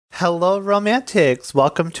Hello, romantics.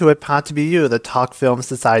 Welcome to A Pod to Be You, the Talk Film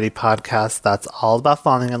Society podcast that's all about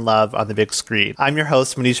falling in love on the big screen. I'm your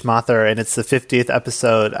host, Manish Mathur, and it's the 50th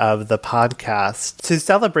episode of the podcast. To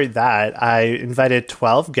celebrate that, I invited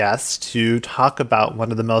 12 guests to talk about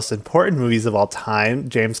one of the most important movies of all time,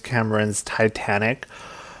 James Cameron's Titanic.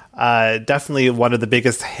 Definitely one of the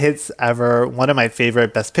biggest hits ever, one of my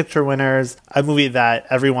favorite Best Picture winners, a movie that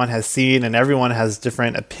everyone has seen and everyone has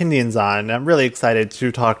different opinions on. I'm really excited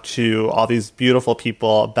to talk to all these beautiful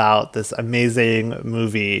people about this amazing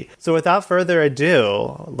movie. So without further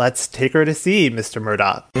ado, let's take her to see Mr.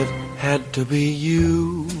 Murdoch. It had to be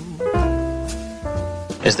you.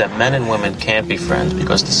 Is that men and women can't be friends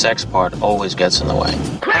because the sex part always gets in the way.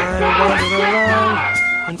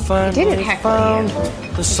 I didn't heckle you.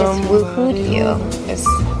 Just woo-hooed you. Just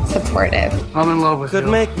supportive. I'm in love with you. Could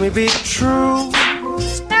make me be true.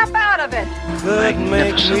 Snap out of it. Could make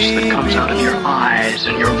magnificence me that comes out of your eyes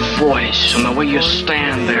and your voice and the way you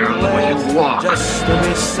stand there and the way you walk. Just to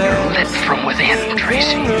be said. Lit from within,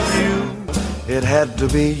 Tracy. It had to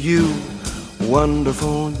be you.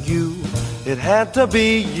 Wonderful you. It had to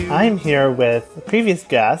be you. I'm here with a previous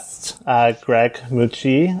guest, Greg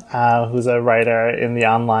Mucci, who's a writer in the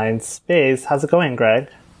online space. How's it going, Greg?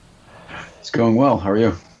 It's going well. How are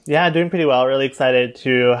you? Yeah, doing pretty well. Really excited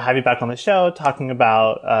to have you back on the show talking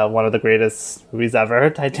about one of the greatest movies ever,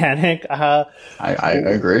 Titanic. I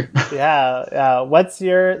agree. Yeah. What's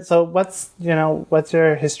your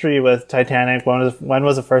history with Titanic? When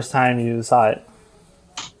was the first time you saw it?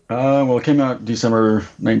 Well, it came out December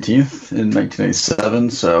 19th in 1987,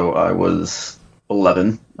 so I was 11.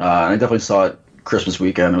 And I definitely saw it Christmas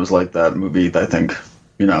weekend. It was like that movie that I think,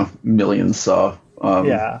 millions saw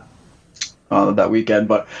that weekend.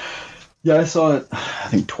 But yeah, I saw it, I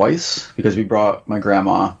think, twice because we brought my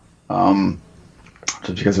grandma,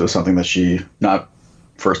 just because it was something that she, not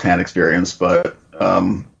firsthand experience, but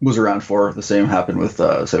was around for. The same happened with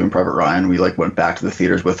Saving Private Ryan. We went back to the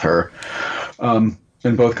theaters with her.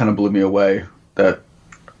 And both kind of blew me away that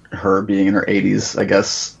her being in her 80s, I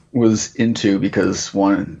guess, was into, because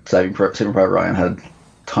one, Saving Private Ryan had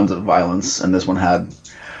tons of violence, and this one had,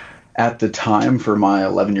 at the time, for my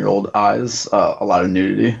 11-year-old eyes, a lot of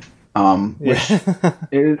nudity. Which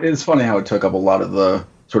it's funny how it took up a lot of the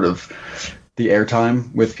sort of the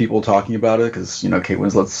airtime with people talking about it, because, Kate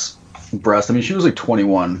Winslet's breast, I mean, she was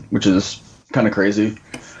 21, which is kind of crazy,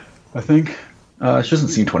 I think. She doesn't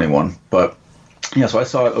seem 21, but... Yeah, so I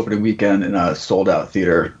saw it opening weekend in a sold-out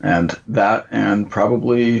theater, and that and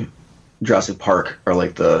probably Jurassic Park are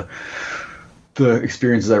the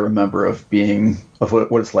experiences I remember of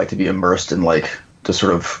what it's like to be immersed in just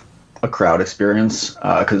sort of a crowd experience,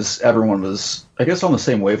 because everyone was, I guess, on the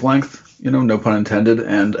same wavelength, no pun intended,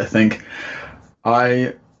 and I think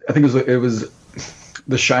it was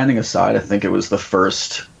The Shining aside, I think it was the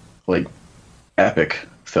first epic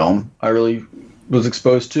film I really was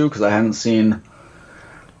exposed to, because I hadn't seen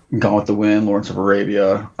Gone with the Wind, Lawrence of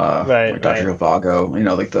Arabia, Dr.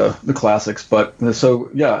 Zhivago, the classics. But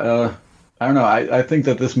so, yeah, I don't know. I think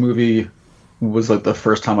that this movie was the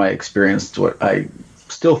first time I experienced what I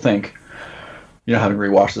still think, having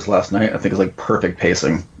rewatched this last night, I think is perfect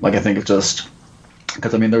pacing. I think it's just,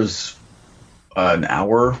 because there's an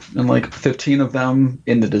hour and 15 of them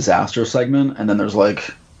in the disaster segment, and then there's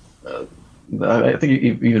I think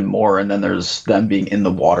even more, and then there's them being in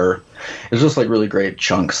the water. It's just really great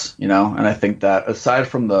chunks, and I think that aside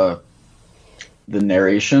from the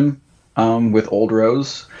narration with Old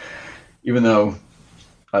Rose, even though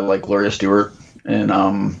I like Gloria Stewart and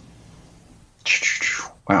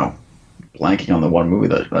blanking on the one movie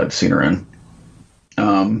that I've seen her in,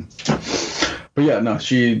 but yeah, no, I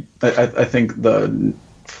think the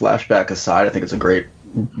flashback aside, I think it's a great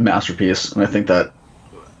masterpiece, and I think that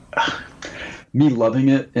me loving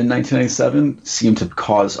it in 1997 seemed to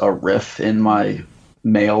cause a rift in my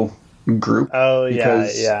male group. Oh, yeah,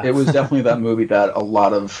 because yeah. It was definitely that movie that a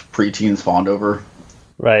lot of preteens fawned over.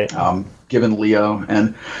 Right. Given Leo,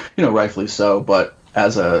 and, rightfully so, but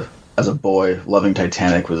as a boy, loving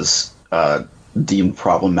Titanic was deemed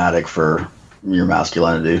problematic for your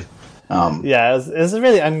masculinity. Yeah, it was a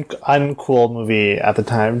really uncool movie at the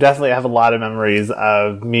time. Definitely, I have a lot of memories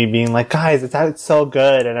of me being like, guys, it's so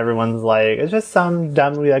good, and everyone's like, it's just some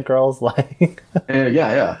dumb movie that girls like.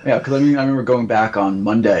 Yeah. Because I remember going back on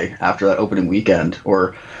Monday after that opening weekend,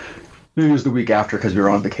 or maybe it was the week after because we were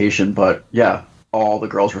on vacation. But yeah, all the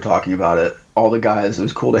girls were talking about it. All the guys. It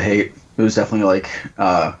was cool to hate. It was definitely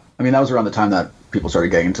that was around the time that people started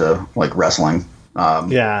getting into wrestling.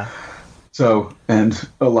 Yeah. So, and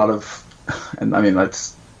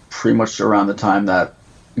that's pretty much around the time that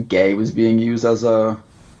gay was being used as a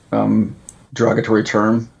derogatory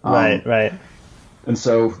term. Right. And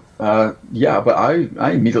so, but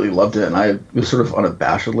I immediately loved it, and I was sort of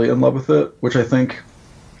unabashedly in love with it, which I think,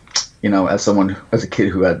 as a kid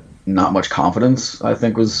who had not much confidence, I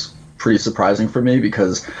think was pretty surprising for me,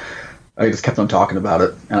 because I just kept on talking about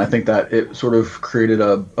it. And I think that it sort of created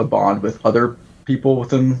a bond with other people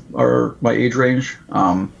within my age range.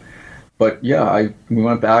 But yeah, we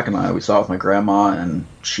went back and we saw it with my grandma, and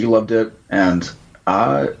she loved it. And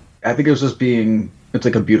I think it was just it's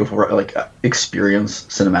like a beautiful experience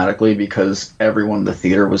cinematically, because everyone in the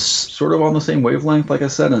theater was sort of on the same wavelength, like I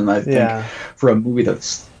said. And I think for a movie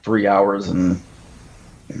that's 3 hours and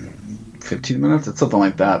 15 minutes, it's something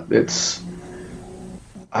like that.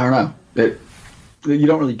 I don't know. You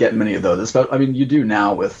don't really get many of those. You do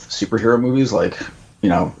now with superhero movies, like,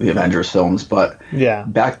 the Avengers films, but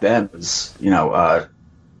back then it was, I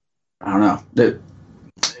don't know.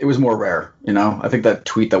 It was more rare, I think that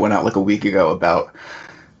tweet that went out like a week ago about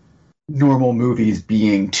normal movies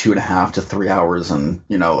being 2.5 to 3 hours, and,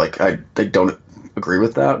 I don't agree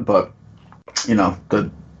with that, but,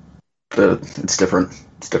 it's different.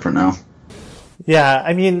 It's different now. Yeah,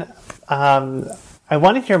 I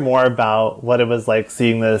want to hear more about what it was like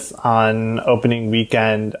seeing this on opening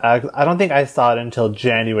weekend. I don't think I saw it until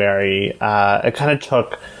January. It kind of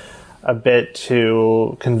took a bit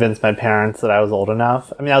to convince my parents that I was old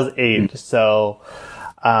enough. I was 8, so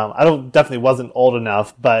I definitely wasn't old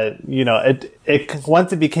enough. But it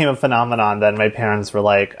once it became a phenomenon, then my parents were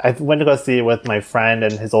like, I went to go see it with my friend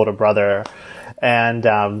and his older brother,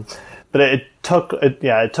 and but it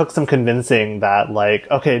took some convincing that,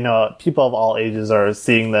 like, okay, no, people of all ages are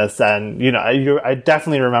seeing this. And, I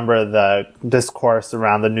definitely remember the discourse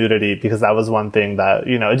around the nudity, because that was one thing that,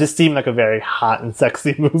 it just seemed like a very hot and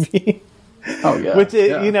sexy movie. Oh, yeah.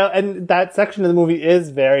 And that section of the movie is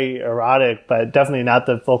very erotic, but definitely not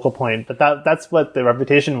the focal point. But that's what the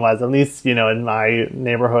reputation was, at least, in my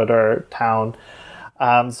neighborhood or town.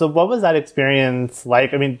 So what was that experience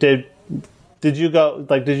like? Did you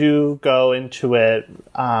go into it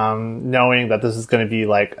knowing that this is going to be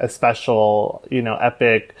like a special,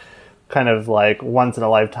 epic, kind of like once in a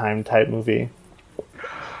lifetime type movie?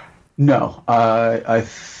 No, I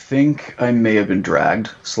think I may have been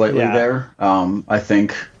dragged slightly there. I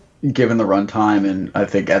think given the runtime, and I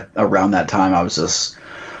think around that time I was just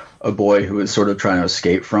a boy who was sort of trying to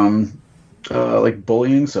escape from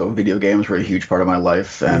bullying, so video games were a huge part of my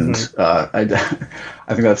life, and I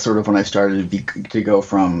think that's sort of when I started to go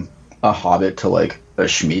from a hobbit to like a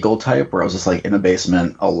Schmeagol type, where I was just like in a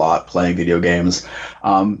basement a lot playing video games.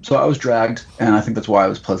 So I was dragged, and I think that's why I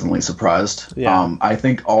was pleasantly surprised. I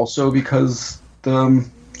think also because of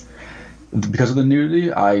the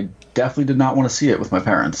nudity, I definitely did not want to see it with my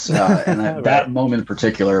parents, and right. That moment in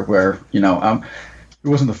particular, where it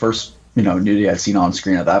wasn't the first nudity I'd seen on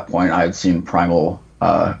screen at that point. I had seen Primal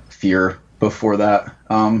Fear before that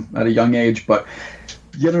at a young age, but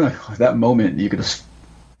that moment you could just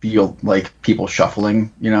feel like people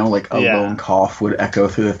shuffling, like a lone cough would echo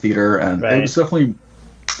through the theater, and It was definitely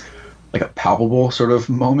like a palpable sort of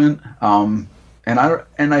moment. And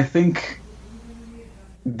I think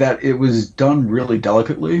that it was done really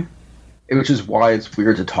delicately, which is why it's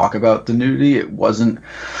weird to talk about the nudity. It wasn't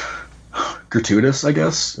gratuitous, I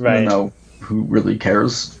guess. Right. Even though who really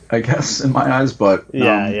cares, I guess, in my eyes. But but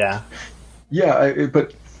I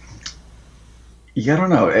don't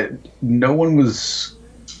know. No one was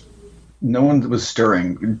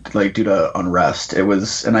stirring due to unrest. It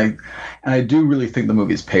was, and I do really think the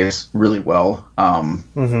movie's paced really well.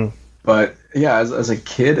 But yeah, as a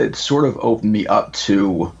kid, it sort of opened me up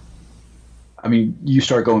to. You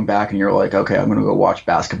start going back and you're like, okay, I'm going to go watch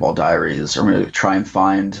Basketball Diaries, or I'm going to try and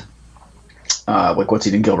find What's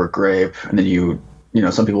Eating Gilbert Grape, and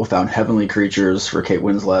then some people found Heavenly Creatures for Kate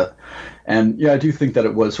Winslet, and I do think that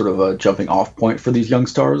it was sort of a jumping off point for these young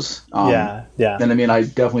stars. And I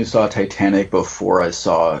definitely saw Titanic before I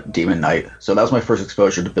saw Demon Knight, so that was my first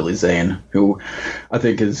exposure to Billy Zane, who I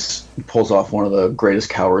think pulls off one of the greatest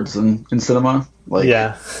cowards in cinema. With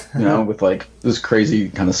this crazy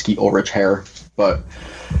kind of Skeet Ulrich hair. But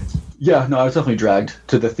I was definitely dragged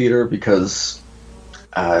to the theater because.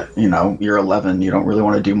 You're 11. You don't really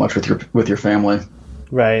want to do much with your family.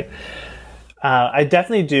 Right. I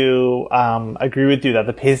definitely do agree with you that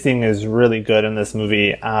the pacing is really good in this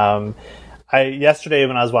movie. Yesterday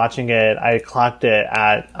when I was watching it, I clocked it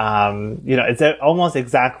at it's almost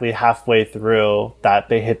exactly halfway through that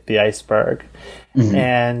they hit the iceberg.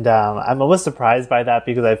 And I'm always surprised by that,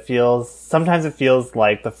 because sometimes it feels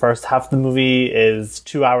like the first half of the movie is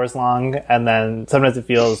 2 hours long, and then sometimes it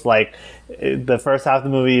feels like the first half of the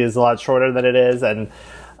movie is a lot shorter than it is. And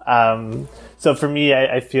So for me,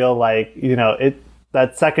 I feel like,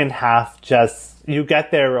 that second half you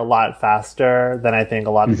get there a lot faster than I think a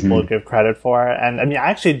lot of people give credit for. And I mean,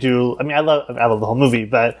 I love the whole movie,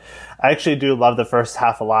 but I actually do love the first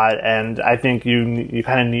half a lot. And I think you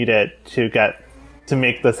kind of need it to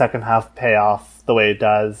make the second half pay off the way it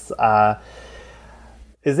does.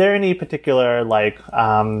 Is there any particular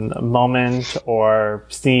moment or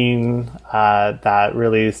scene that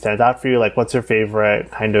really stands out for you? Like, what's your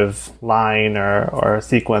favorite kind of line or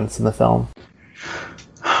sequence in the film?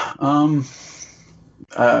 I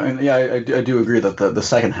do agree that the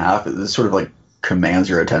second half is sort of like commands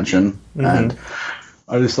your attention, and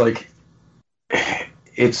I just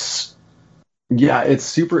it's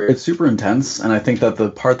super intense, and I think that the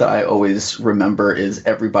part that I always remember is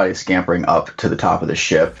everybody scampering up to the top of the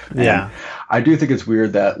ship. Yeah. And I do think it's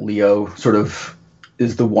weird that Leo sort of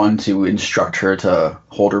is the one to instruct her to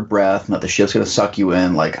hold her breath and that the ship's going to suck you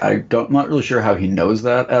in. Like, I'm not really sure how he knows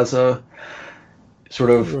that as a sort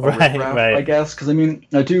of right. I guess. Because, I mean,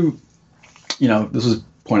 I do, this was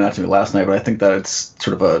pointed out to me last night, but I think that it's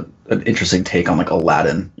sort of an interesting take on like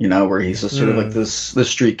Aladdin, where he's just sort of like this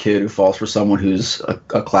street kid who falls for someone who's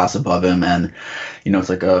a class above him, and it's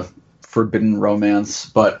like a forbidden romance.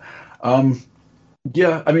 But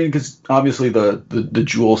yeah, I mean, because obviously the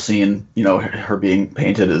jewel scene, her being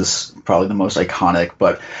painted is probably the most iconic.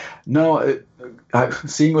 But no,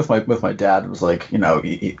 seeing with my dad was like,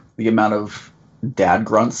 the amount of dad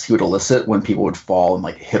grunts he would elicit when people would fall and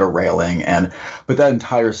like hit a railing, but that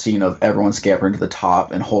entire scene of everyone scampering to the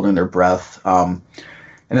top and holding their breath, and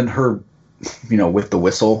then her, with the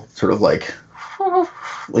whistle, sort of like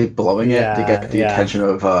blowing it to get the attention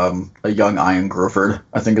of a young Ian Gruffudd,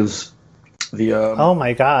 I think is the oh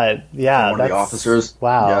my god, one of the officers.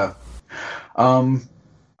 Wow. Yeah.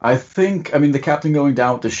 I think, the captain going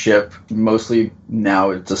down with the ship, mostly now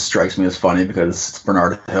it just strikes me as funny because it's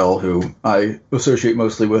Bernard Hill, who I associate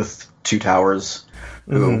mostly with Two Towers,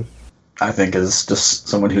 who I think is just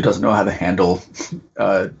someone who doesn't know how to handle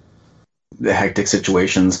the hectic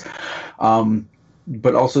situations.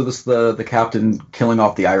 But also the captain killing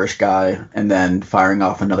off the Irish guy and then firing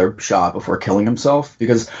off another shot before killing himself,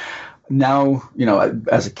 because now,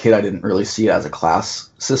 as a kid, I didn't really see it as a class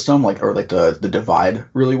system, or the divide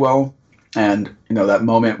really well. And, that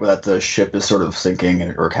moment where the ship is sort of sinking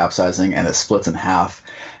or capsizing and it splits in half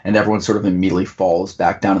and everyone sort of immediately falls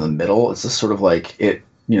back down in the middle. It's just sort of like it,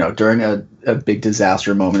 during a big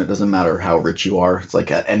disaster moment, it doesn't matter how rich you are. It's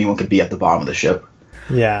like anyone could be at the bottom of the ship.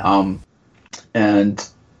 Yeah.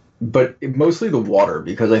 But mostly the water,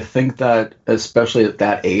 because I think that, especially at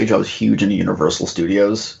that age, I was huge into Universal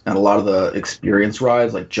Studios, and a lot of the experience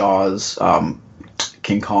rides, like Jaws,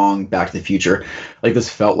 King Kong, Back to the Future, this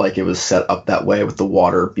felt like it was set up that way, with the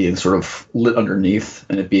water being sort of lit underneath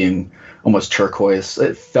and it being almost turquoise.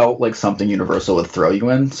 It felt like something Universal would throw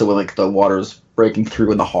you in. So when the water's breaking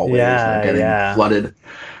through in the hallways and getting flooded.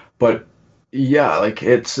 But yeah,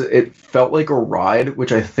 it felt like a ride,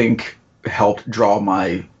 which I think helped draw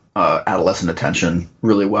my adolescent attention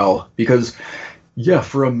really well, because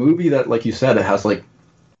for a movie that, like you said, it has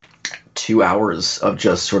 2 hours of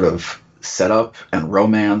just sort of setup and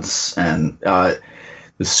romance and the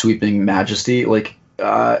sweeping majesty,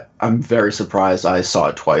 I'm very surprised I saw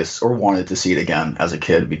it twice or wanted to see it again as a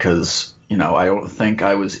kid, because I don't think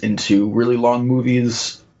I was into really long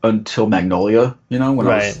movies until Magnolia, when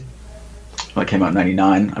it came out in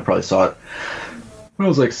 99. I probably saw it when I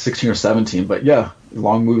was 16 or 17. But yeah,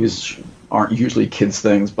 long movies aren't usually kids'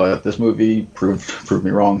 things, but this movie proved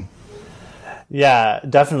me wrong. Yeah,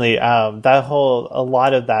 definitely. A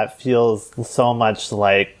lot of that feels so much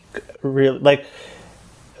like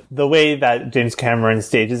the way that James Cameron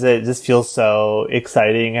stages it just feels so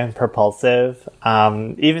exciting and propulsive.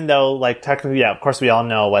 Even though, technically, of course, we all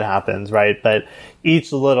know what happens, right? But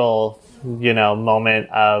each little, moment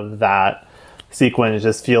of that sequence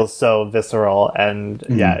just feels so visceral, and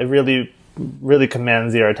it really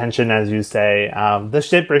commands your attention, as you say. The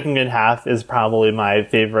ship breaking in half is probably my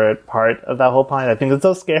favorite part of that whole point. I think it's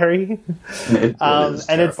so scary. It is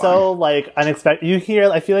and it's so unexpected.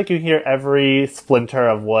 I feel like you hear every splinter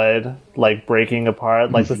of wood breaking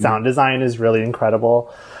apart. The sound design is really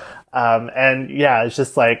incredible. It's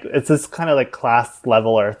just it's this kind of class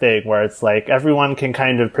leveler thing where it's everyone can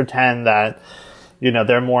kind of pretend that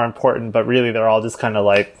they're more important, but really they're all just kind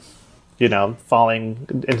of falling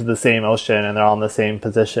into the same ocean, and they're all in the same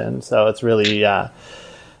position. So it's really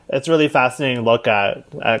fascinating look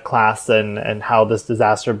at class and how this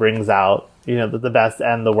disaster brings out, the best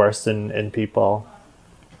and the worst in people.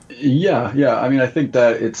 Yeah. I mean, I think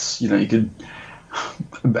that it's, you could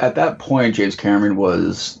at that point, James Cameron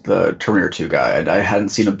was the Terminator 2 guy. I hadn't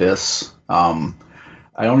seen Abyss.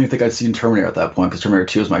 I don't even think I'd seen Terminator at that point because Terminator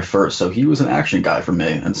 2 was my first. So he was an action guy for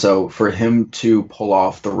me. And so for him to pull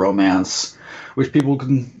off the romance, which people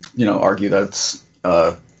can, argue that's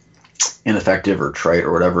ineffective or trite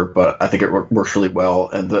or whatever, but I think it works really well.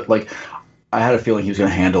 And I had a feeling he was going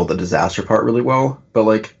to handle the disaster part really well.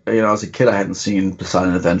 But as a kid, I hadn't seen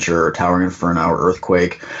Poseidon Adventure or Towering Inferno or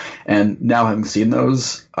Earthquake. And now having seen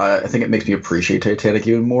those, I think it makes me appreciate Titanic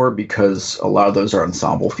even more because a lot of those are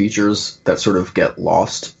ensemble features that sort of get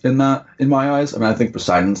lost in my eyes. I mean, I think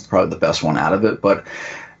Poseidon's probably the best one out of it, but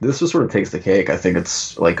this just sort of takes the cake. I think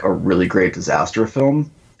it's like a really great disaster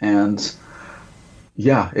film. And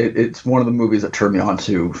yeah, it's one of the movies that turned me on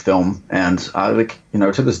to film. And I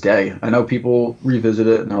to this day, I know people revisit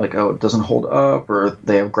it and they're like, oh, it doesn't hold up or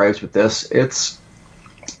they have gripes with this. It's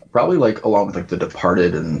probably along with The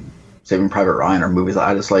Departed and Saving Private Ryan are movies that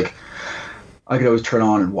I just I could always turn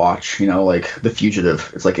on and watch, The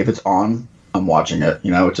Fugitive. It's if it's on, I'm watching it,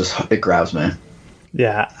 it grabs me.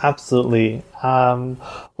 Yeah, absolutely.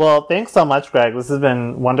 Well, thanks so much, Greg. This has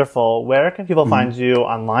been wonderful. Where can people find you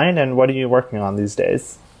online, and what are you working on these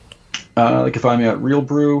days? You can find me at Real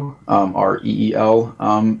Brew, REEL.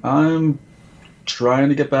 I'm trying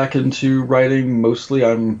to get back into writing. Mostly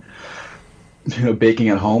I'm, baking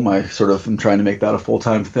at home. I sort of am trying to make that a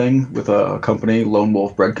full-time thing with a company, Lone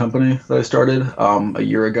Wolf Bread Company, that I started a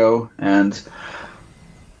year ago. And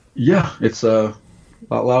yeah, it's a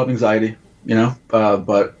lot of anxiety.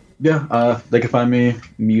 But yeah, they can find me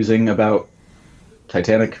musing about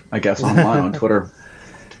Titanic, I guess, online on Twitter.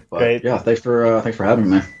 But great. Yeah, thanks for having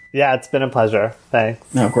me. Yeah, it's been a pleasure. Thanks.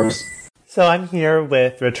 Yeah, of course. So I'm here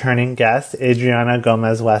with returning guest Adriana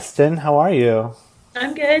Gomez-Weston. How are you?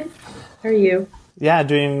 I'm good. How are you? Yeah,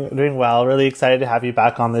 doing well. Really excited to have you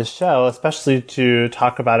back on this show, especially to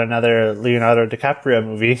talk about another Leonardo DiCaprio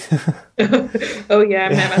movie. Oh yeah,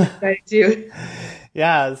 I'm excited too.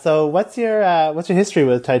 Yeah. So what's your history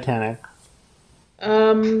with Titanic?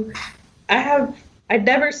 I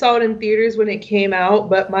never saw it in theaters when it came out,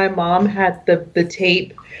 but my mom had the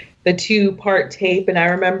tape, the 2-part tape, and I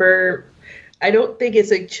remember. I don't think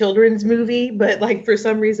it's a children's movie, but for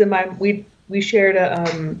some reason, we shared a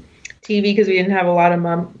TV because we didn't have a lot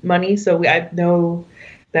of money, so I know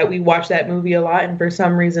that we watched that movie a lot, and for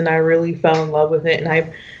some reason, I really fell in love with it,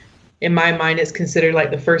 and in my mind, it's considered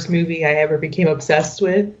the first movie I ever became obsessed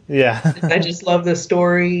with. Yeah. I just love the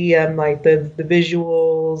story and the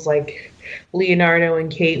visuals, Leonardo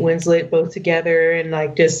and Kate Winslet both together. And I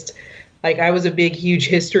was a big, huge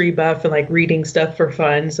history buff and reading stuff for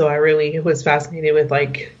fun. So I really was fascinated with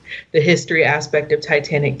the history aspect of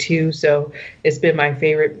Titanic too. So it's been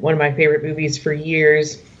one of my favorite movies for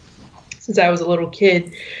years. Since I was a little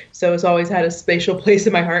kid, so it's always had a special place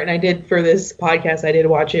in my heart. And I did, for this podcast, I did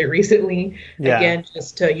watch it recently again,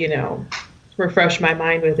 just to, refresh my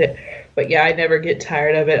mind with it. But yeah, I never get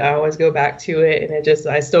tired of it. I always go back to it, and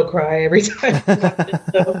I still cry every time I watch it.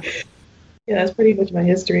 So yeah, that's pretty much my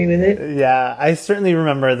history with it. Yeah, I certainly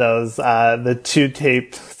remember those, the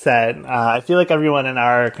 2-tape set. I feel like everyone in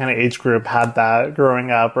our kind of age group had that growing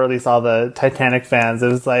up, or at least all the Titanic fans. It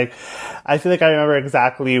was I feel like I remember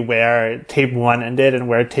exactly where tape 1 ended and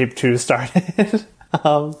where tape 2 started.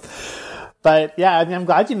 But yeah, I mean, I'm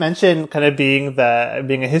glad you mentioned kind of being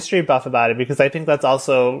a history buff about it, because I think that's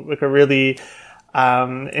also a really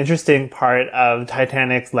interesting part of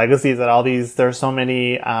Titanic's legacy, is that there's so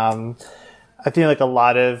many, I feel like a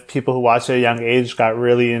lot of people who watched at a young age got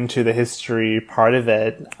really into the history part of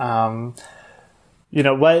it.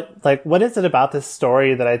 What is it about this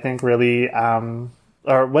story that I think really,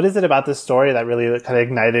 or what is it about this story that really kind of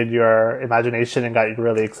ignited your imagination and got you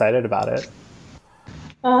really excited about it?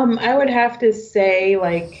 I would have to say,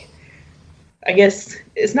 I guess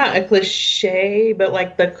it's not a cliche, but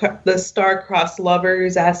the star-crossed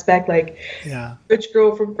lovers aspect, rich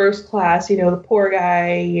girl from first class, the poor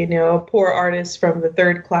guy, poor artist from the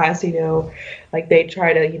third class, they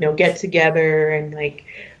try to, get together, and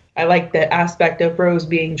I like the aspect of Rose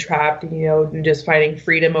being trapped, and just finding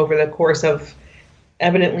freedom over the course of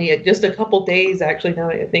evidently just a couple days. Actually, now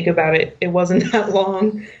that I think about it, it wasn't that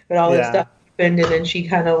long, but all this stuff happened, and then she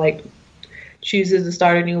kind of chooses to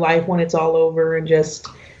start a new life when it's all over, and just,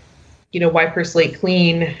 wipe her slate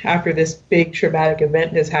clean after this big traumatic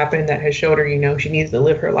event has happened that has showed her, she needs to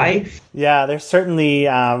live her life. Yeah, there's certainly,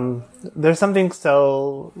 there's something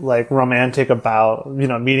so romantic about,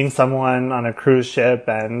 meeting someone on a cruise ship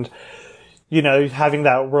and, having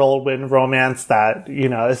that whirlwind romance that,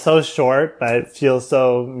 is so short, but feels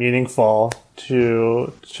so meaningful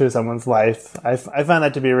to someone's life. I find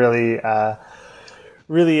that to be really,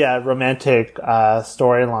 really romantic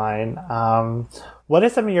storyline. What are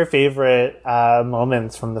some of your favorite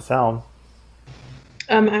moments from the film?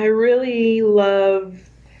 I really love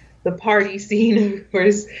the party scene, of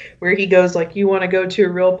course, where he goes like, "You want to go to a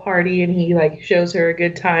real party?" and he like shows her a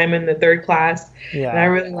good time in the third class. Yeah. And I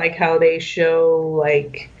really like how they show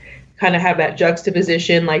like kind of have that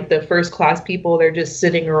juxtaposition, like the first class people, they're just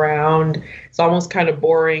sitting around. It's almost kind of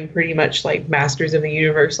boring, pretty much like masters of the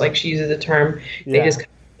universe, like she uses the term. Yeah. They just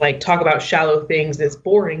like talk about shallow things that's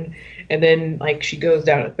boring. And then like she goes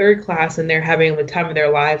down to third class and they're having the time of their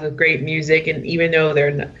lives with great music. And even though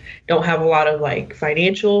don't have a lot of like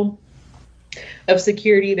financial of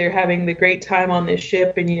security, they're having the great time on this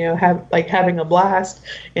ship and, having a blast,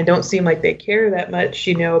 and don't seem like they care that much,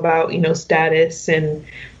 about, status and,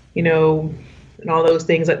 and all those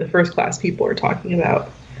things that the first class people are talking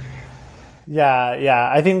about.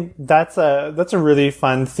 Yeah. I think that's a really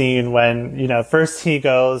fun scene when, first he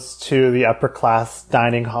goes to the upper class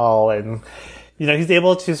dining hall and, he's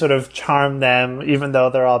able to sort of charm them, even though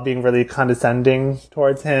they're all being really condescending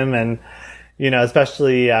towards him. And,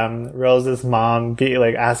 especially, Rose's mom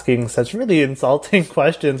asking such really insulting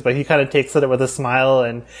questions, but he kind of takes it with a smile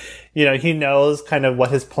and, he knows kind of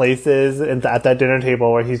what his place is at that dinner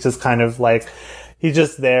table, where he's just kind of like, he's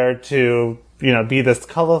just there to, be this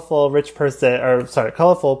colorful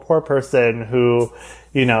poor person who,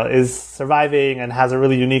 is surviving and has a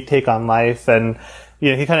really unique take on life. And,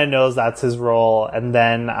 he kind of knows that's his role. And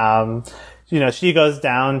then, she goes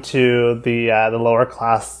down to the lower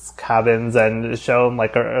class cabins and show him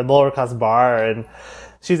like a lower class bar, and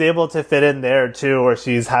she's able to fit in there too, where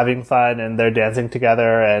she's having fun and they're dancing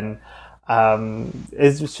together. And,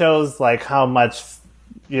 it shows like how much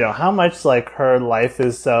like her life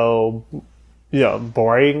is so,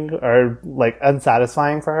 boring or like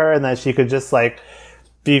unsatisfying for her, and that she could just like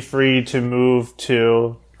be free to move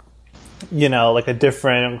to, like a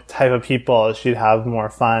different type of people. She'd have more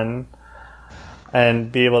fun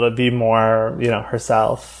and be able to be more,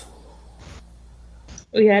 herself.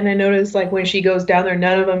 Yeah, and I noticed like when she goes down there,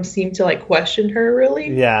 none of them seem to like question her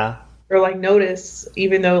really. Yeah. Or like notice,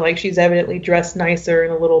 even though like she's evidently dressed nicer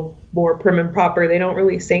and a little more prim and proper, they don't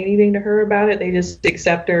really say anything to her about it. They just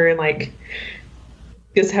accept her and like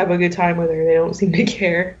just have a good time with her. They don't seem to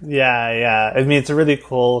care. Yeah. I mean, it's a really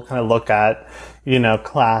cool kind of look at,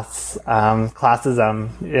 classism,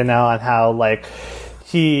 and how like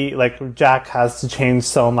Jack has to change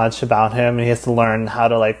so much about him, and he has to learn how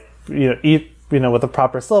to like, eat, with the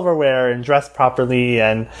proper silverware and dress properly.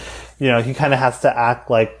 And, he kind of has to act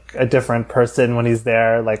like a different person when he's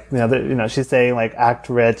there. Like, she's saying like, act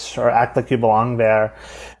rich or act like you belong there.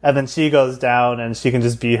 And then she goes down and she can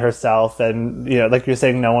just be herself. And, like you're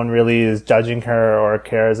saying, no one really is judging her or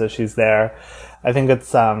cares if she's there. I think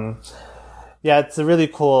it's, it's a really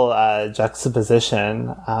cool,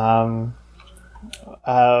 juxtaposition.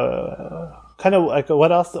 Kind of like,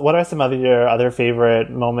 what are some of your other favorite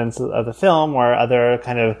moments of the film, or other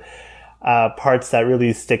kind of, parts that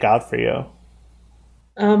really stick out for you?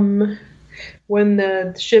 When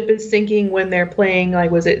the ship is sinking, when they're playing,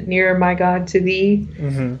 like, was it Near My God to Thee?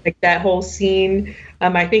 Mm-hmm. Like that whole scene.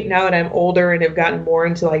 I think now that I'm older and have gotten more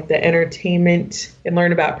into like the entertainment and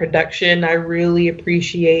learn about production, I really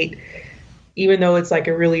appreciate, even though it's like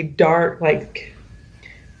a really dark, like,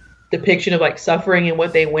 depiction of like suffering and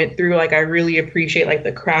what they went through, like I really appreciate like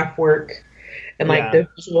the craft work and like the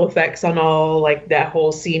visual effects on all like that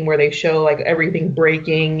whole scene where they show like everything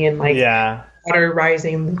breaking and like water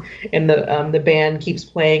rising and the band keeps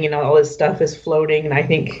playing and all this stuff is floating. And I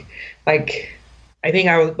think I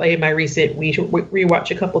was in my recent rewatch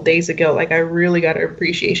a couple days ago, like I really got an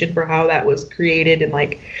appreciation for how that was created and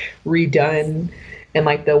like redone, and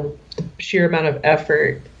like the sheer amount of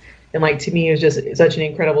effort. And like, to me, it was just such an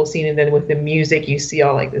incredible scene. And then with the music, you see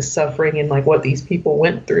all like this suffering and like what these people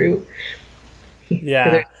went through.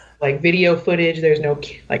 Yeah. Like video footage, there's no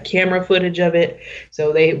like camera footage of it.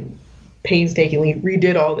 So they painstakingly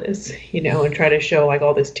redid all this, and try to show like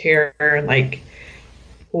all this terror and like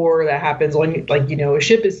horror that happens when like, a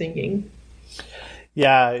ship is sinking.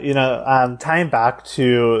 Yeah. Tying back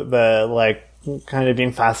to the like kind of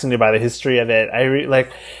being fascinated by the history of it,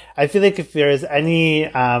 I feel like if there's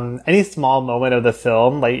any small moment of the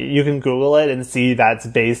film, like you can Google it and see that's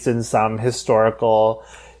based in some historical,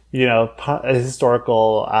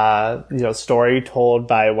 story told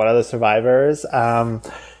by one of the survivors.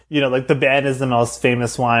 Like the band is the most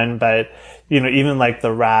famous one, but, even like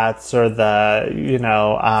the rats or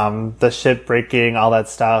the ship breaking, all that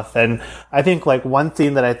stuff. And I think like one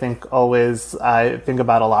theme that I think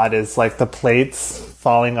about a lot is like the plates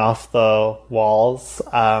falling off the walls.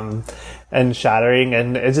 And and shattering.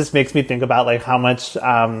 And it just makes me think about like how much,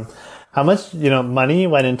 money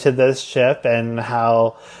went into this ship, and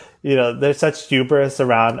how, there's such hubris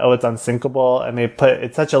around, it's unsinkable. And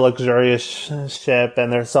it's such a luxurious ship,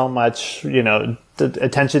 and there's so much,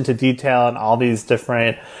 attention to detail and all these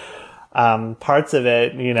different parts of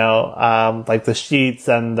it, like the sheets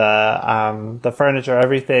and the furniture,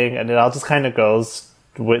 everything, and it all just kind of goes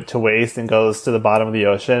to waste and goes to the bottom of the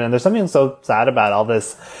ocean. And there's something so sad about all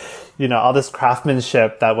this, all this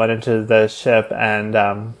craftsmanship that went into the ship, and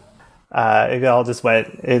it all just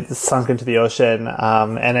it sunk into the ocean.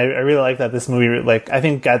 And I really like that this movie, like, I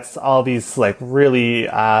think gets all these like really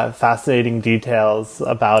fascinating details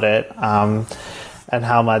about it. And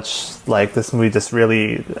how much like this movie just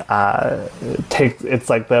really it's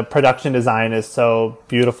like the production design is so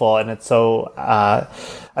beautiful, and it's so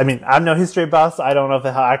I'm no history buff, so I don't know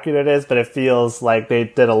how accurate it is, but it feels like they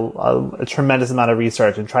did a tremendous amount of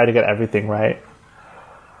research and tried to get everything right.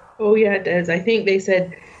 Oh yeah, it does. I think they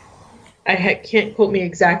said, can't quote me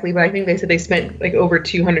exactly, but I think they said they spent like over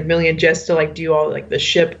 $200 million just to like do all like the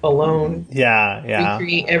ship alone. Yeah.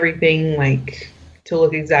 Recreate everything like to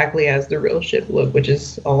look exactly as the real ship looked, which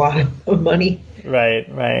is a lot of money.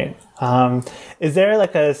 Right. Is there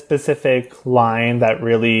like a specific line that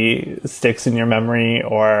really sticks in your memory,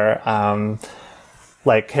 or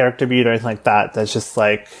like character beat or anything like that, that's just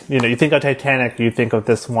like, you think of Titanic, you think of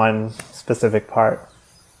this one specific part?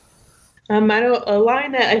 I know a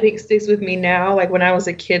line that I think sticks with me now, like when I was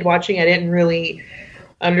a kid watching, I didn't really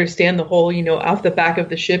understand the whole, off the back of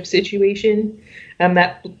the ship situation.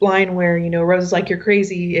 That line where, Rose is like, "You're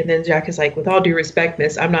crazy," and then Jack is like, "With all due respect,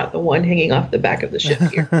 miss, I'm not the one hanging off the back of the ship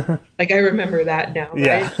here." Like, I remember that now. But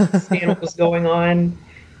I didn't understand what was going on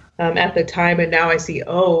at the time, and now I see,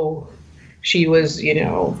 she was,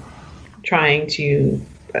 trying to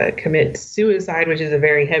commit suicide, which is a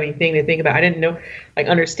very heavy thing to think about. I didn't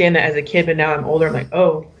understand that as a kid, but now I'm older, I'm like,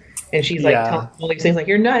 and she's like telling all these things like,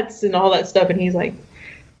 "You're nuts," and all that stuff, and he's like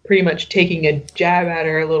pretty much taking a jab at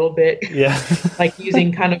her a little bit. Yeah. Like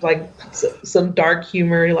using kind of like some dark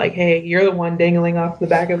humor, like, "Hey, you're the one dangling off the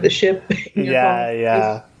back of the ship."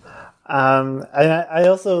 Yeah. And I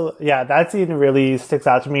also, that scene really sticks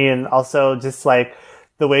out to me. And also just like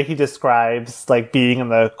the way he describes like being in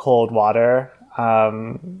the cold water.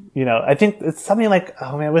 I think it's something like,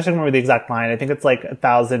 I wish I remember the exact line. I think it's like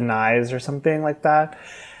 1,000 knives or something like that.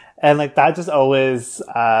 And like that just always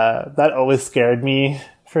scared me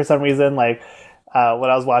for some reason. Like, when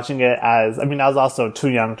I was watching it I was also too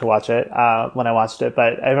young to watch it, when I watched it,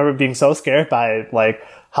 but I remember being so scared by like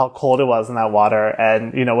how cold it was in that water.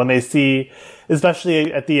 And, when they see,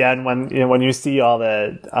 especially at the end, when you see all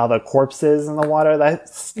the corpses in the water, that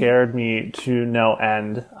scared me to no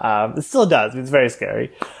end. It still does. It's very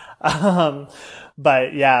scary.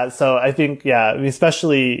 But yeah, so I think,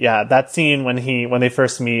 especially, that scene when they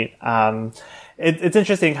first meet, it's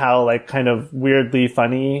interesting how like kind of weirdly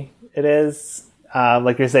funny it is.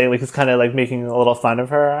 Like you're saying, like he's kind of like making a little fun of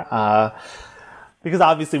her, because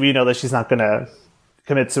obviously we know that she's not gonna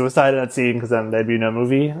commit suicide in that scene, because then there'd be no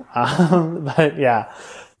movie. But yeah,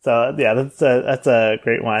 so yeah, that's a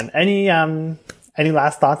great one. Any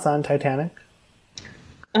last thoughts on Titanic?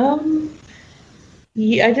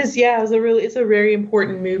 Yeah, it's a very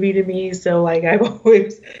important movie to me. So like, I'm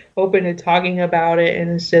always open to talking about it, and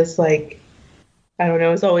it's just like, I don't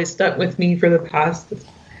know, it's always stuck with me for the past,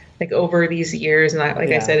 like over these years. And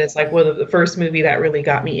I said, it's like one of the first movie that really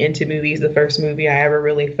got me into movies. The first movie I ever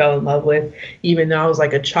really fell in love with, even though I was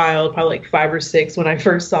like a child, probably like 5 or 6 when I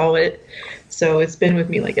first saw it. So it's been with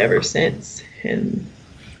me like ever since. And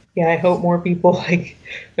yeah, I hope more people like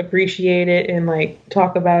appreciate it and like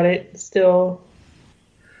talk about it still.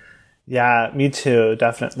 Yeah, me too,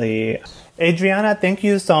 definitely. Adriana, thank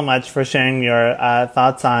you so much for sharing your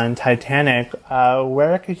thoughts on Titanic.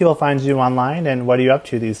 Where can people find you online, and what are you up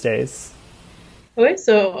to these days? Okay,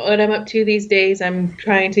 so what I'm up to these days, I'm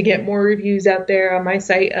trying to get more reviews out there on my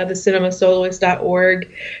site,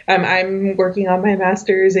 thecinemasoloist.org. I'm working on my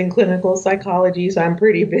master's in clinical psychology, so I'm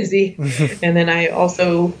pretty busy. And then I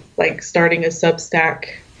also like starting a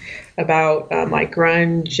Substack about like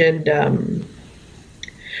grunge and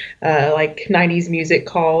like 90s music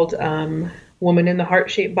called Woman in the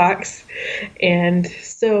Heart-Shaped Box. And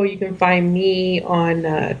so you can find me on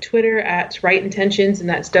Twitter at Right Intentions, and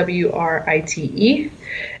that's WRITE.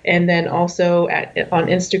 And then also on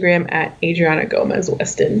Instagram at Adriana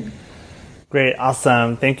Gomez-Weston. Great.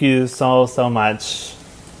 Awesome. Thank you so much.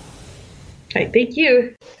 All right, thank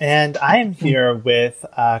you. And I am here with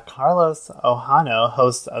Carlos Ojano,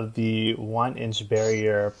 host of the 1 Inch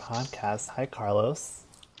Barrier podcast. Hi, Carlos.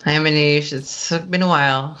 Hi, Manish. It's been a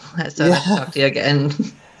while. So nice to talk to you again.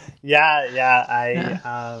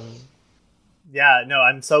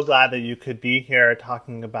 I'm so glad that you could be here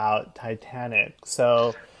talking about Titanic.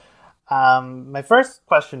 So, my first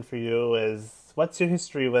question for you is, what's your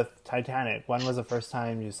history with Titanic? When was the first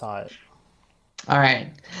time you saw it? All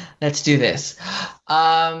right, let's do this.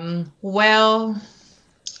 Well,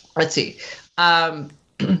 let's see.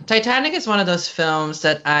 Titanic is one of those films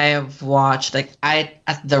that I have watched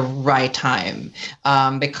at the right time,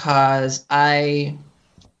 because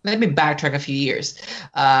let me backtrack a few years.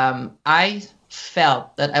 I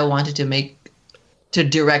felt that I wanted to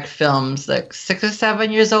direct films like 6 or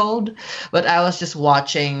 7 years old, but I was just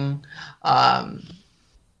watching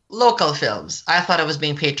local films. I thought I was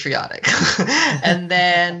being patriotic. And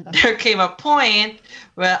then there came a point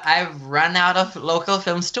where I've run out of local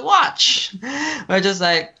films to watch. We're just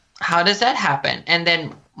like, how does that happen? And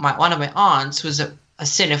then one of my aunts, who's a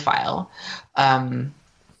cinephile,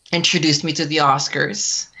 introduced me to the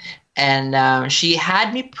Oscars. And she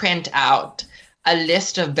had me print out a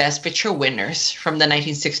list of Best Picture winners from the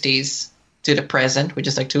 1960s to the present, which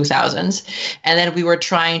is like 2000s. And then we were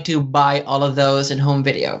trying to buy all of those in home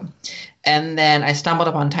video. And then I stumbled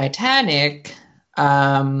upon Titanic,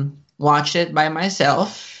 watched it by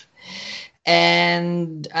myself.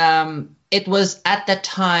 And it was at the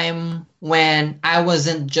time when I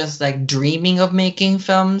wasn't just like dreaming of making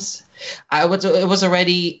films. It was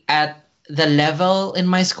already at the level in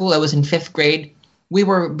my school. I was in 5th grade. We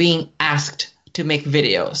were being asked to make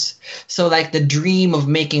videos. So like the dream of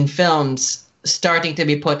making films starting to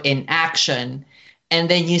be put in action. And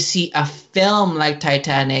then you see a film like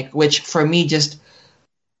Titanic, which for me just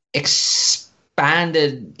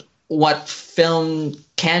expanded what film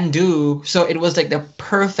can do. So it was like the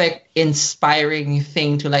perfect inspiring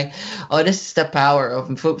thing to like, oh, this is the power of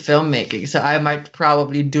filmmaking. So I might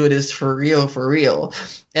probably do this for real.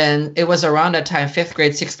 And it was around that time, 5th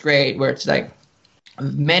grade, 6th grade, where it's like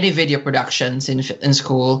many video productions in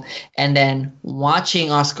school, and then watching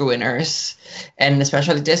Oscar winners, and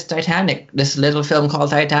especially this little film called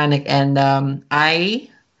Titanic. And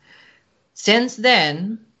since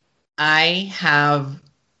then, I have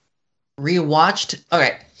rewatched.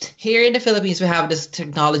 Okay, here in the Philippines, we have this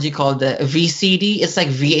technology called the VCD. It's like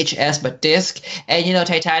VHS but disc, and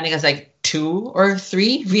Titanic has like 2 or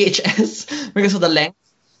 3 VHS because of the length.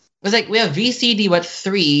 It's like we have VCD but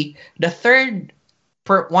 3. The third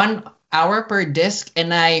per 1 hour per disc,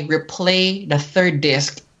 and I replay the third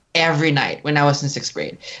disc every night when I was in 6th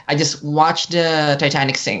grade. I just watched the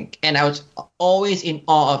Titanic sink, and I was always in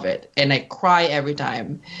awe of it, and I cry every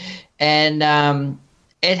time. And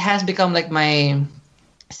it has become like my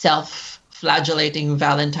self-flagellating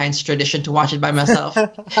Valentine's tradition to watch it by myself.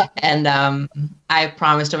 And I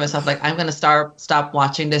promised to myself, like, I'm gonna stop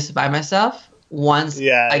watching this by myself once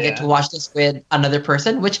I get to watch this with another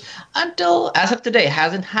person, which until as of today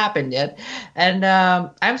hasn't happened yet. And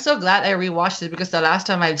I'm so glad I rewatched it, because the last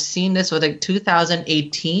time I've seen this was like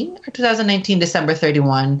 2018 or 2019, December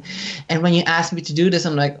 31. And when you asked me to do this,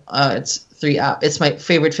 I'm like, it's 3 hours. It's my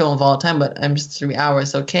favorite film of all time, but I'm just 3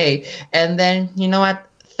 hours. Okay. And then, you know what?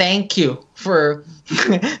 Thank you for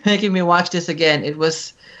making me watch this again.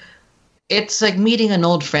 It's like meeting an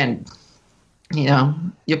old friend.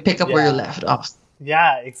 You pick up where you left off.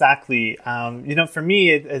 Yeah, exactly. For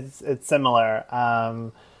me, it's similar.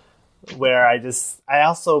 Where I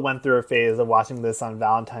also went through a phase of watching this on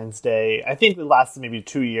Valentine's Day. I think it lasted maybe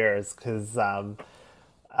 2 years, because, but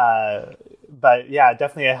yeah,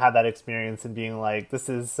 definitely I had that experience in being like, this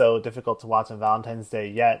is so difficult to watch on Valentine's Day,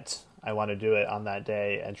 yet I want to do it on that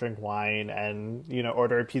day and drink wine and,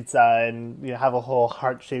 order a pizza and, have a whole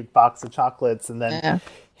heart-shaped box of chocolates, and then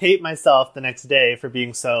hate myself the next day for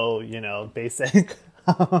being so, basic.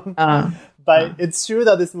 But it's true,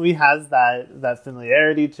 though, this movie has that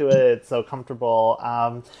familiarity to it. It's so comfortable.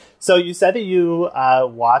 So you said that you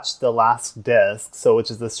watched the last disc, which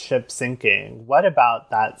is the ship sinking. What about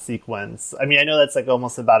that sequence? I mean, I know that's like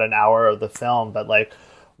almost about an hour of the film, but like,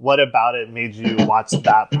 what about it made you watch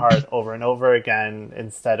that part over and over again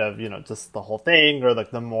instead of, just the whole thing, or like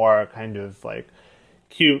the more kind of like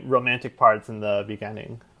cute romantic parts in the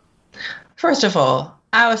beginning? First of all,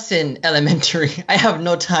 I was in elementary. I have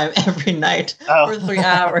no time every night for 3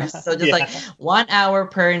 hours. So just like 1 hour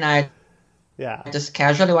per night. Yeah. Just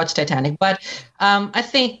casually watch Titanic. But I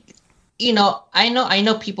think, I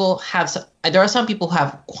know people have, there are some people who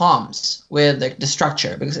have qualms with the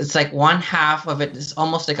structure, because it's like one half of it is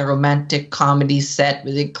almost like a romantic comedy set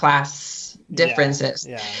with the class differences.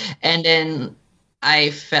 Yeah. And then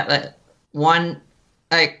I felt like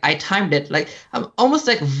I timed it like I'm almost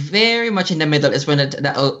like very much in the middle is when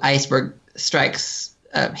the iceberg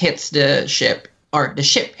hits the ship, or the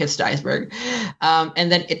ship hits the iceberg,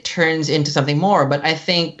 and then it turns into something more. But I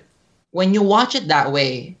think when you watch it that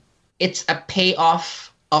way, it's a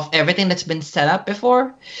payoff of everything that's been set up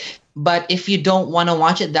before. But if you don't want to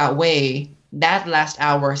watch it that way, that last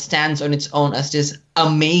hour stands on its own as this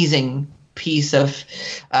amazing piece of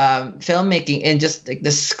filmmaking, and just like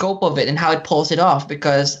the scope of it and how it pulls it off,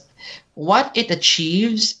 because what it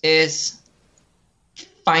achieves is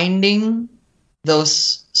finding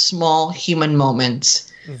those small human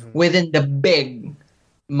moments within the big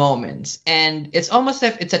moments. And it's almost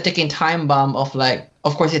like it's a ticking time bomb of like,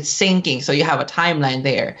 of course it's sinking, so you have a timeline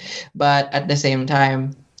there, but at the same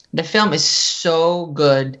time the film is so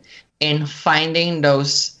good in finding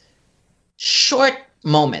those short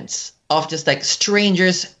moments of just like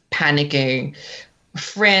strangers panicking,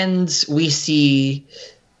 friends we see,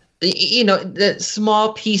 the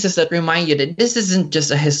small pieces that remind you that this isn't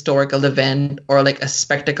just a historical event or like a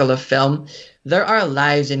spectacle of film. There are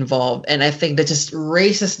lives involved, and I think that just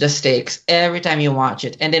raises the stakes every time you watch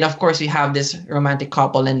it. And then of course we have this romantic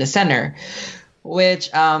couple in the center, which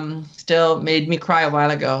still made me cry a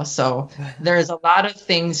while ago. So there's a lot of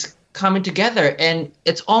things coming together, and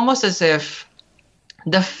it's almost as if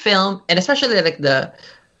the film, and especially like the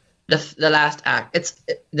last act, it's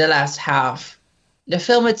the last half, the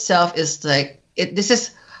film itself is like this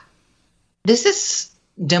is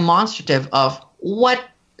demonstrative of what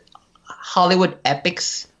Hollywood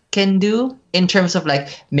epics can do in terms of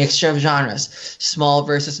like mixture of genres, small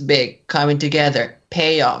versus big coming together,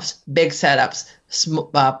 payoffs, big setups,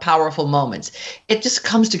 powerful moments. It just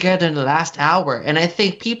comes together in the last hour, and I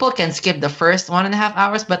think people can skip the first 1.5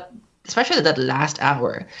 hours, but especially that last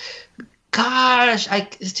hour, gosh,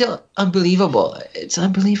 it's still unbelievable. It's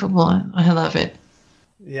unbelievable. I love it.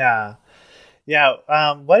 Yeah.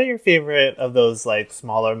 What are your favorite of those like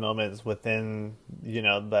smaller moments within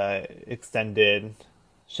the extended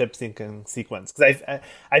ship sinking sequence? Because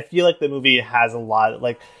I feel like the movie has a lot,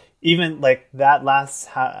 like even like that last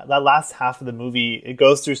half of the movie, it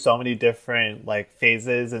goes through so many different like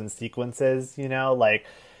phases and sequences, and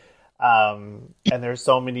there's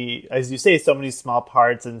so many, as you say, so many small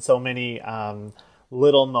parts and so many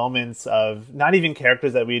little moments of not even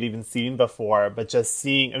characters that we had even seen before, but just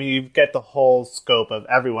seeing, you get the whole scope of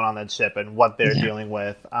everyone on that ship and what they're dealing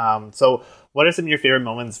with. So what are some of your favorite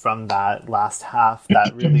moments from that last half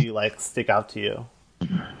that really like stick out to you?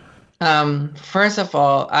 First of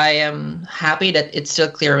all, I am happy that it's still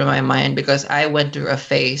clear in my mind, because I went through a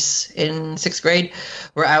phase in 6th grade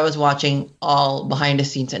where I was watching all behind the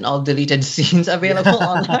scenes and all deleted scenes available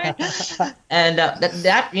online. And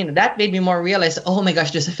that made me more realize, oh my gosh,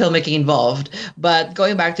 there's a filmmaking involved. But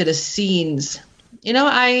going back to the scenes,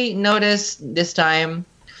 I noticed this time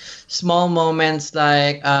small moments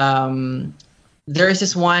like there's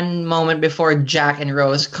this one moment before Jack and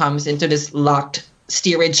Rose comes into this locked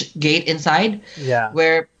steerage gate inside,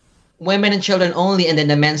 where women and children only, and then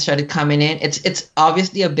the men started coming in. It's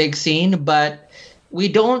obviously a big scene, but we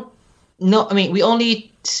don't know. We only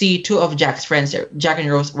see 2 of Jack's friends there. Jack and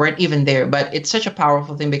Rose weren't even there, but it's such a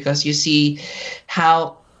powerful thing because you see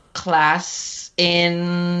how class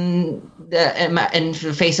in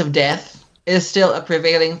the face of death is still a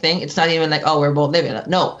prevailing thing. It's not even like, oh, we're both living.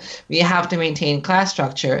 No, we have to maintain class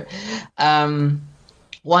structure.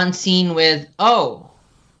 One scene with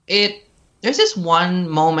there's this one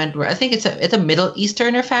moment where I think it's a Middle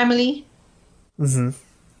Easterner family. Mm-hmm.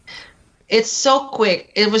 It's so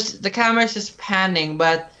quick. The camera's just panning,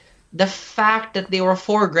 but the fact that they were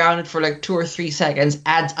foregrounded for like 2 or 3 seconds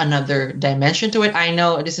adds another dimension to it. I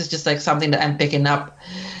know this is just like something that I'm picking up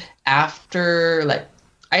after like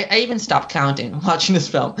I even stopped counting watching this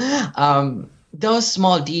film. Those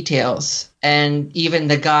small details, and even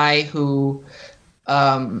the guy who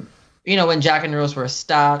when Jack and Rose were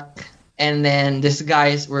stuck, and then this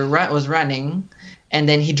guy was running, and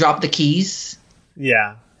then he dropped the keys.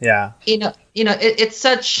 Yeah. It's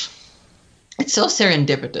so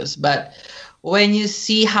serendipitous. But when you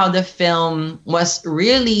see how the film was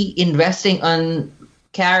really investing on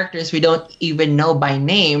characters we don't even know by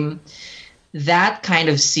name, that kind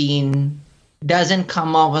of scene doesn't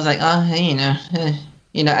come off as like, a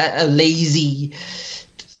lazy,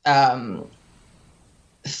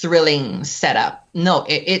 thrilling setup. No,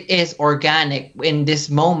 it is organic in this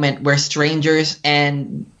moment where strangers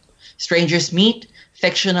meet,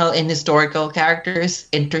 fictional and historical characters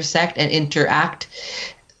intersect and interact.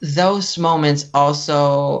 Those moments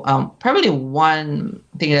also, probably one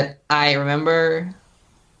thing that I remember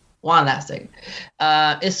one last thing,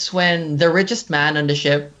 is when the richest man on the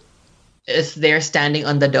ship is there standing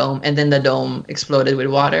on the dome, and then the dome exploded with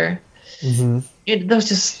water. Mm-hmm.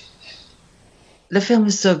 The film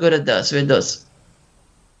is so good at those, with those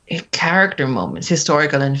character moments,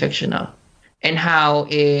 historical and fictional, and how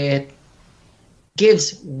it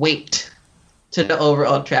gives weight to the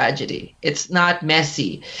overall tragedy. It's not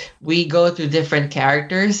messy. We go through different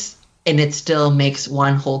characters, and it still makes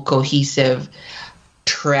one whole cohesive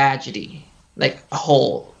tragedy, like a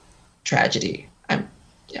whole tragedy.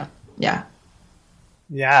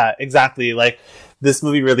 Yeah, exactly. Like, this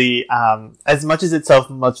movie really, as much as it's so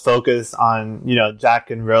much focused on, Jack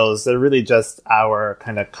and Rose, they're really just our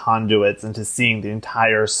kind of conduits into seeing the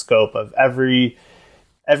entire scope of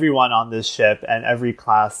everyone on this ship and every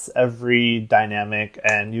class, every dynamic,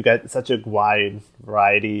 and you get such a wide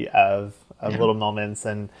variety of little moments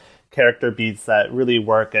and character beats that really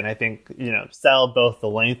work, and I think, sell both the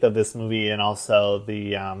length of this movie and also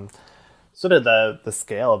the sort of the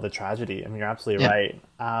scale of the tragedy. I mean, you're absolutely right.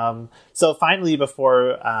 So finally,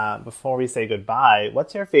 before we say goodbye,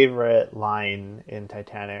 what's your favorite line in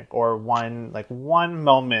Titanic, or one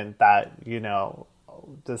moment that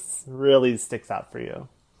just really sticks out for you?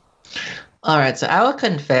 All right, so I will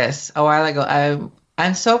confess, a while ago,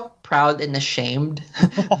 I'm so proud and ashamed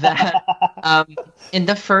that in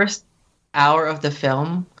the first hour of the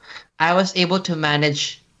film, I was able to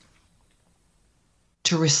manage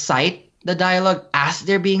to recite the dialogue as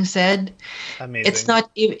they're being said. Amazing. It's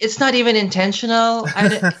not even intentional.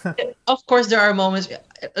 Of course, there are moments.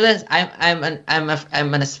 I'm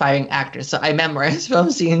an aspiring actor, so I memorize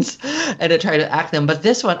film scenes and I try to act them. But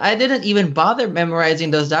this one, I didn't even bother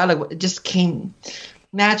memorizing those dialogue. It just came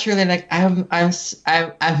naturally. Like I'm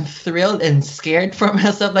thrilled and scared for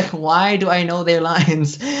myself. Like, why do I know their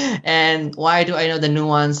lines, and why do I know the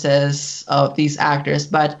nuances of these actors?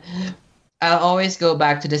 But I'll always go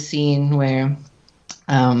back to the scene where,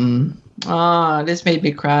 this made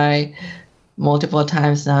me cry multiple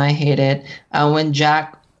times now. I hate it. When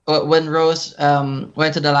Rose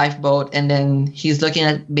went to the lifeboat, and then he's looking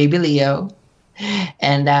at baby Leo,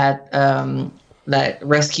 and that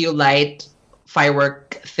rescue light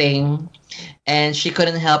firework thing, and she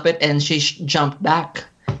couldn't help it, and she jumped back,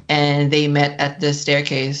 and they met at the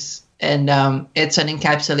staircase. And it's an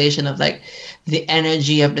encapsulation of like the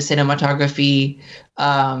energy of the cinematography,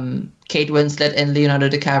 Kate Winslet and Leonardo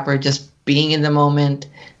DiCaprio just being in the moment,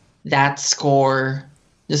 that score,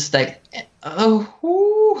 just like,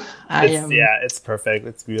 it's perfect.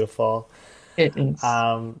 It's beautiful. It is.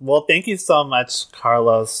 Well, thank you so much,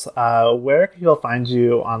 Carlos. Where can people find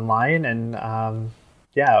you online? And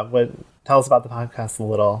tell us about the podcast a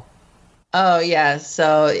little. Oh yeah,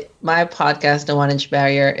 so my podcast, The 1 Inch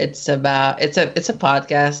Barrier, it's a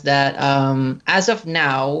podcast that as of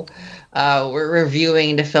now, we're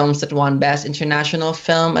reviewing the films that won Best International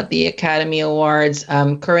Film at the Academy Awards.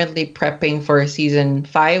 I'm currently prepping for season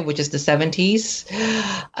 5, which is the 70s.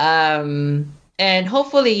 And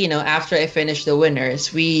hopefully, after I finish the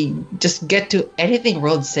winners, we just get to anything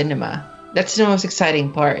world cinema. That's the most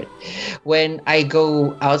exciting part. When I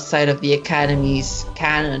go outside of the Academy's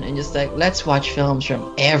canon and just like, let's watch films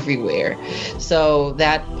from everywhere. So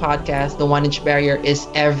that podcast, The 1 Inch Barrier, is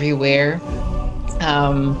everywhere.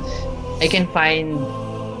 I can find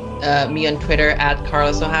me on Twitter at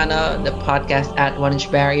Carlos Ojano, the podcast at 1 Inch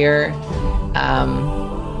Barrier.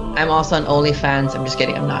 I'm also on OnlyFans. I'm just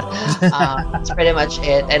kidding. I'm not. That's pretty much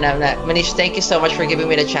it. And I'm not. Manish, thank you so much for giving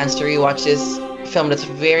me the chance to rewatch this film that's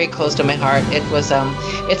very close to my heart. It was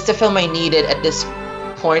it's the film I needed at this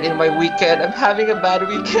point in my weekend. I'm having a bad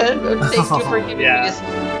weekend. Thank you for giving me this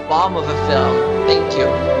bomb of a film. Thank you.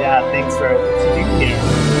 Yeah, thanks for being here.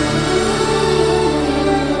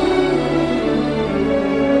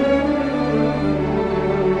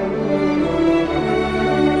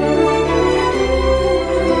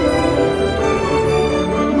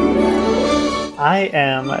 I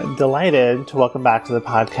am delighted to welcome back to the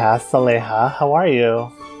podcast, Saleha. How are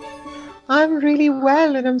you? I'm really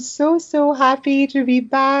well, and I'm so happy to be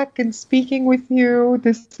back and speaking with you.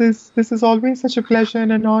 This is always such a pleasure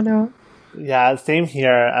and an honor. Yeah, same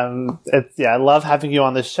here. I love having you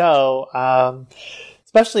on the show,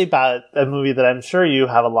 especially about a movie that I'm sure you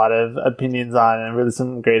have a lot of opinions on and really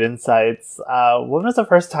some great insights. When was the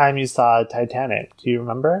first time you saw Titanic? Do you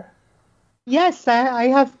remember? Yes, I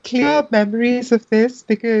have clear memories of this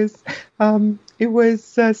because it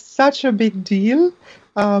was such a big deal.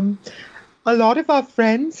 A lot of our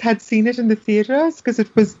friends had seen it in the theaters because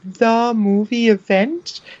it was the movie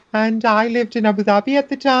event, and I lived in Abu Dhabi at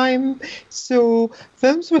the time. So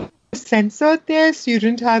films were censored there, so you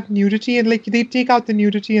didn't have nudity, and like they take out the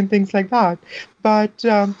nudity and things like that. But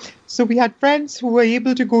so we had friends who were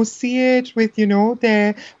able to go see it with,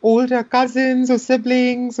 their older cousins or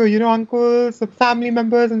siblings or, uncles or family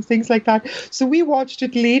members and things like that. So we watched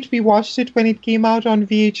it late. We watched it when it came out on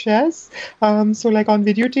VHS. So like on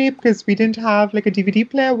videotape, because we didn't have like a DVD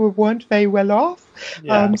player. We weren't very well off.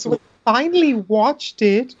 Yeah. So finally watched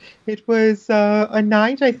it. It was a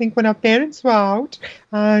night, I think, when our parents were out,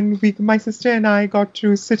 and my sister and I got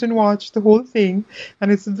to sit and watch the whole thing.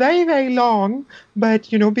 And it's very, very long, but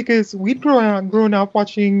because we'd grown up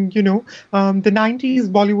watching, the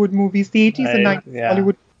 90s Bollywood movies, the 80s and 90s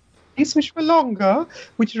Bollywood movies, which were longer,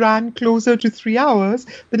 which ran closer to 3 hours.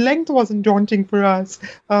 The length wasn't daunting for us,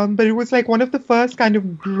 but it was like one of the first kind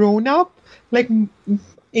of grown-up, like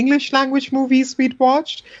English language movies we'd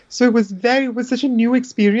watched. So it was such a new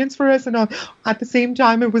experience for us. And at the same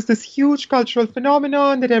time, it was this huge cultural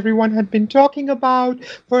phenomenon that everyone had been talking about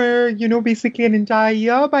for, basically an entire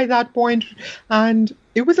year by that point. And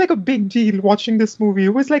it was like a big deal watching this movie.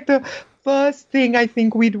 It was like the first thing I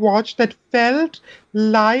think we'd watched that felt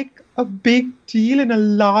like a big deal in a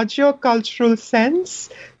larger cultural sense.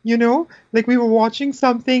 Like we were watching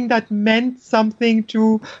something that meant something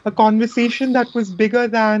to a conversation that was bigger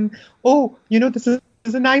than, this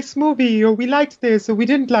is a nice movie, or we liked this, or we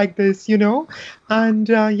didn't like this, And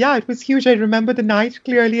it was huge. I remember the night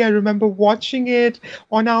clearly. I remember watching it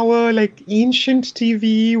on our like ancient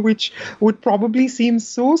TV, which would probably seem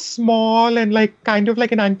so small and like kind of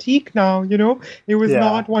like an antique now, It was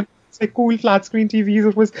not one like cool flat screen TVs.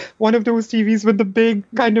 It was one of those TVs with the big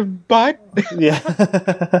kind of butt. Yeah.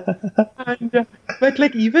 But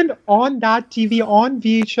like even on that TV on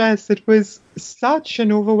VHS, it was such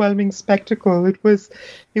an overwhelming spectacle. It was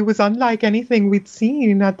unlike anything we'd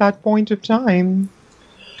seen at that point of time.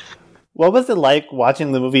 What was it like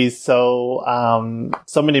watching the movie so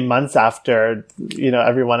many months after,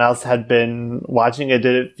 everyone else had been watching it?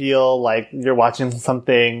 Did it feel like you're watching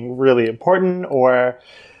something really important, or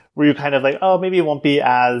were you kind of like, oh, maybe it won't be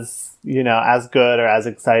as good or as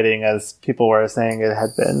exciting as people were saying it had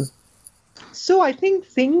been? So I think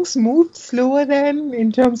things moved slower then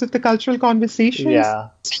in terms of the cultural conversations. Yeah.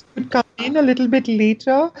 It would come in a little bit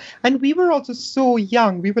later. And we were also so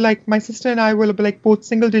young. We were like, my sister and I were like both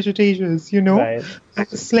single-digit ages, Right.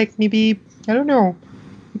 It was like maybe, I don't know,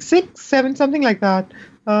 6, 7, something like that.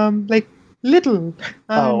 Like little.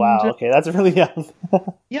 Oh, wow. Okay, that's really young.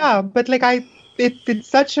 Yeah, but like it's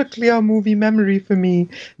such a clear movie memory for me.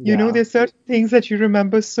 There's certain things that you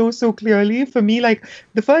remember so clearly. For me, like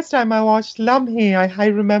the first time I watched Lamhe, I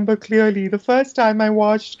remember clearly. The first time I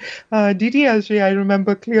watched DDLJ, I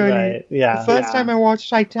remember clearly. Right. Yeah. The first time I watched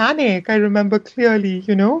Titanic, I remember clearly,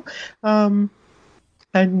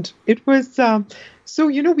 And it was... So,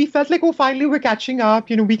 we felt like, finally we're catching up.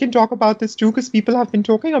 We can talk about this too, because people have been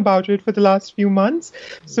talking about it for the last few months.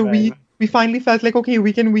 So we finally felt like, okay,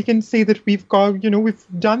 we can say that we've got, we've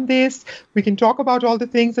done this. We can talk about all the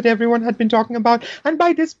things that everyone had been talking about. And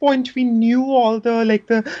by this point, we knew all the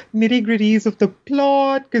nitty-gritties of the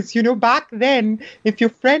plot. Because, back then, if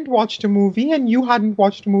your friend watched a movie and you hadn't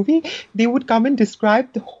watched a movie, they would come and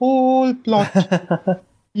describe the whole plot.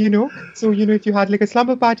 So, if you had like a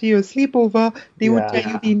slumber party or a sleepover, they would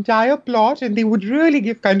tell you the entire plot, and they would really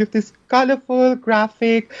give kind of this colorful,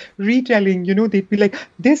 graphic retelling. They'd be like,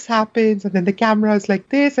 this happens, and then the camera is like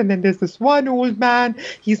this, and then there's this one old man,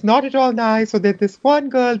 he's not at all nice, or there's this one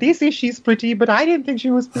girl, they say she's pretty, but I didn't think she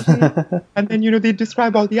was pretty. And then, they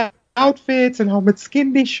describe all the outfits and how much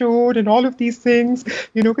skin they showed and all of these things,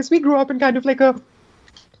 because we grew up in kind of like a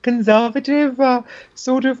conservative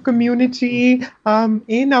sort of community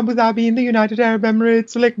in Abu Dhabi, in the United Arab Emirates.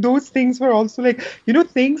 So like those things were also like,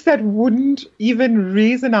 things that wouldn't even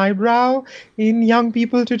raise an eyebrow in young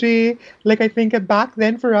people today. Like I think back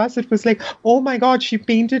then for us, it was like, oh my God, he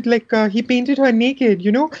painted her naked,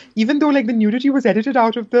 even though like the nudity was edited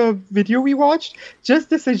out of the video we watched, just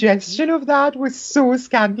the suggestion of that was so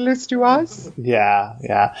scandalous to us. Yeah.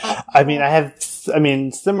 I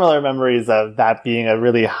mean, similar memories of that being a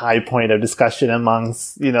really high point of discussion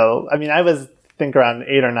amongst, I was think around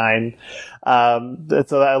 8 or 9.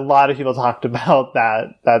 So a lot of people talked about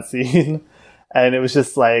that scene. And it was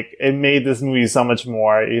just like, it made this movie so much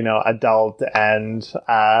more, adult and,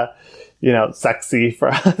 sexy for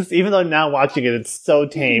us. Even though now watching it, it's so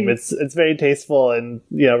tame. It's very tasteful and,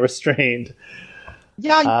 restrained.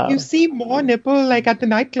 Yeah, you see more nipple like at the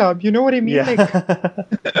nightclub. You know what I mean? Yeah.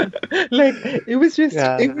 Like it was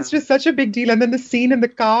just such a big deal. And then the scene in the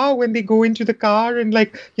car when they go into the car and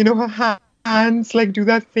like, her hands like do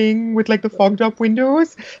that thing with like the fogged up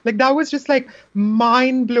windows. Like that was just like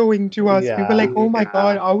mind blowing to us. We were like, oh my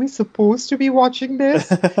God, are we supposed to be watching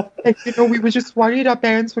this? Like, we were just worried our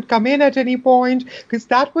parents would come in at any point because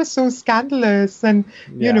that was so scandalous. And,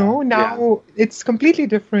 now it's completely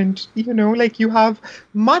different. Like you have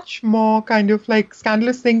much more kind of like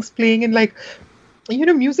scandalous things playing in like,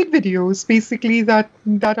 music videos basically that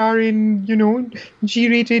are in,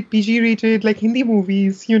 G-rated, PG-rated, like Hindi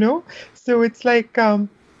movies, So it's like,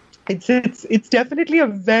 it's definitely a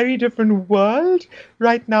very different world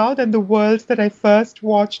right now than the world that I first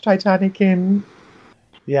watched Titanic in.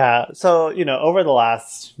 Yeah. So, over the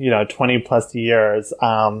last, 20 plus years,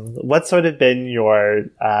 what's sort of been your,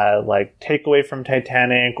 takeaway from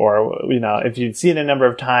Titanic, or, if you've seen it a number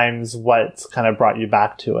of times, what's kind of brought you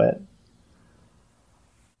back to it?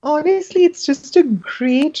 Honestly, it's just a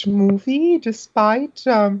great movie, despite,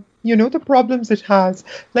 the problems it has.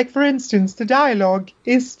 Like, for instance, the dialogue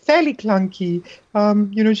is fairly clunky.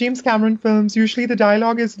 James Cameron films, usually the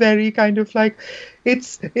dialogue is very kind of like,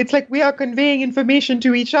 it's like we are conveying information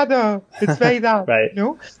to each other. It's very that, right.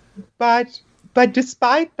 But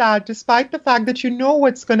despite that, despite the fact that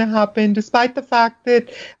what's going to happen, despite the fact that,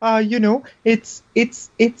 it's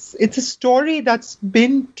a story that's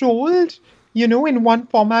been told, in one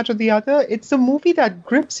format or the other, it's a movie that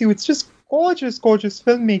grips you. It's just gorgeous, gorgeous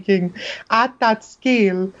filmmaking at that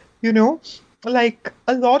scale, Like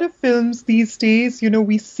a lot of films these days,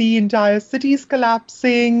 we see entire cities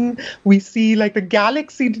collapsing, we see like the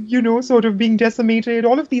galaxy, sort of being decimated,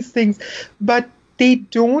 all of these things. But they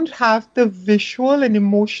don't have the visual and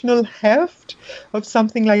emotional heft of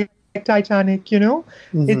something like Titanic,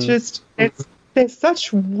 Mm-hmm. It's just, there's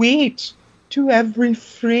such weight to every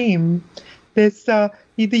frame. There's the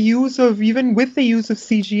use of, even with the use of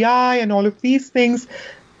CGI and all of these things,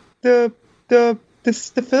 the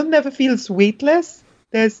film never feels weightless.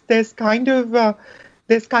 There's kind of a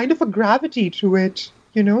gravity to it,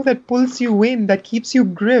 that pulls you in, that keeps you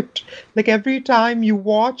gripped. Like every time you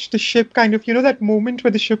watch the ship kind of, that moment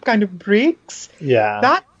where the ship kind of breaks,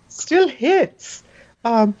 that still hits.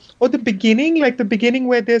 Or the beginning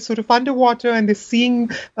where they're sort of underwater and they're seeing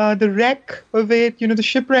the wreck of it, the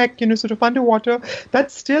shipwreck, sort of underwater, that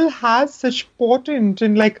still has such portent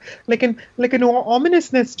and like an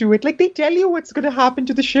ominousness to it. Like they tell you what's going to happen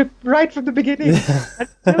to the ship right from the beginning. And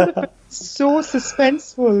still the film is so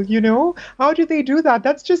suspenseful, How do they do that?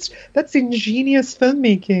 That's ingenious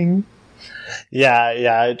filmmaking.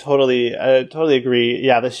 Yeah, I totally agree.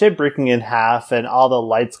 Yeah, the ship breaking in half and all the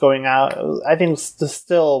lights going out, I think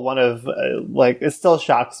still one of, it still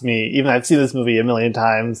shocks me. Even I've seen this movie a million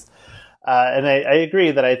times. And I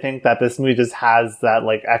agree that I think that this movie just has that,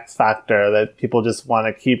 X factor that people just want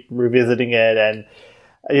to keep revisiting it. And,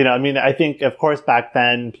 I think, of course, back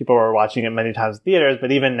then people were watching it many times in theaters,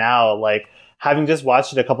 but even now, having just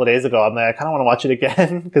watched it a couple of days ago, I'm like, I kind of want to watch it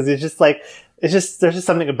again because it's just there's just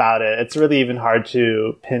something about it. It's really even hard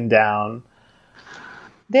to pin down.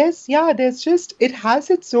 It has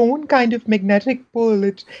its own kind of magnetic pull.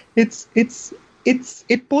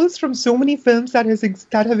 It pulls from so many films that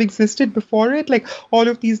have existed before it, like all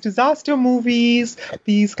of these disaster movies,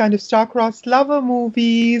 these kind of star-crossed lover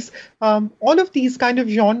movies, all of these kind of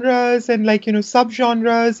genres and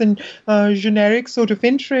subgenres and generic sort of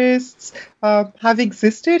interests have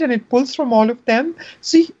existed, and it pulls from all of them.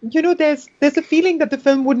 So there's a feeling that the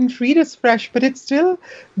film wouldn't read as fresh, but it still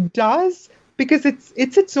does. Because it's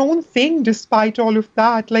its own thing, despite all of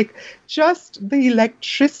that. Like just the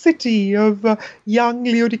electricity of young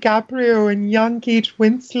Leo DiCaprio and young Kate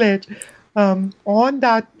Winslet on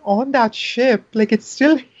that ship, like it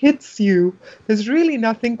still hits you. There's really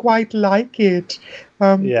nothing quite like it.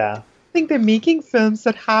 I think they're making films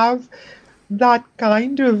that have that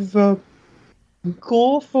kind of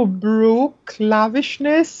go for broke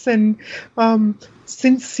lavishness and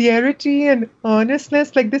sincerity and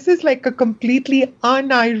earnestness. Like this is like a completely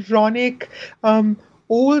unironic,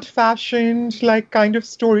 old-fashioned kind of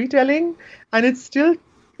storytelling, and it still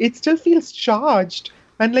feels charged.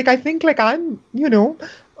 And I think I'm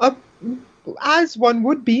as one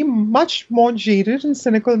would be, much more jaded and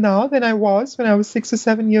cynical now than I was when I was 6 or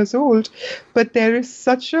 7 years old. But there is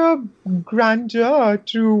such a grandeur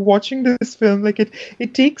to watching this film.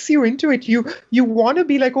 It takes you into it. You want to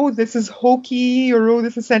be like, oh, this is hokey, or oh,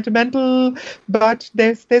 this is sentimental, but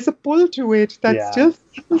there's a pull to it that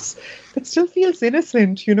still feels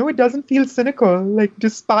innocent. It doesn't feel cynical,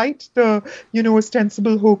 despite the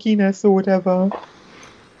ostensible hokiness or whatever.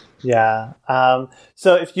 Yeah.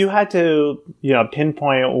 So if you had to,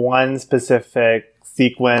 pinpoint one specific scene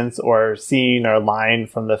sequence or scene or line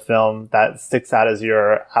from the film that sticks out as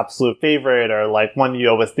your absolute favorite, or like one you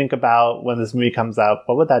always think about when this movie comes out,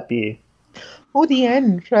 what would that be? Oh, the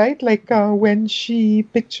end, right? Like when she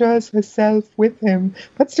pictures herself with him.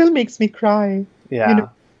 That still makes me cry. Yeah. You know,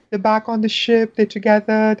 they're back on the ship, they're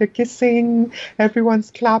together, they're kissing, everyone's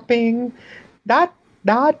clapping. That,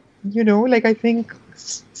 like I think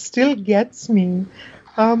still gets me.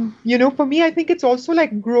 For me, I think it's also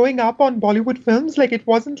like growing up on Bollywood films. Like it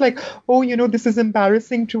wasn't like, oh, this is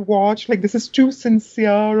embarrassing to watch. Like this is too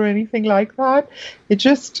sincere or anything like that. It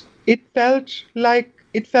felt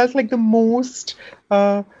like the most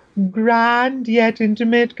grand yet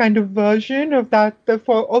intimate kind of version of that,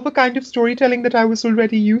 of a kind of storytelling that I was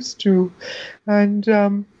already used to. And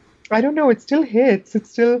I don't know, it still hits. It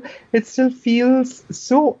still feels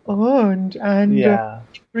so earned, and it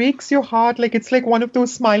breaks your heart. Like it's like one of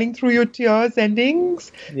those smiling through your tears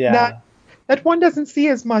endings that one doesn't see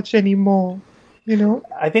as much anymore.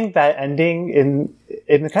 I think that ending in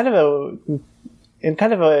a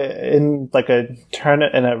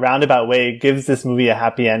roundabout way gives this movie a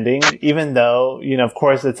happy ending, even though, of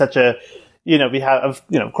course it's such a,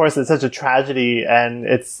 of course it's such a tragedy and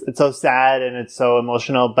it's so sad and it's so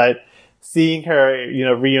emotional, but seeing her,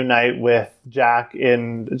 reunite with Jack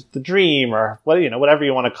in the dream or whatever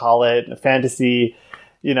you want to call it, a fantasy,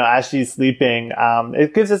 as she's sleeping,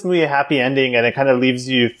 it gives this movie a happy ending, and it kind of leaves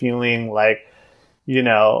you feeling like,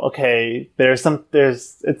 okay,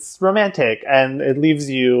 it's romantic, and it leaves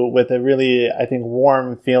you with a really, I think,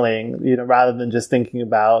 warm feeling, rather than just thinking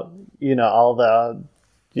about, all the,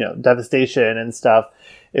 devastation and stuff.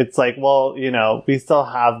 It's like, well, we still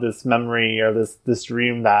have this memory or this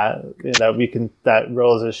dream that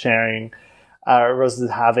Rose is sharing, Rose is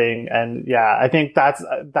having. And yeah, I think that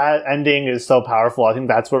ending is so powerful. I think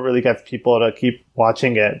that's what really gets people to keep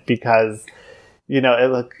watching it, because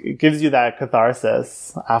it gives you that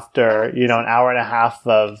catharsis after, an hour and a half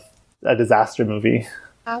of a disaster movie.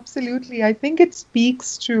 Absolutely. I think it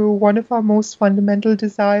speaks to one of our most fundamental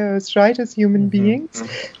desires, right, as human beings,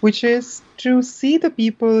 which is to see the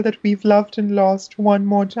people that we've loved and lost one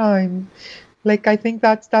more time. Like, I think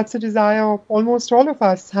that's a desire almost all of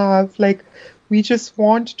us have. Like, we just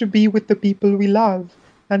want to be with the people we love.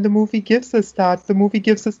 And the movie gives us that. The movie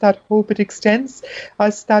gives us that hope. It extends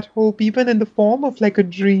us that hope, even in the form of like a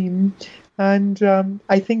dream. And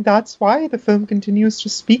I think that's why the film continues to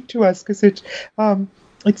speak to us, because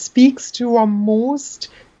it speaks to our most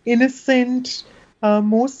innocent,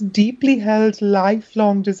 most deeply held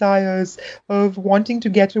lifelong desires of wanting to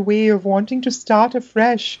get away, of wanting to start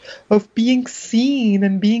afresh, of being seen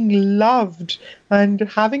and being loved and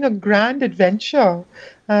having a grand adventure,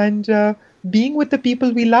 and being with the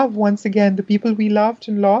people we love once again, the people we loved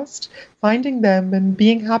and lost, finding them and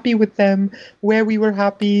being happy with them where we were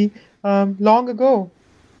happy long ago.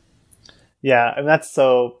 Yeah, and that's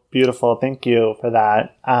so beautiful. Thank you for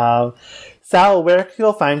that. Sal, where can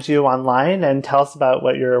people find you online, and tell us about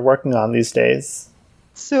what you're working on these days?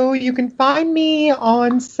 So you can find me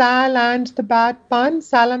on Sal and the Bad Pun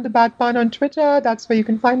on Twitter. That's where you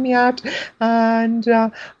can find me at. And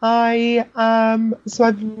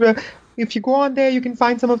if you go on there, you can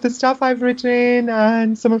find some of the stuff I've written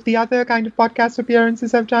and some of the other kind of podcast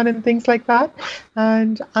appearances I've done and things like that.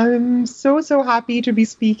 And I'm so happy to be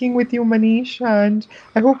speaking with you, Manish. And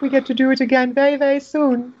I hope we get to do it again very, very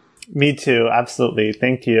soon. Me too. Absolutely.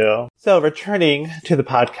 Thank you. So returning to the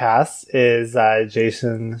podcast is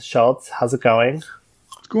Jason Schultz. How's it going?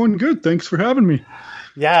 It's going good. Thanks for having me.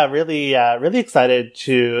 Yeah, really excited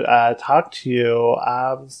to talk to you.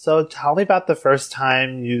 So tell me about the first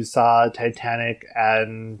time you saw Titanic,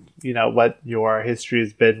 and what your history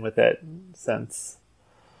has been with it since.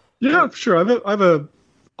 Yeah, sure. I have a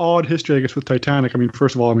odd history, I guess, with Titanic. I mean,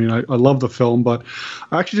 first of all, I love the film, but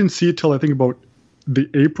I actually didn't see it till I think about the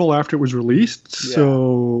April after it was released. Yeah.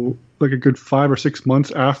 So like a good 5 or 6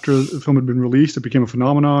 months after the film had been released, it became a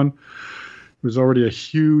phenomenon. It was already a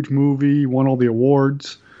huge movie, won all the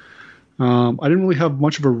awards. I didn't really have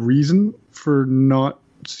much of a reason for not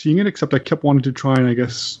seeing it, except I kept wanting to try and, I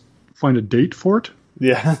guess, find a date for it.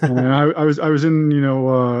 Yeah. And I was in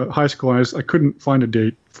high school, and I couldn't find a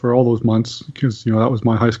date for all those months because that was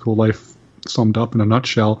my high school life summed up in a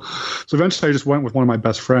nutshell. So eventually I just went with one of my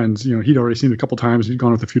best friends. He'd already seen it a couple times. He'd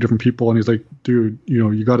gone with a few different people, and he's like, dude,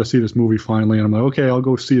 you got to see this movie finally. And I'm like, okay, I'll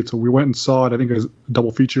go see it. So we went and saw it. I think it was a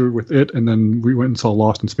double feature with it, and then we went and saw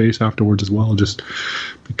Lost in Space afterwards as well, just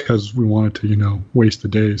because we wanted to waste the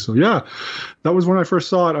day. So yeah, that was when I first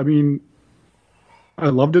saw it. I mean, I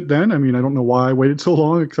loved it then. I mean, I don't know why I waited so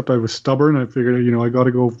long, except I was stubborn. I figured, I got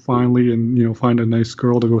to go finally and, find a nice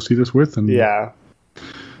girl to go see this with. And yeah.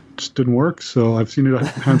 just didn't work. So I've seen it a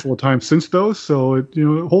handful of times since those. So it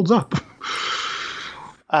holds up.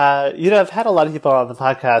 I've had a lot of people on the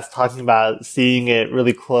podcast talking about seeing it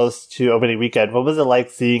really close to opening weekend. What was it like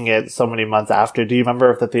seeing it so many months after? Do you remember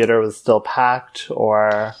if the theater was still packed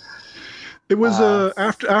or? It was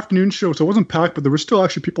afternoon show, so it wasn't packed, but there were still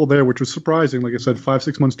actually people there, which was surprising. Like I said,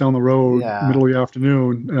 5-6 months down the road, middle of the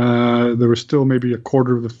afternoon, there was still maybe a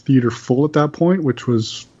quarter of the theater full at that point, which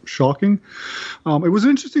was shocking. It was an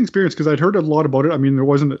interesting experience because I'd heard a lot about it. I mean, there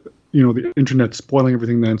wasn't, the internet spoiling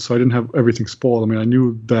everything then, so I didn't have everything spoiled. I mean, I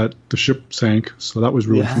knew that the ship sank, so that was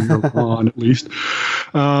really on at least.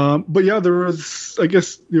 But yeah, there was, I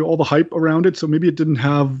guess, all the hype around it, so maybe it didn't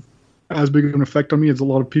have as big of an effect on me as a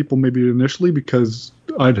lot of people maybe initially, because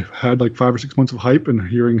I'd had like 5 or 6 months of hype and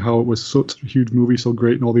hearing how it was such a huge movie, so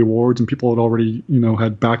great, and all the awards, and people had already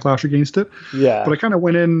had backlash against it. Yeah. But I kind of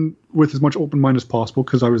went in with as much open mind as possible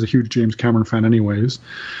because I was a huge James Cameron fan anyways.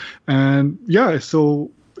 And yeah,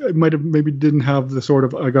 so it might have maybe didn't have the sort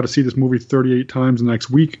of I got to see this movie 38 times the next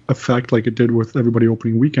week effect like it did with everybody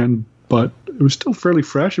opening weekend, but it was still fairly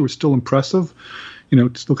fresh. It was still impressive.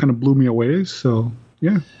 It still kind of blew me away. So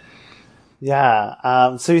yeah.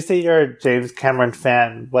 Yeah. So you say you're a James Cameron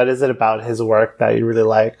fan. What is it about his work that you really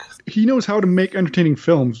like? He knows how to make entertaining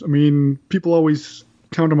films. I mean, people always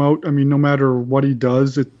count him out. I mean, no matter what he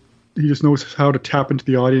does, he just knows how to tap into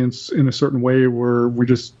the audience in a certain way where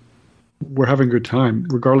we're having a good time,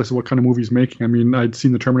 regardless of what kind of movie he's making. I mean, I'd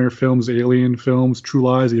seen the Terminator films, Alien films, True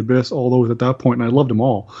Lies, The Abyss, all those at that point, and I loved them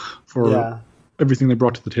all for everything they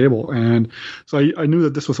brought to the table. And so I knew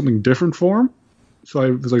that this was something different for him. So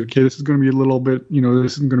I was like, okay, this is going to be a little bit,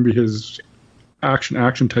 this isn't going to be his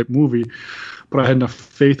action type movie. But I had enough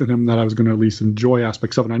faith in him that I was going to at least enjoy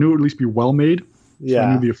aspects of it. And I knew it would at least be well made. So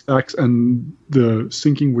I knew the effects and the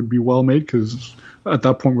syncing would be well made because at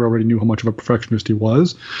that point we already knew how much of a perfectionist he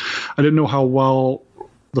was. I didn't know how well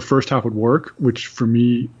the first half would work, which for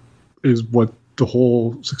me is what the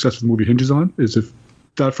whole success of the movie hinges on, is if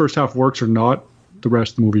that first half works or not, the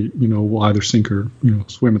rest of the movie, will either sink or,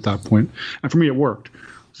 swim at that point. And for me, it worked.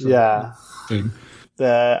 So,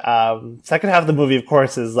 The second half of the movie, of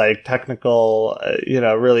course, is like technical,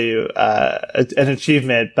 really an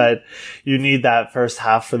achievement, but you need that first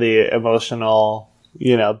half for the emotional,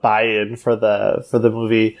 buy-in for the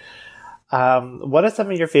movie. What are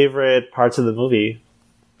some of your favorite parts of the movie?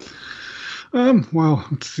 Well,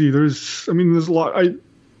 let's see. There's a lot.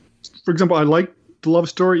 For example, I like the love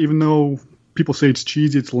story, even though people say it's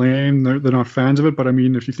cheesy, it's lame, they're not fans of it. But I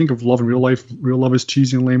mean, if you think of love in real life, real love is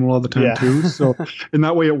cheesy and lame all the time too. So in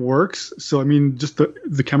that way, it works. So I mean, just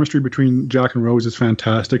the chemistry between Jack and Rose is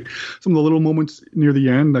fantastic. Some of the little moments near the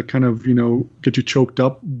end that kind of get you choked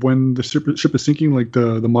up when the ship is sinking, like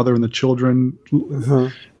the mother and the children,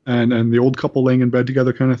 and the old couple laying in bed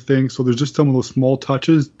together, kind of thing. So there's just some of those small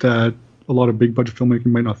touches that a lot of big budget filmmaking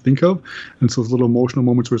might not think of. And so those little emotional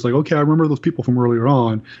moments where it's like, okay, I remember those people from earlier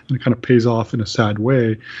on, and it kind of pays off in a sad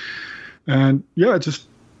way. And yeah, just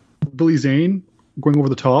Billy Zane going over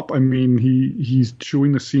the top. I mean, he's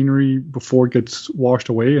chewing the scenery before it gets washed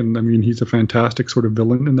away. And I mean, he's a fantastic sort of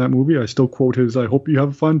villain in that movie. I still quote his, I hope you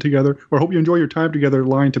have fun together, or I hope you enjoy your time together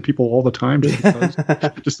line to people all the time, just because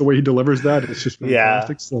just the way he delivers that, it's just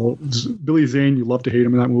fantastic. So Billy Zane, you love to hate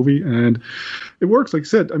him in that movie. And it works. Like I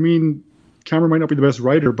said, I mean, Cameron might not be the best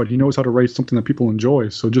writer, but he knows how to write something that people enjoy.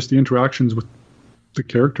 So just the interactions with the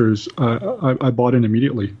characters, I bought in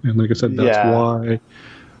immediately. And like I said, that's why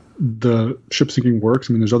the ship sinking works.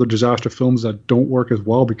 I mean, there's other disaster films that don't work as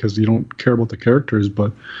well because you don't care about the characters,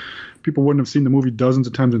 but people wouldn't have seen the movie dozens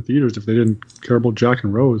of times in theaters if they didn't care about Jack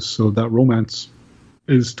and Rose. So that romance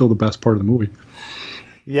is still the best part of the movie.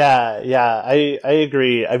 I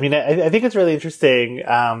agree. I mean, I think it's really interesting,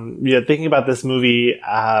 thinking about this movie,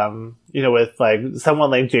 with like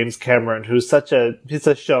someone like James Cameron, who's he's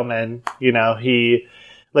a showman, he,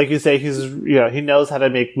 like you say, he knows how to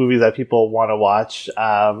make movies that people want to watch.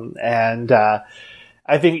 I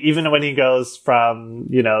think even when he goes from,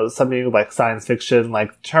 something like science fiction,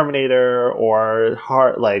 like Terminator, or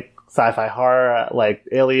like sci-fi horror, like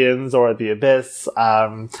Aliens or The Abyss,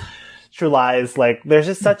 True Lies, like there's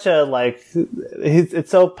just such a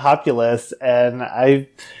it's so populist, and I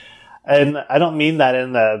don't mean that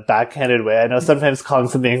in the backhanded way. I know sometimes calling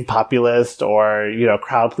something populist or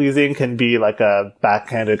crowd pleasing can be like a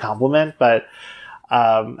backhanded compliment, but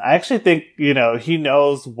I actually think he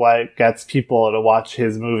knows what gets people to watch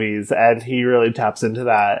his movies, and he really taps into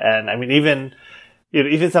that. And I mean, even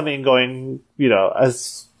something going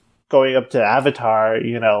as going up to Avatar,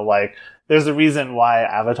 like. There's a reason why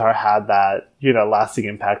Avatar had that, lasting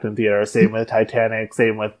impact in theater. Same with Titanic,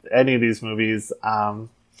 same with any of these movies.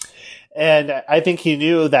 And I think he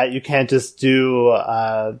knew that you can't just do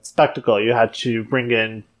spectacle. You had to bring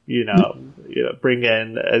in, bring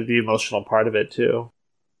in the emotional part of it too.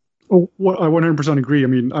 Oh, well, I 100% agree. I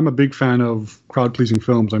mean, I'm a big fan of crowd-pleasing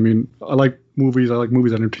films. I mean, I like movies. I like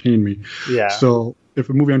movies that entertain me. Yeah. So if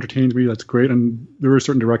a movie entertains me, that's great. And there are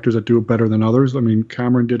certain directors that do it better than others. I mean,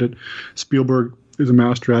 Cameron did it. Spielberg is a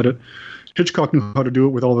master at it. Hitchcock knew how to do it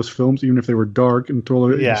with all his films, even if they were dark and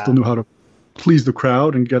thriller. He still knew how to please the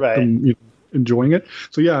crowd and get them enjoying it.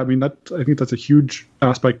 So yeah, I mean, I think that's a huge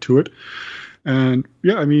aspect to it. And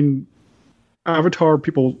yeah, I mean, Avatar,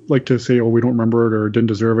 people like to say, oh, we don't remember it or didn't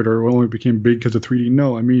deserve it or it only became big because of 3D.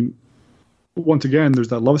 No, I mean, once again, there's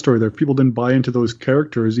that love story there. If people didn't buy into those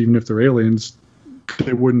characters, even if they're aliens,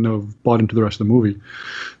 they wouldn't have bought into the rest of the movie.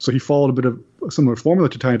 So he followed a bit of a similar formula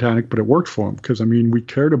to Titanic, but it worked for him because, I mean, we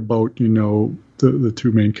cared about, the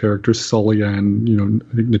two main characters, Sully and,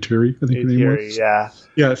 I think Neytiri, I think her name was. Yeah.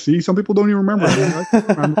 Yeah, see, some people don't even remember it.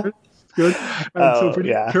 I remember it. Good. And so if we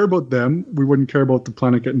didn't care about them, we wouldn't care about the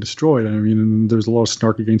planet getting destroyed. I mean, and there's a lot of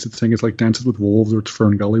snark against it saying it's like Dances with Wolves or it's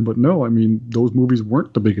Fern Gully, but no, I mean, those movies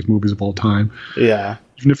weren't the biggest movies of all time. Yeah.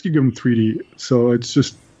 Even if you give them 3D. So it's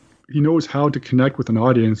just, he knows how to connect with an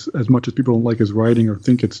audience as much as people don't like his writing or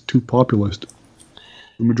think it's too populist.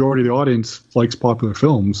 The majority of the audience likes popular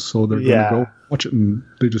films, so they're going to go watch it and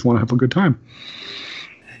they just want to have a good time.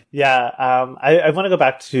 Yeah, I want to go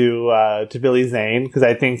back to Billy Zane because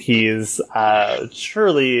I think he's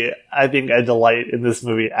truly, I think, a delight in this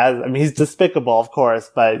movie. He's despicable, of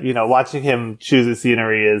course, but watching him choose a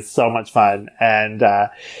scenery is so much fun, and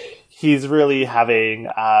he's really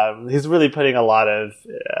he's really putting a lot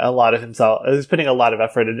of himself. He's putting a lot of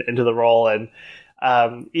effort into the role, and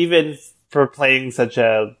even for playing such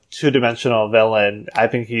a two-dimensional villain, I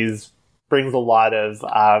think brings a lot of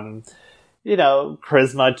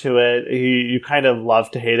charisma to it. You kind of love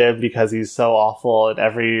to hate him because he's so awful and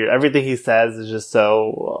everything he says is just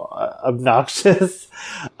so obnoxious.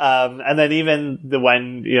 And then even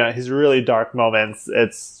when, his really dark moments,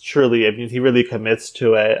 it's truly, he really commits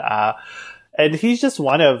to it. And he's just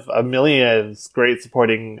one of a million great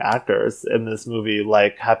supporting actors in this movie,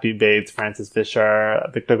 like Happy Bates, Francis Fisher,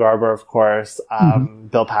 Victor Garber, of course,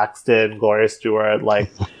 Bill Paxton, Gloria Stewart,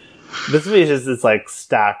 this movie is like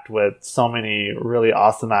stacked with so many really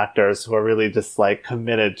awesome actors who are really just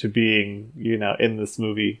committed to being, in this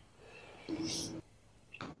movie.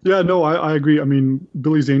 Yeah, no, I agree. I mean,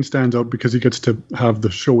 Billy Zane stands out because he gets to have the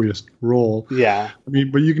showiest role. Yeah. I mean,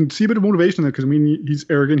 but you can see a bit of motivation there because, he's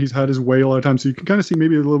arrogant. He's had his way a lot of times. So you can kind of see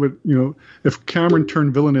maybe a little bit, if Cameron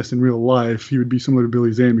turned villainous in real life, he would be similar to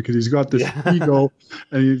Billy Zane because he's got this ego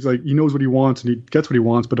and he's he knows what he wants and he gets what he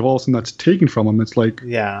wants. But if all of a sudden that's taken from him, it's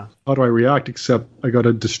how do I react except I got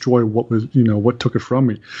to destroy what was, what took it from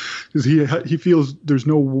me? Because he feels there's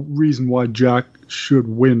no reason why Jack should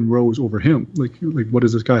win Rose over him. Like what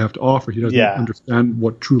does this guy have to offer? He doesn't understand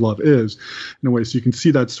what true love is in a way. So you can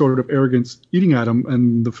see that sort of arrogance eating at him,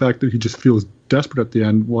 and the fact that he just feels desperate at the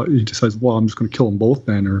end. He decides, well, I'm just going to kill them both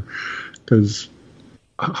then, or because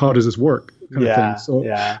how does this work? Kind of thing. So,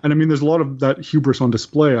 and there's a lot of that hubris on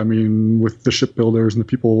display. With the shipbuilders and the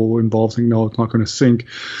people involved saying, no, it's not going to sink.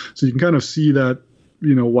 So you can kind of see that,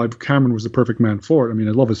 why Cameron was the perfect man for it.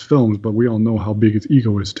 I love his films, but we all know how big his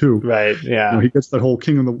ego is too. Right. Yeah. He gets that whole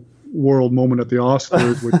King of the World moment at the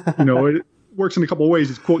Oscars, which, it works in a couple of ways.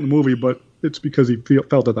 He's quoting the movie, but it's because he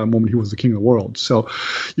felt at that moment he was the king of the world. So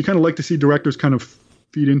you kind of like to see directors kind of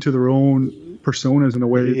feed into their own personas in a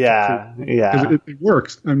way. Yeah. Because it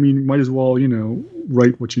works. You might as well,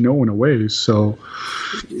 write what you know in a way. So.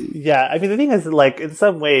 Yeah. The thing is, in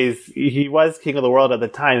some ways, he was king of the world at the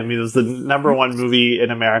time. It was the number one movie in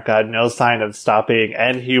America, no sign of stopping,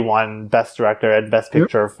 and he won Best Director and Best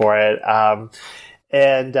Picture for it.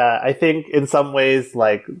 And I think in some ways,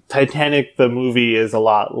 Titanic the movie is a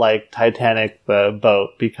lot like Titanic the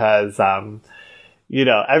boat because,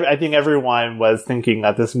 I think everyone was thinking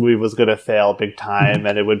that this movie was going to fail big time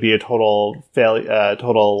and it would be a total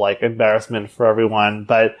embarrassment for everyone.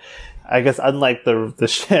 But I guess unlike the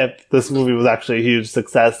ship, this movie was actually a huge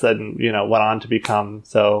success and, went on to become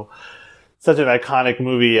such an iconic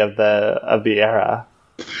movie of the era.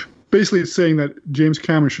 Basically, it's saying that James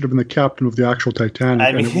Cameron should have been the captain of the actual Titanic,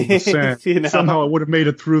 and it was sand. Somehow it would have made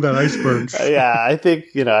it through that iceberg. I think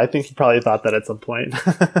he probably thought that at some point.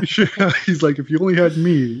 He's like, if you only had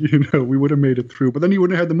me, we would have made it through. But then you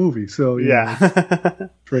wouldn't have had the movie. So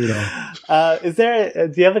trade off.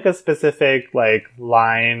 Do you have a specific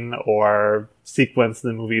line or sequence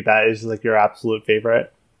in the movie that is your absolute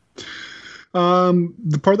favorite?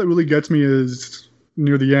 The part that really gets me is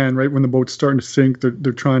near the end, right when the boat's starting to sink,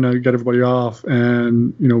 they're trying to get everybody off,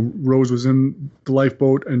 and Rose was in the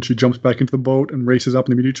lifeboat, and she jumps back into the boat and races up,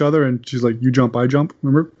 and they meet each other, and she's like, "You jump, I jump."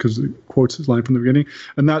 Remember, because it quotes his line from the beginning,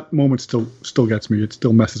 and that moment still gets me. It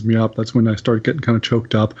still messes me up. That's when I start getting kind of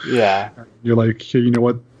choked up. Yeah, you're like, hey, you know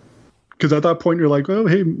what? Because at that point you're like, oh,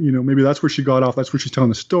 hey, maybe that's where she got off. That's where she's telling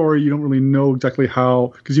the story. You don't really know exactly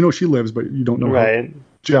how, because she lives, but you don't know how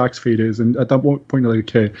Jack's fate is. And at that point you're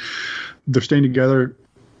like, okay, they're staying together.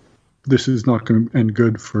 This is not going to end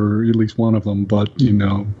good for at least one of them, but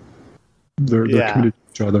they're committed to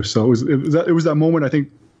each other. So it was that moment, I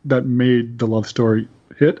think, that made the love story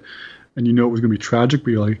hit. And it was going to be tragic,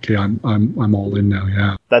 but you're like, okay, I'm all in now.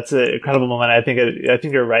 Yeah, that's an incredible moment. I think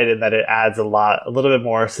you're right in that it adds a little bit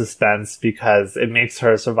more suspense, because it makes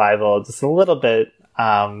her survival just a little bit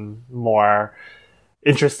more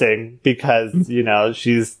interesting, because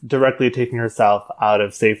she's directly taking herself out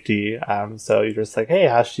of safety. So you're just like, hey,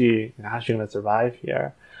 how's she going to survive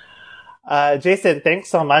here? Jason, thanks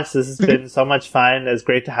so much. This has been so much fun. It's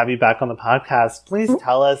great to have you back on the podcast. Please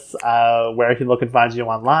tell us where people can find you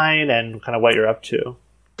online and kind of what you're up to.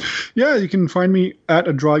 Yeah, you can find me at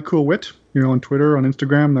A Dry Cool Wit, on Twitter, on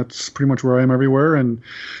Instagram. That's pretty much where I am everywhere. And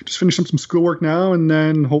just finishing some schoolwork now, and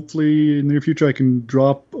then hopefully in the near future I can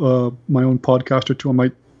drop my own podcast or two. I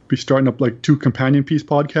might be starting up like 2 companion piece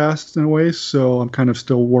podcasts in a way. So I'm kind of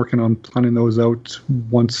still working on planning those out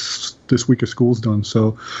once this week of school's done.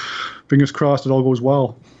 So fingers crossed it all goes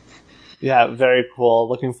well. Yeah, very cool.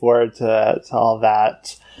 Looking forward to all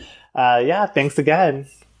that. Thanks again.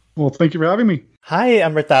 Well, thank you for having me. Hi,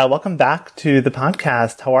 Amrita. Welcome back to the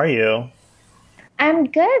podcast. How are you?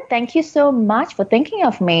 I'm good. Thank you so much for thinking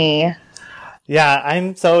of me. Yeah,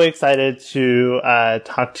 I'm so excited to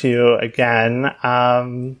talk to you again.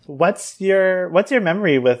 What's your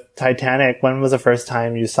memory with Titanic? When was the first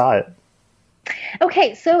time you saw it?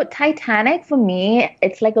 Okay, so Titanic for me,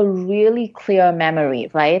 it's like a really clear memory,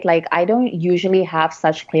 right? Like I don't usually have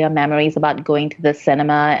such clear memories about going to the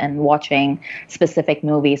cinema and watching specific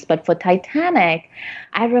movies. But for Titanic,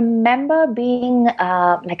 I remember being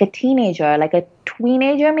like a teenager, like a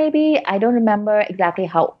teenager maybe. I don't remember exactly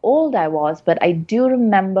how old I was, but I do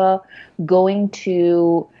remember going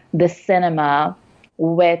to the cinema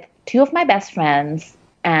with 2 of my best friends,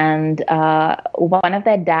 and one of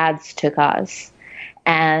their dads took us,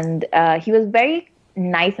 and he was very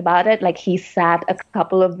nice about it. Like he sat a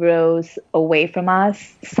couple of rows away from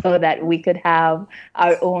us so that we could have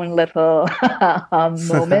our own little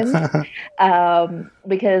moment,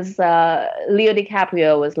 because Leo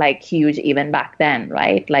DiCaprio was like huge even back then,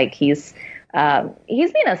 right? Like he's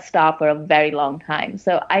been a star for a very long time.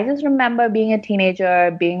 So I just remember being a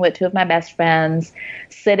teenager, being with 2 of my best friends,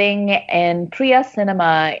 sitting in Priya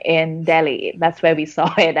Cinema in Delhi. That's where we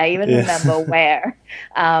saw it. I even remember where,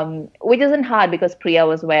 which isn't hard because Priya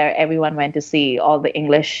was where everyone went to see all the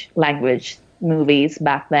English language movies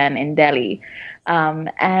back then in Delhi. I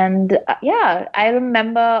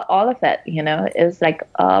remember all of it. It was like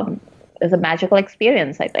it's a magical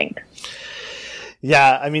experience, I think.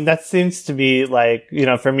 Yeah, I mean, that seems to be like,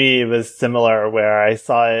 for me, it was similar where I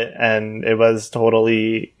saw it and it was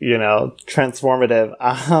totally, transformative.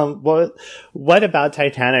 What about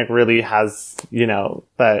Titanic really has,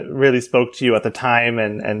 that really spoke to you at the time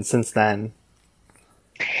and since then?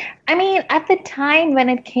 I mean, at the time when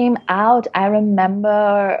it came out, I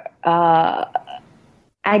remember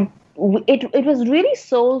it was really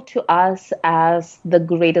sold to us as the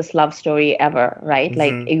greatest love story ever, right?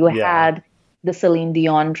 Like you had the Celine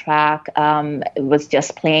Dion track, it was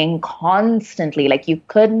just playing constantly. Like you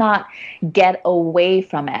could not get away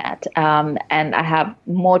from it. And I have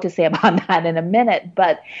more to say about that in a minute.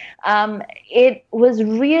 But it was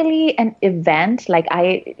really an event. Like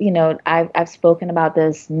I've spoken about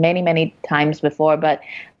this many, many times before. But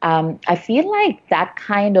I feel like that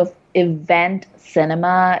kind of event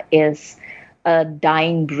cinema is a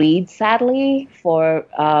dying breed, sadly, for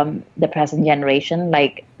the present generation.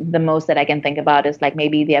 Like the most that I can think about is like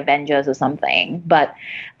maybe the Avengers or something. But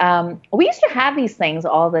we used to have these things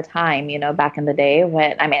all the time, back in the day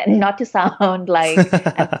when, I mean, not to sound like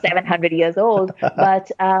I'm 700 years old,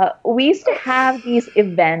 but we used to have these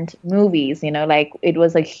event movies, like it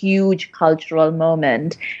was a huge cultural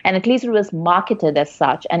moment, and at least it was marketed as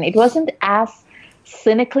such. And it wasn't as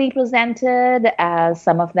cynically presented as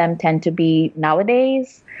some of them tend to be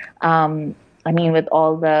nowadays. I mean, with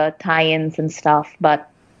all the tie-ins and stuff, but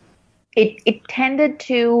it tended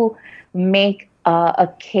to make a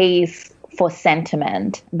case for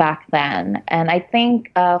sentiment back then. And I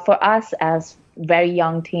think for us as very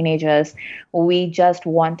young teenagers. We just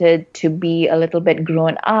wanted to be a little bit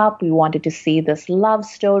grown up. We wanted to see this love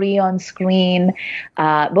story on screen.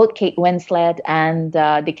 Both Kate Winslet and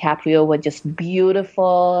DiCaprio were just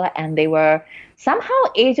beautiful, and they were somehow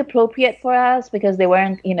age appropriate for us because they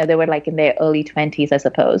weren't, they were like in their early 20s, I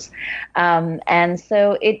suppose. And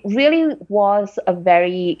so it really was a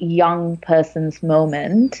very young person's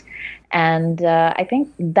moment. And I think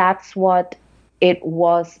that's what it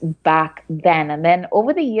was back then. And then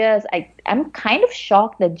over the years, I'm kind of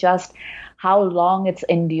shocked at just how long it's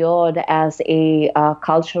endured as a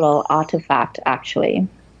cultural artifact, actually.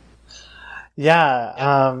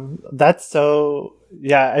 Yeah, that's so...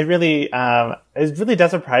 Yeah, it really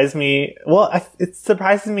does surprise me. Well, it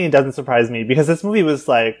surprises me and doesn't surprise me because this movie was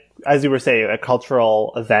like, as you were saying, a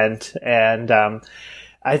cultural event. And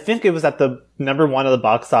I think it was at the number one of the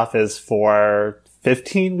box office for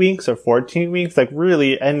 15 weeks or 14 weeks. Like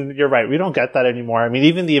really, and you're right, we don't get that anymore. I mean,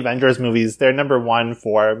 even the Avengers movies, they're number one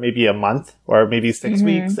for maybe a month or maybe 6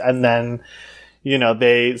 weeks. And then,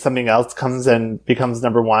 something else comes and becomes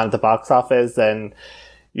number one at the box office. And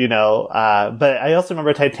but I also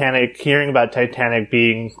remember hearing about Titanic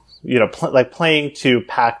being, playing to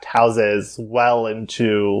packed houses well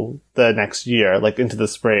into the next year, like into the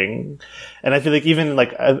spring. And I feel like even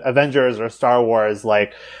like Avengers or Star Wars,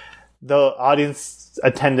 like the audience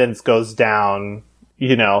attendance goes down,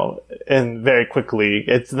 and very quickly.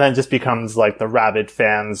 It then just becomes like the rabid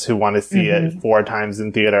fans who want to see it 4 times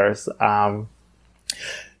in theaters.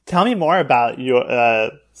 Tell me more about your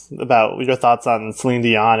thoughts on Celine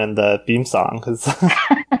Dion and the theme song, 'cause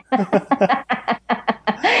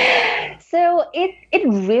So it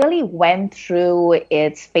really went through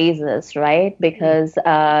its phases, right? Because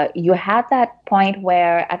you had that point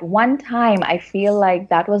where at one time I feel like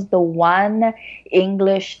that was the one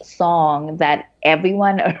English song that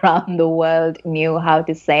everyone around the world knew how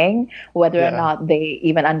to sing, whether or not they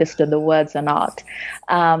even understood the words or not.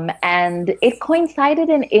 And it coincided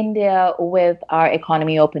in India with our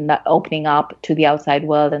economy opening up to the outside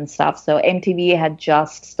world and stuff. So MTV had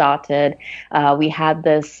just started. We had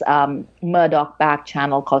this Murdoch-backed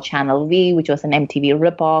channel called Channel V, which was an MTV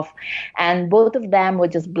ripoff. And both of them were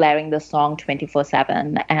just blaring the song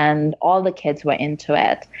 24/7. And all the kids were into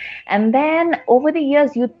it. And then over the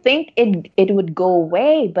years, you'd think it would go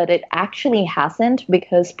away, but it actually hasn't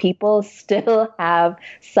because people still have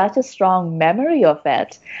such a strong memory of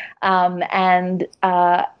it.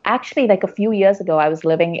 Actually, like a few years ago, I was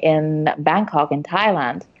living in Bangkok in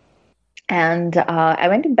Thailand. And I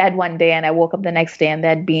went to bed one day and I woke up the next day and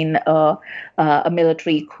there'd been a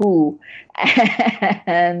military coup.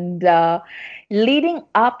 And leading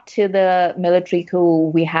up to the military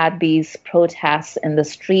coup, we had these protests in the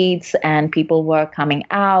streets and people were coming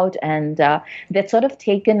out and they'd sort of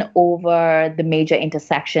taken over the major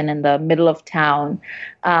intersection in the middle of town.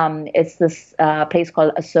 It's this place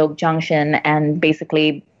called Asok Junction, and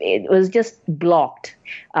basically it was just blocked.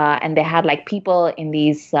 And they had like people in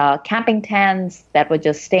these camping tents that were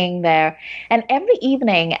just staying there. And every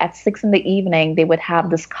evening at 6 p.m, they would have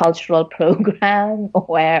this cultural program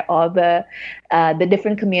where all the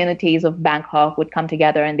different communities of Bangkok would come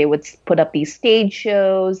together and they would put up these stage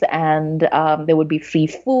shows and there would be free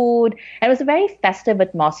food. And it was a very festive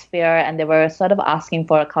atmosphere, and they were sort of asking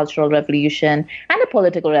for a cultural revolution and a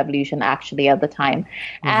political revolution actually at the time.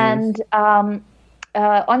 And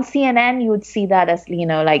on CNN, you would see that as,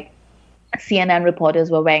 like CNN reporters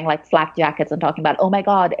were wearing like flak jackets and talking about, oh my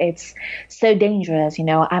God, it's so dangerous.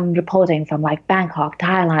 I'm reporting from like Bangkok,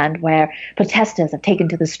 Thailand, where protesters have taken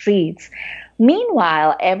to the streets.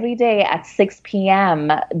 Meanwhile, every day at 6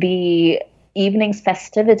 p.m., the evening's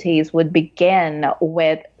festivities would begin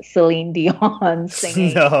with Celine Dion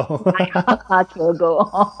singing My Heart Will Go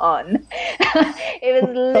On. It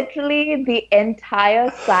was literally the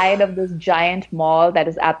entire side of this giant mall that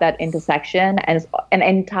is at that intersection, and it's an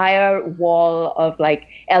entire wall of like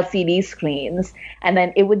LCD screens, and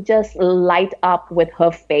then it would just light up with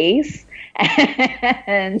her face.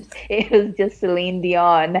 And it was just Celine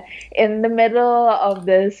Dion in the middle of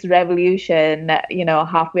this revolution,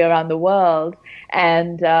 halfway around the world.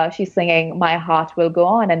 And she's singing My Heart Will Go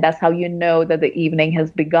On. And that's how you know that the evening has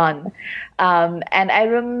begun. And I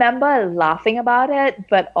remember laughing about it,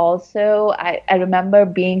 but also I remember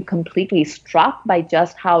being completely struck by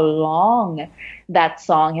just how long that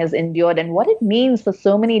song has endured and what it means for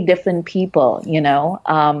so many different people,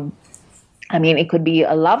 I mean, it could be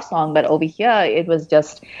a love song, but over here, it was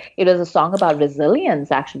a song about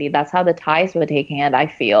resilience, actually. That's how the Thais were taking it, I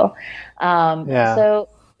feel. So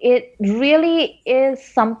it really is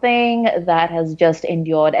something that has just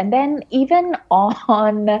endured. And then even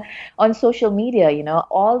on social media,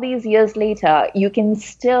 all these years later, you can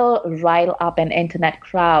still rile up an internet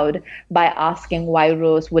crowd by asking why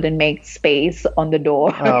Rose wouldn't make space on the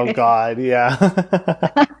door. Oh God, yeah.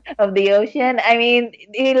 of the ocean. I mean,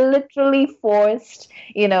 it literally forced,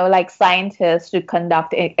 scientists to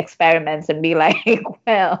conduct experiments and be like,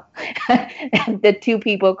 well, the two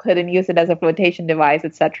people couldn't use it as a flotation device,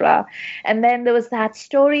 etc. And then there was that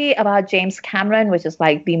story about James Cameron, which is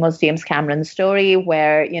like the most James Cameron story,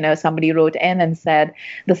 where, somebody wrote in and said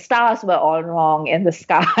the stars were all wrong in the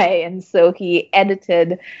sky. And so he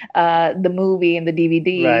edited the movie in the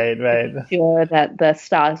DVD to ensure that the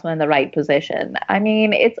stars were in the right position. I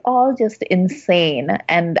mean, it's all just insane.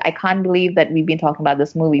 And I can't believe that we've been talking about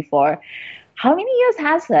this movie for how many years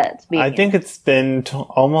has it been? I think it's been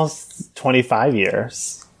almost 25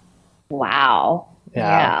 years. Wow.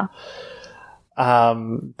 Yeah.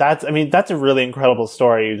 That's a really incredible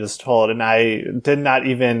story you just told, and I could not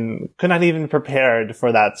even prepared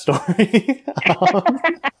for that story.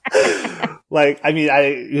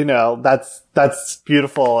 That's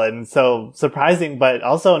beautiful and so surprising, but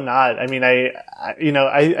also not. I mean,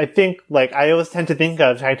 I think, like, I always tend to think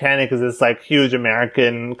of Titanic as this like huge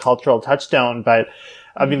American cultural touchstone, but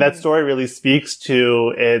I mean, that story really speaks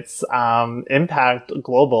to its impact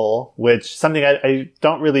global, which something I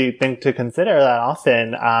don't really think to consider that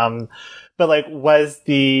often. But like,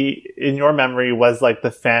 in your memory, was like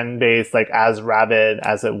the fan base like as rabid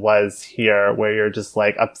as it was here, where you're just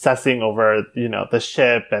like obsessing over, the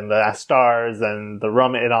ship and the stars and the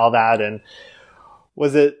room and all that? And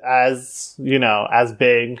was it as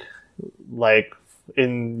big, like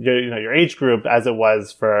in your age group as it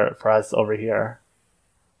was for us over here?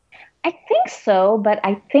 I think so, but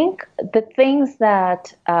I think the things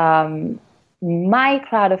that my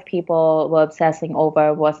crowd of people were obsessing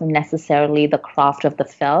over wasn't necessarily the craft of the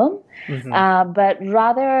film, but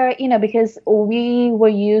rather, because we were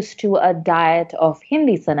used to a diet of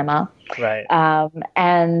Hindi cinema. Right.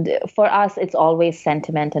 And for us, it's always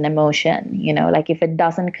sentiment and emotion. Like if it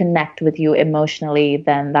doesn't connect with you emotionally,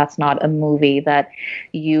 then that's not a movie that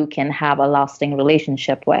you can have a lasting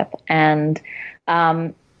relationship with. And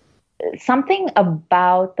something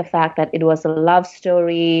about the fact that it was a love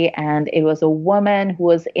story and it was a woman who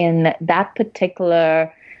was in that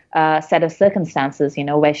particular set of circumstances,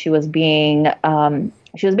 where she was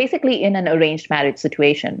basically in an arranged marriage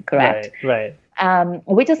situation, correct? Right.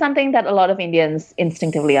 Which is something that a lot of Indians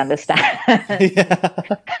instinctively understand.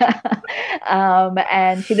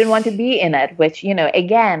 And she didn't want to be in it, which,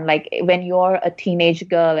 again, like when you're a teenage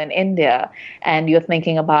girl in India and you're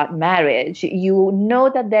thinking about marriage,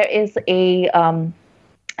 that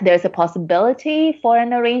there's a possibility for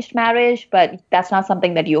an arranged marriage, but that's not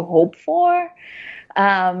something that you hope for.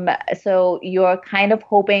 So you're kind of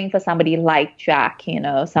hoping for somebody like Jack,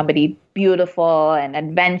 somebody beautiful and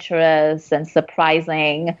adventurous and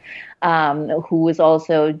surprising, who is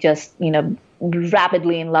also just,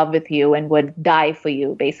 rapidly in love with you and would die for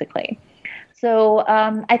you, basically. So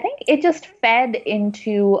I think it just fed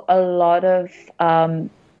into a lot of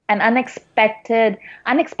an unexpected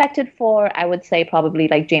for, I would say, probably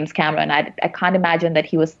like James Cameron. I can't imagine that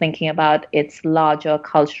he was thinking about its larger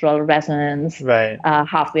cultural resonance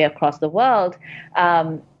halfway across the world.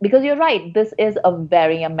 Because you're right, this is a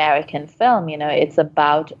very American film. It's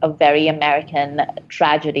about a very American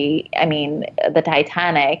tragedy. I mean, the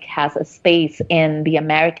Titanic has a space in the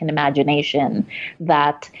American imagination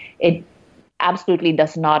that it absolutely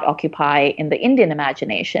does not occupy in the Indian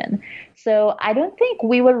imagination. So I don't think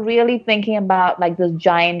we were really thinking about like this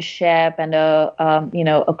giant ship and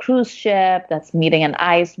a cruise ship that's meeting an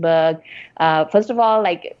iceberg. First of all,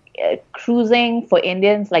 like cruising for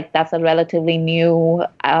Indians, like that's a relatively new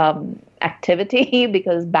activity,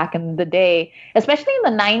 because back in the day, especially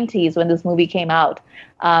in the 90s when this movie came out,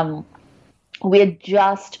 we had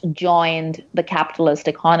just joined the capitalist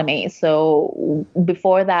economy. So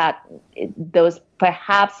before that, there was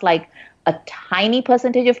perhaps like a tiny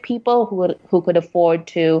percentage of people who could afford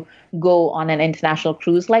to go on an international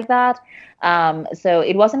cruise like that. So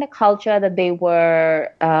it wasn't a culture that they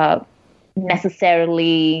were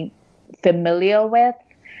necessarily familiar with.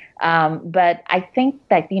 But I think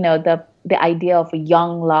that, the idea of a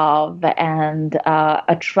young love and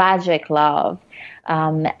a tragic love,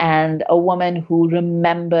 and a woman who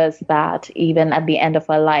remembers that even at the end of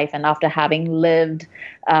her life and after having lived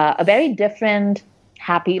a very different,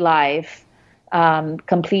 happy life,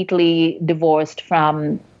 completely divorced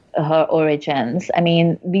from her origins. I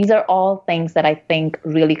mean, these are all things that I think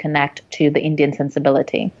really connect to the Indian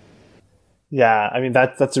sensibility. Yeah, I mean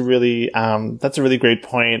that's a really great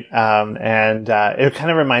point, and it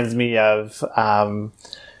kind of reminds me of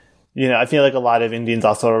I feel like a lot of Indians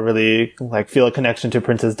also really like feel a connection to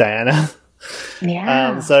Princess Diana.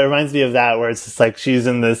 Yeah. So it reminds me of that, where it's just like she's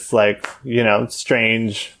in this like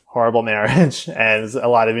strange, horrible marriage, and a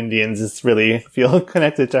lot of Indians just really feel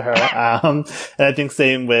connected to her. And I think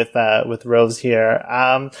same with Rose here.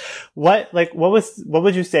 What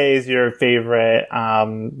would you say is your favorite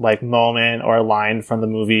like moment or line from the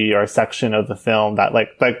movie or section of the film that like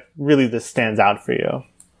really just stands out for you?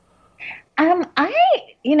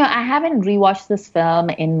 I haven't rewatched this film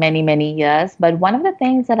in many, many years, but one of the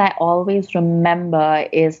things that I always remember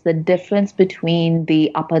is the difference between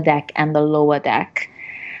the upper deck and the lower deck.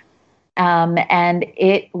 And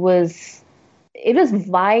it was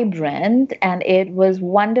vibrant, and it was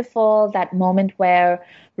wonderful, that moment where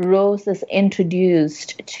Rose is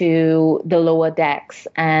introduced to the lower decks,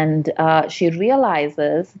 and she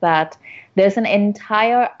realizes that there's an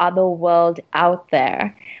entire other world out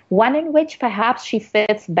there, one in which perhaps she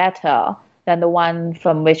fits better than the one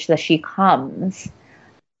from which she comes.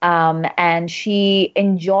 And she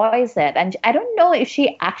enjoys it. And I don't know if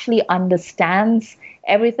she actually understands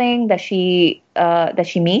everything that she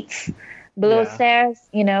meets below stairs.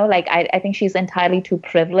 I think she's entirely too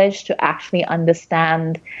privileged to actually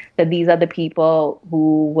understand that these are the people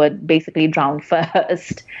who would basically drown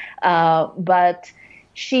first. But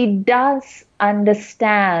she does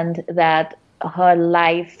understand that her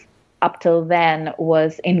life up till then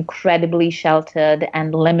was incredibly sheltered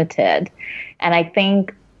and limited. And I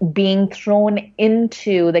think being thrown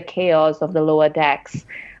into the chaos of the lower decks,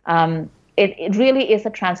 it really is a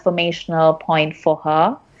transformational point for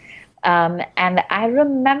her. And I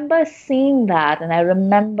remember seeing that, and I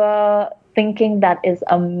remember thinking that is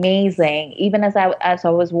amazing, even as I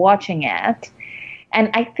was watching it. And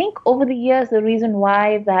I think over the years, the reason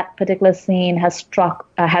why that particular scene has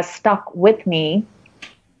stuck with me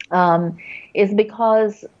is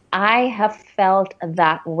because I have felt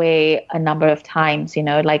that way a number of times,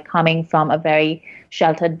 like coming from a very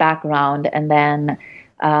sheltered background and then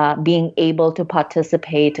being able to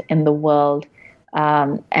participate in the world,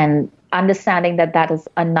 and understanding that is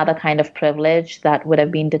another kind of privilege that would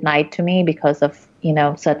have been denied to me because of,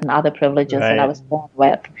 certain other privileges that I was born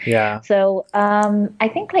with. Yeah. So I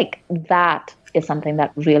think like that is something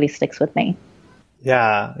that really sticks with me.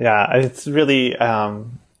 Yeah. It's really,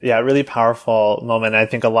 really powerful moment. I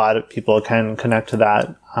think a lot of people can connect to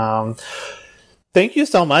that. Thank you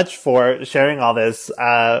so much for sharing all this,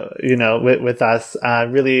 with us.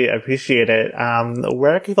 Really appreciate it.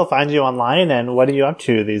 Where can people find you online, and what are you up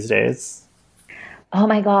to these days? Oh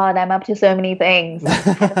my God, I'm up to so many things.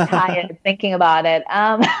 I'm tired thinking about it.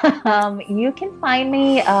 You can find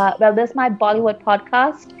me, there's my Bollywood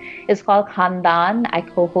podcast. It's called Khandan. I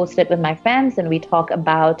co-host it with my friends, and we talk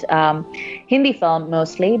about Hindi film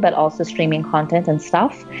mostly, but also streaming content and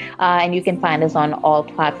stuff. And you can find us on all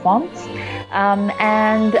platforms.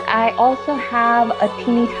 And I also have a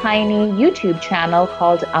teeny tiny YouTube channel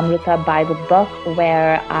called Amrita by the Book,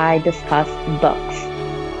 where I discuss books.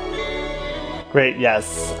 Great,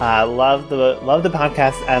 yes. Love the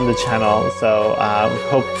podcast and the channel. So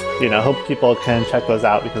hope people can check those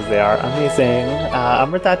out because they are amazing.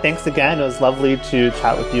 Amrita, thanks again. It was lovely to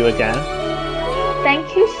chat with you again.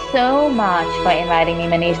 Thank you so much for inviting me,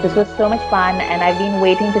 Manish. This was so much fun, and I've been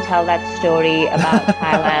waiting to tell that story about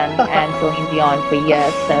Thailand and Celine Dion for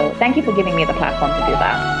years. So thank you for giving me the platform to do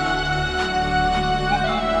that.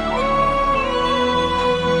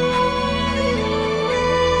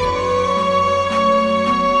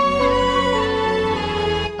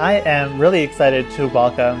 I am really excited to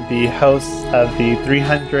welcome the host of the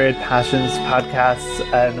 300 Passions podcast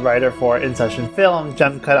and writer for In Session Film,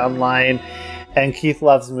 Gem Cut Online, and Keith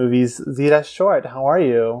Loves Movies, Zita Short. How are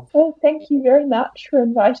you? Oh, thank you very much for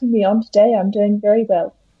inviting me on today. I'm doing very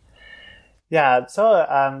well. Yeah,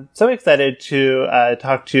 so excited to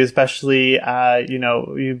talk to you, especially,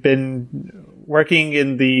 you've been working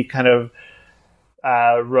in the kind of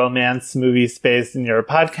romance movie space in your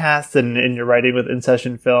podcast and in your writing with In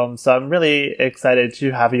Session Film. So I'm really excited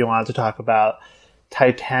to have you on to talk about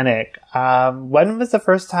Titanic. When was the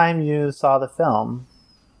first time you saw the film?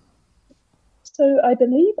 So I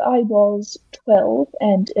believe I was 12,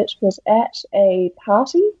 and it was at a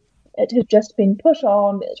party. It had just been put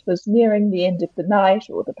on. It was nearing the end of the night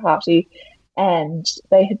or the party, and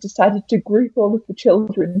they had decided to group all of the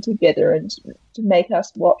children together and to make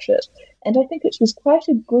us watch it. And I think it was quite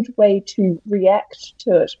a good way to react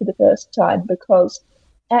to it for the first time, because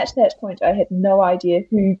at that point I had no idea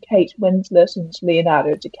who Kate Winslet and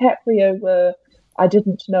Leonardo DiCaprio were. I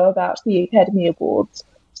didn't know about the Academy Awards.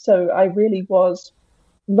 So I really was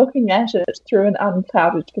looking at it through an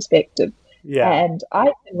unclouded perspective. Yeah. And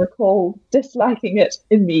I can recall disliking it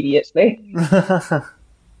immediately.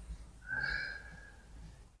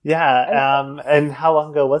 Yeah. And how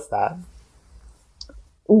long ago was that?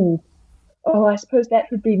 Ooh. Oh, I suppose that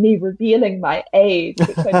would be me revealing my age,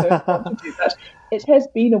 which I don't want to do, but it has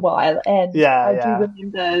been a while, and I do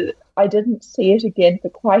remember I didn't see it again for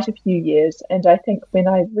quite a few years, and I think when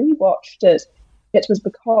I rewatched it, it was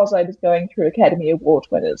because I was going through Academy Award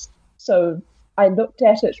winners. So I looked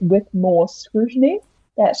at it with more scrutiny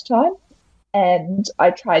that time, and I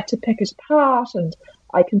tried to pick it apart, and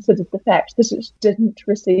I considered the fact that it didn't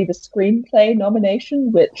receive a screenplay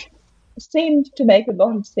nomination, which seemed to make a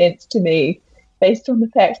lot of sense to me based on the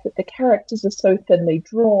fact that the characters are so thinly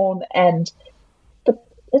drawn and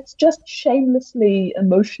it's just shamelessly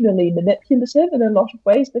emotionally manipulative in a lot of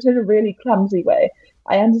ways, but in a really clumsy way.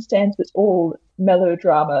 I understand that all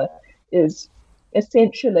melodrama is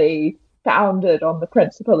essentially founded on the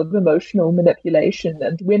principle of emotional manipulation,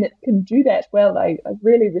 and when it can do that well, I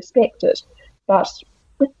really respect it. But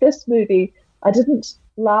with this movie, I didn't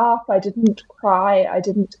laugh, I didn't cry, I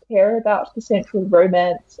didn't care about the central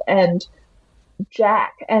romance, and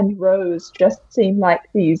Jack and Rose just seem like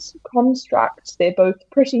these constructs. They're both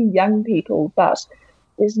pretty young people, but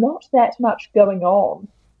there's not that much going on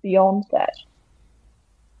beyond that.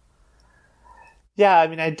 Yeah, I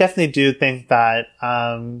mean, I definitely do think that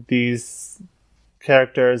these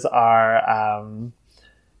characters are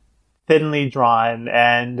thinly drawn,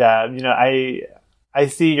 and I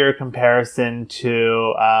see your comparison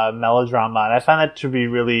to melodrama, and I find that to be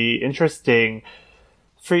really interesting.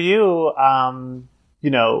 For you,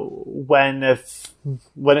 when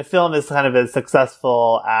a film is kind of as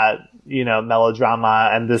successful at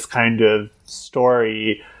melodrama and this kind of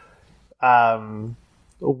story, what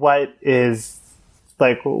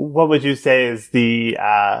would you say is the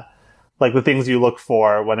the things you look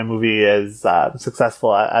for when a movie is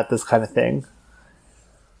successful at this kind of thing?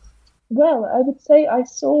 Well, I would say I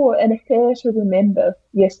saw An Affair to Remember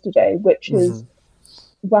yesterday, which is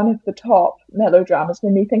one of the top melodramas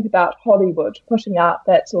when we think about Hollywood putting out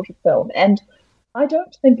that sort of film. And I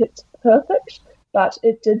don't think it's perfect, but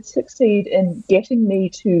it did succeed in getting me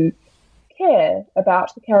to care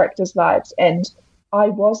about the characters' lives. And I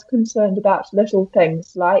was concerned about little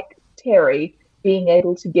things like Terry being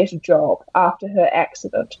able to get a job after her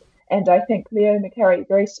accident. And I think Leo McCarey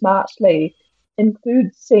very smartly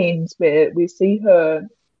includes scenes where we see her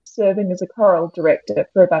serving as a choral director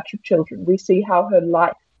for a bunch of children. We see how her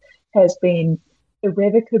life has been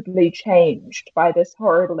irrevocably changed by this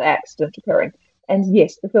horrible accident occurring. And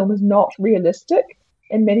yes, the film is not realistic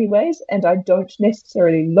in many ways, and I don't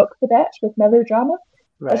necessarily look for that with melodrama.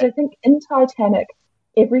 Right. But I think in Titanic,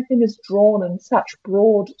 everything is drawn in such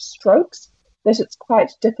broad strokes that it's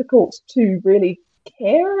quite difficult to really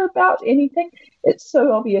care about anything. It's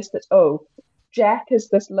so obvious that, Jack is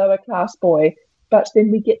this lower class boy, but then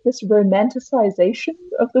we get this romanticization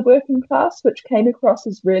of the working class, which came across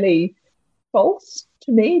as really false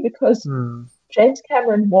to me, because James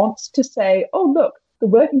Cameron wants to say, look, the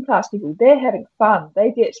working class people, they're having fun.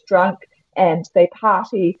 They get drunk and they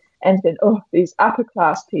party. And then, these upper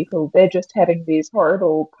class people, they're just having these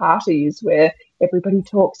horrible parties where everybody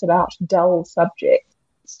talks about dull subjects.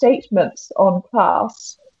 Statements on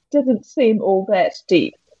class didn't seem all that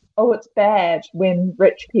deep. It's bad when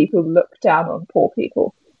rich people look down on poor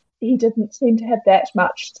people. He didn't seem to have that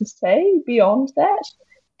much to say beyond that.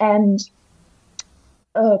 And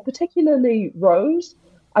particularly Rose,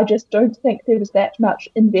 I just don't think there was that much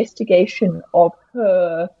investigation of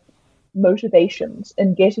her motivations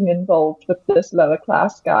in getting involved with this lower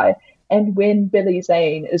class guy. And when Billy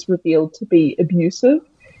Zane is revealed to be abusive,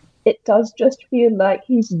 it does just feel like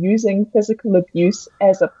he's using physical abuse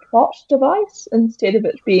as a plot device instead of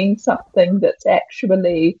it being something that's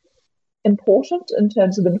actually important in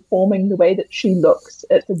terms of informing the way that she looks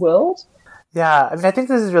at the world. Yeah, I mean, I think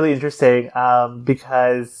this is really interesting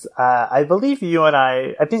because I believe you and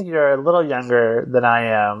I think you're a little younger than I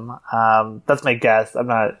am. That's my guess. I'm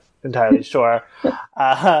not entirely sure.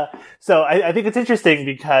 So I think it's interesting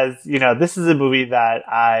because, this is a movie that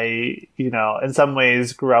I, in some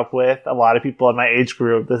ways grew up with. A lot of people in my age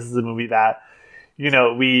group, this is a movie that,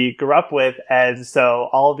 we grew up with. And so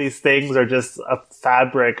all of these things are just a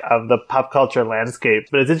fabric of the pop culture landscape.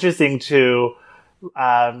 But it's interesting to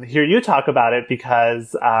hear you talk about it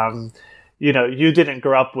because, you didn't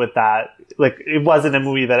grow up with that. Like, it wasn't a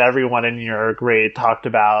movie that everyone in your grade talked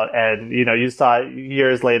about. And, you saw it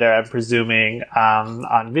years later, I'm presuming,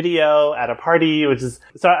 on video at a party,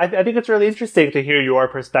 so I think it's really interesting to hear your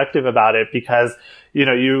perspective about it because,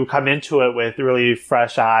 you come into it with really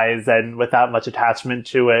fresh eyes and without much attachment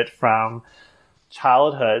to it from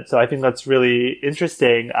childhood. So I think that's really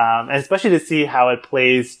interesting. And especially to see how it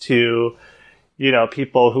plays to,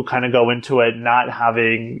 people who kind of go into it not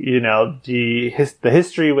having, the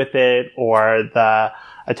history with it or the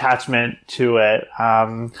attachment to it.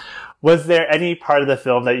 Was there any part of the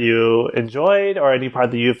film that you enjoyed or any part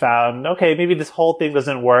that you found, okay, maybe this whole thing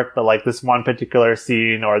doesn't work, but like this one particular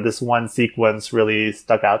scene or this one sequence really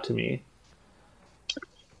stuck out to me?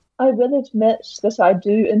 I will admit that I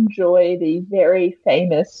do enjoy the very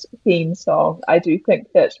famous theme song. I do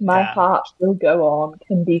think that My Heart Will Go On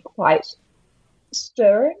can be quite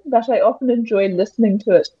stirring, but I often enjoy listening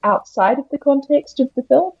to it outside of the context of the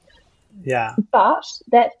film. Yeah. But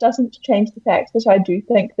that doesn't change the fact that I do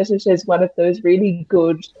think that it is one of those really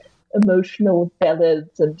good emotional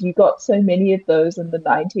ballads, and you got so many of those in the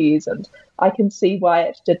 90s, and I can see why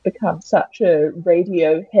it did become such a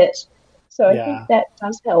radio hit. So I think that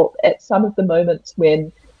does help at some of the moments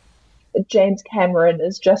when James Cameron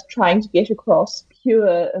is just trying to get across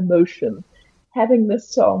pure emotion. Having this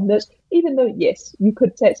song that, even though, yes, you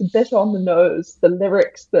could say it's a bit on the nose, the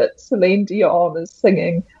lyrics that Celine Dion is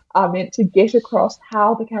singing are meant to get across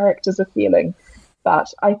how the characters are feeling.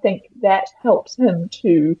 But I think that helps him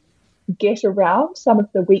to get around some of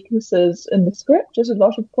the weaknesses in the script at a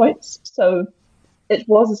lot of points. So it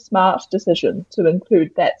was a smart decision to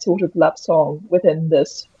include that sort of love song within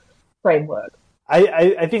this framework.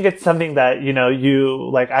 I think it's something that,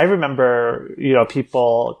 I remember,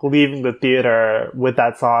 people leaving the theater with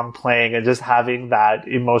that song playing and just having that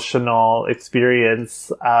emotional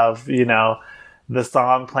experience of, the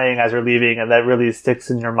song playing as you're leaving, and that really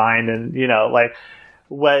sticks in your mind. And,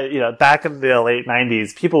 back in the late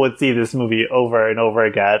 90s, people would see this movie over and over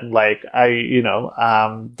again. Like,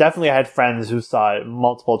 definitely had friends who saw it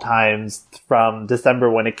multiple times from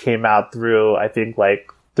December when it came out through, I think,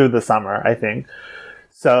 through the summer, I think.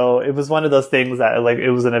 So it was one of those things that,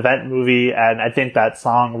 it was an event movie, and I think that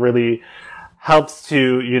song really helps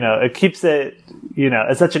to, it keeps it,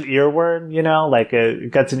 it's such an earworm,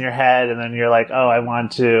 it gets in your head, and then you're like, oh, I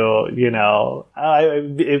want to,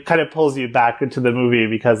 it kind of pulls you back into the movie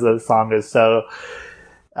because the song is so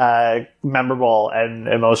memorable and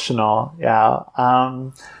emotional. Yeah.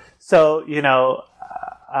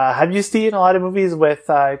 Have you seen a lot of movies with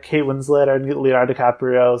Kate Winslet or Leonardo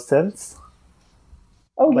DiCaprio since?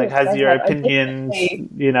 Oh, yes, has your opinion,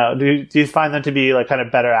 do you find them to be kind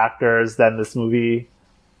of better actors than this movie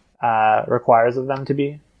requires of them to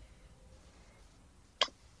be?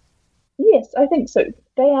 Yes, I think so.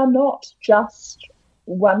 They are not just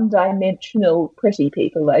one-dimensional pretty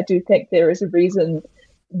people. I do think there is a reason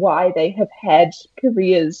why they have had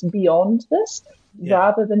careers beyond this,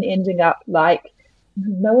 rather than ending up like,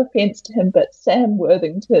 no offense to him, but Sam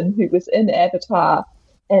Worthington, who was in Avatar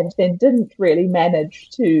and then didn't really manage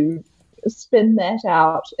to spin that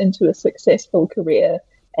out into a successful career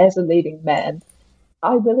as a leading man.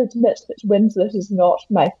 I will admit that Winslet is not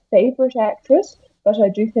my favourite actress, but I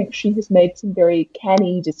do think she has made some very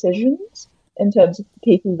canny decisions in terms of the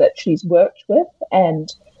people that she's worked with. And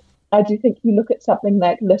I do think you look at something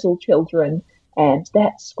like Little Children, and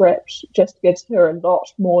that script just gives her a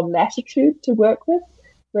lot more latitude to work with,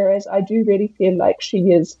 whereas I do really feel like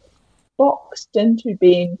she is boxed into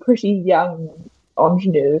being pretty young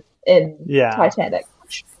ingenue in Titanic.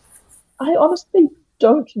 I honestly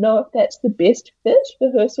don't know if that's the best fit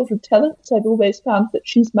for her sort of talents. I've always found that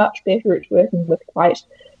she's much better at working with quite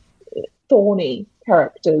thorny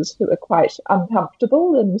characters who are quite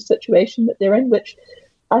uncomfortable in the situation that they're in, which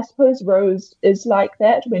I suppose Rose is like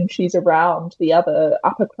that when she's around the other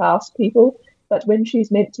upper class people, but when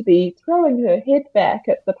she's meant to be throwing her head back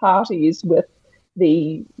at the parties with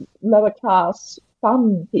the lower class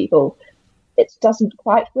fun people, it doesn't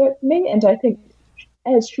quite work for me. And I think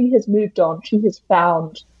as she has moved on, she has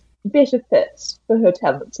found better fits for her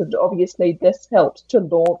talents, and obviously this helped to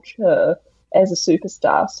launch her as a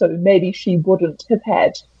superstar, so maybe she wouldn't have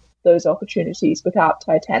had those opportunities without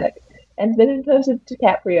Titanic. And then in terms of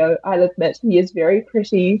DiCaprio, I'll admit he is very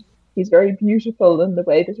pretty, he's very beautiful in the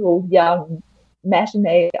way that all young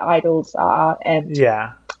matinee idols are, and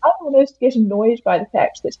I almost get annoyed by the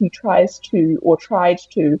fact that he tried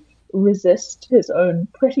to resist his own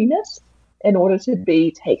prettiness in order to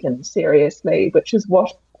be taken seriously, which is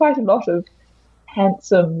what quite a lot of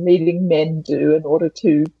handsome leading men do in order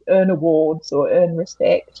to earn awards or earn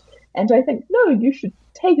respect. And I think, no, you should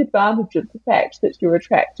take advantage of the fact that you're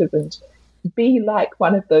attractive and be like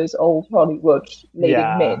one of those old Hollywood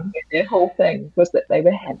leading men. Their whole thing was that they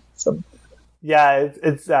were handsome. Yeah,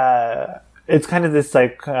 it's kind of this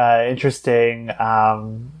like interesting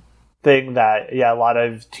thing that a lot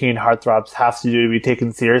of teen heartthrobs have to do to be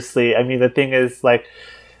taken seriously. I mean, the thing is like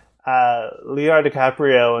Leonardo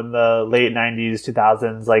DiCaprio in the late 90s,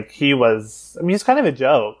 2000s, like he's kind of a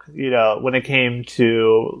joke, when it came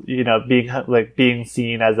to, being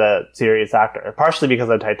seen as a serious actor, partially because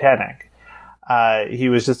of Titanic. He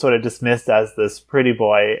was just sort of dismissed as this pretty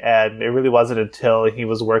boy, and it really wasn't until he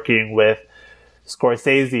was working with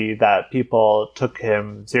Scorsese that people took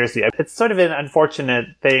him seriously. It's sort of an unfortunate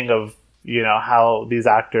thing of, how these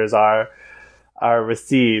actors are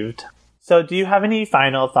received. So do you have any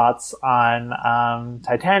final thoughts on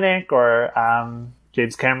Titanic or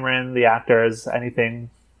James Cameron, the actors, anything?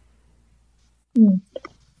 I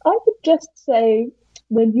would just say,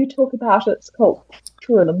 when you talk about its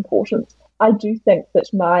cultural importance, I do think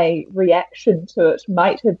that my reaction to it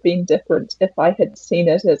might have been different if I had seen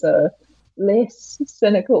it as a less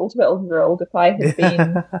cynical 12-year-old, if I had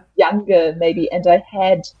been younger maybe, and I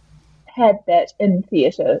had that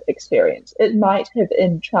in-theatre experience. It might have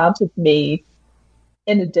enchanted me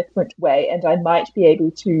in a different way, and I might be able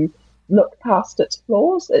to look past its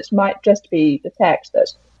flaws. It might just be the fact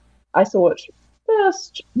that I saw it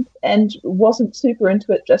first and wasn't super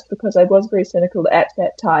into it just because I was very cynical at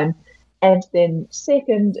that time. And then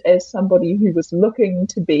second, as somebody who was looking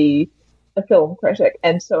to be a film critic,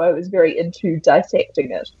 and so I was very into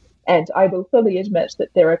dissecting it. And I will fully admit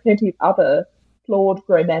that there are plenty of other flawed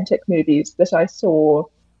romantic movies that I saw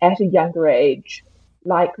at a younger age,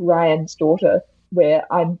 like Ryan's Daughter, where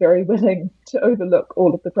I'm very willing to overlook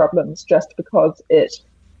all of the problems just because it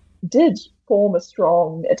did form a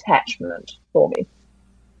strong attachment for me.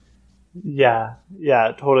 Yeah,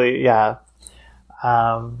 totally, yeah.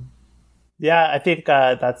 I think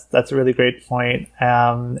that's a really great point.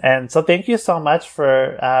 And so thank you so much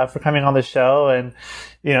for coming on the show and,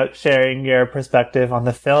 sharing your perspective on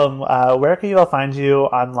the film. Where can people find you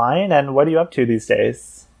online, and what are you up to these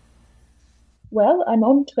days? Well, I'm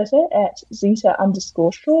on Twitter at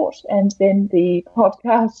Zita_short, and then the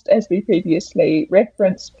podcast, as we previously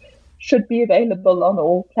referenced, should be available on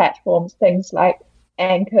all platforms, things like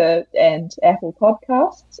Anchor and Apple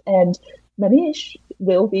Podcasts. And Manish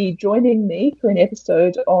will be joining me for an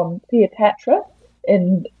episode on Cleopatra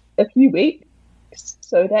in a few weeks,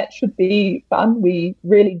 so that should be fun. We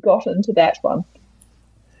really got into that one.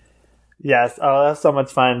 Yes, that's so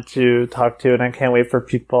much fun to talk to, and I can't wait for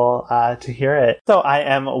people to hear it. So I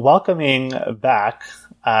am welcoming back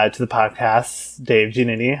to the podcast Dave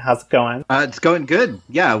Giannini. How's it going? It's going good.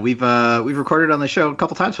 Yeah, we've recorded on the show a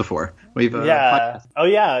couple times before.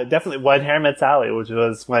 Definitely. When Hair Met Sally, which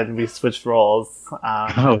was when we switched roles.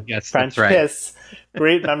 Yes, French that's right. Kiss.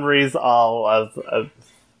 Great memories, all of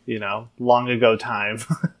long ago time.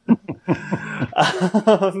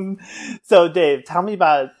 So Dave, tell me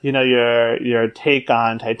about your take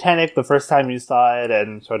on Titanic, the first time you saw it,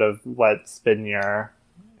 and sort of what's been your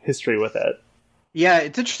history with it. Yeah,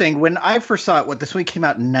 it's interesting. When I first saw it, this movie came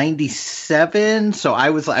out in 97, so I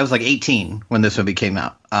was like 18 when this movie came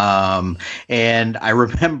out. And I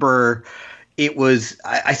remember it was,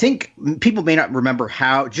 I think people may not remember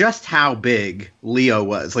how big Leo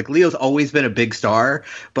was. Like, Leo's always been a big star,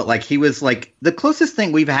 but like he was like the closest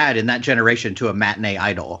thing we've had in that generation to a matinee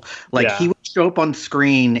idol. Like, he would show up on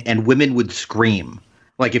screen and women would scream.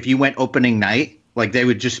 Like, if you went opening night, like, they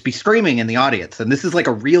would just be screaming in the audience. And this is like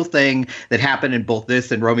a real thing that happened in both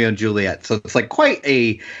this and Romeo and Juliet. So it's like quite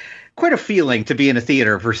a feeling to be in a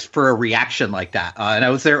theater for a reaction like that. And I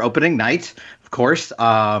was there opening night, of course,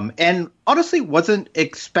 and honestly wasn't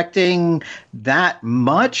expecting that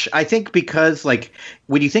much. I think because, like,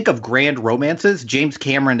 when you think of grand romances, James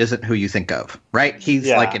Cameron isn't who you think of, right? He's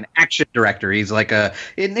like an action director. He's like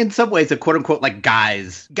in some ways a quote unquote like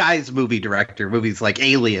guys movie director, movies like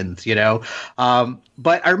Aliens,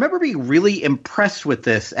 But I remember being really impressed with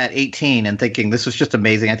this at 18 and thinking this was just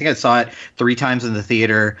amazing. I think I saw it 3 times in the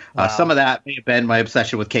theater. Wow. Some of that may have been my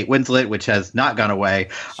obsession with Kate Winslet, which has not gone away.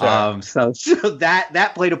 Sure. So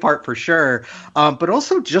that played a part for sure. But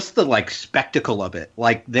also just the like spectacle of it.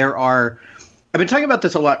 Like, I've been talking about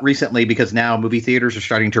this a lot recently because now movie theaters are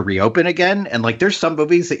starting to reopen again. And like, there's some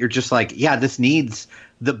movies that you're just like, yeah, this needs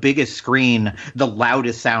the biggest screen, the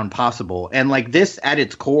loudest sound possible. And like, this at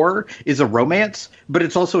its core is a romance, but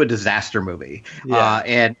it's also a disaster movie.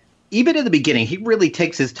 Yeah. even in the beginning, he really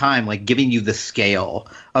takes his time, like giving you the scale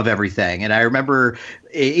of everything. And I remember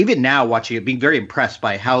even now watching it, being very impressed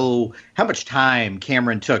by how much time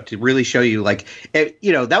Cameron took to really show you, like,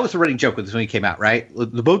 that was the running joke with this when he came out, right?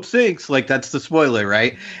 The boat sinks, like that's the spoiler,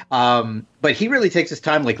 right? But he really takes his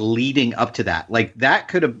time, like leading up to that. Like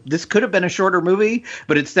this could have been a shorter movie,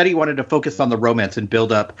 but instead he wanted to focus on the romance and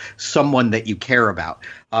build up someone that you care about.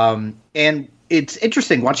 And it's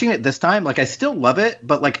interesting watching it this time. Like, I still love it,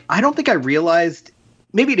 but like, I don't think I realized,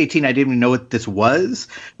 maybe at 18, I didn't even know what this was,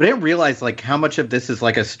 but I didn't realize like how much of this is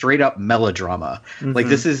like a straight up melodrama. Mm-hmm. Like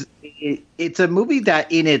it's a movie that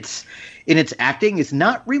in its acting is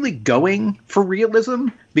not really going for realism,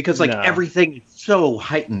 because like everything is so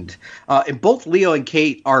heightened. And both Leo and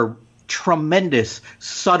Kate are tremendous,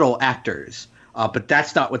 subtle actors. But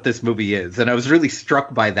that's not what this movie is. And I was really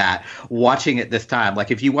struck by that watching it this time. Like,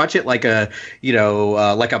 if you watch it like a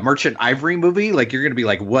Merchant Ivory movie, like you're going to be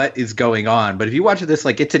like, what is going on? But if you watch this,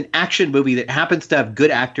 like it's an action movie that happens to have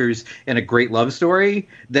good actors and a great love story,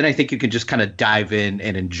 then I think you can just kind of dive in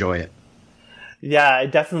and enjoy it. Yeah, I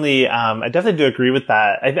definitely do agree with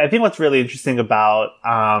that. I think what's really interesting about,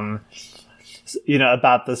 about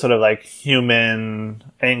the sort of like human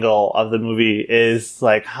angle of the movie is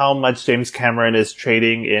like how much James Cameron is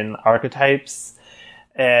trading in archetypes,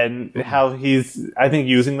 and how he's, I think,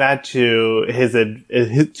 using that to his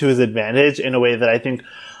advantage in a way that I think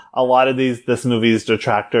a lot of this movie's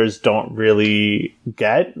detractors don't really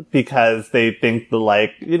get, because they think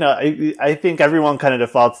I think everyone kind of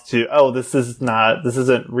defaults to, oh, this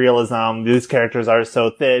isn't realism. These characters are so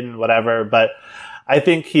thin, whatever. But I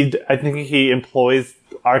think he employs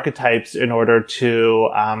archetypes in order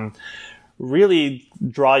to really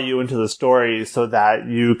draw you into the story, so that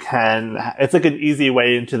it's like an easy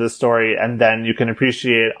way into the story, and then you can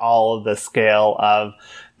appreciate all of the scale of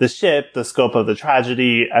the ship, the scope of the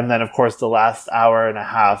tragedy, and then of course the last hour and a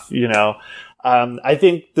half, I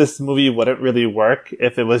think this movie wouldn't really work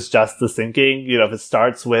if it was just the sinking. If it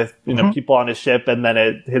starts with, people on a ship and then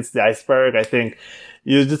it hits the iceberg, I think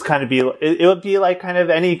you just kind of it would be like kind of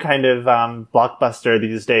any kind of blockbuster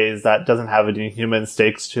these days that doesn't have any human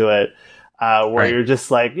stakes to it, where you're just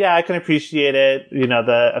like, yeah, I can appreciate it.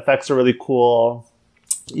 The effects are really cool,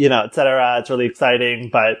 et cetera. It's really exciting,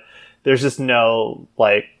 but there's just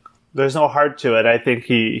there's no heart to it. I think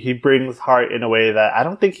he brings heart in a way that I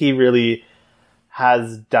don't think he really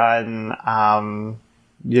has done,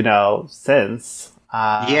 since.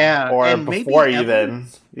 Or before even.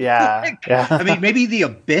 Yeah. Yeah. I mean, maybe The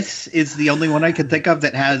Abyss is the only one I can think of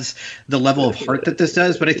that has the level of heart that this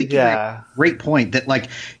does. But I think you make a great point that,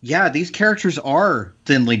 these characters are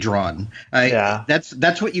thinly drawn.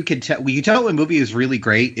 That's what you can tell. You tell a movie is really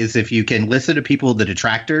great is if you can listen to people, the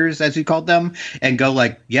detractors, as you called them, and go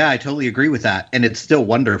like, yeah, I totally agree with that. And it's still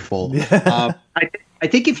wonderful. I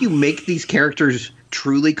think if you make these characters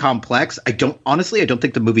truly complex, I don't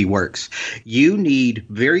think the movie works. You need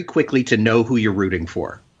very quickly to know who you're rooting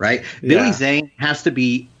for, right? Yeah. Billy Zane has to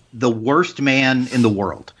be the worst man in the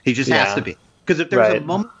world. He just has to be. Because if there's a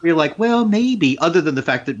moment where you're like, well, maybe, other than the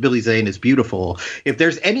fact that Billy Zane is beautiful, if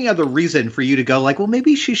there's any other reason for you to go like, well,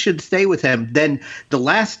 maybe she should stay with him, then the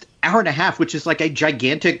last hour and a half, which is like a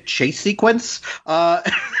gigantic chase sequence,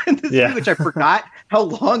 in this movie, which I forgot how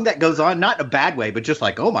long that goes on, not in a bad way, but just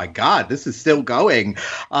like, oh my God, this is still going.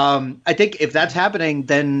 I think if that's happening,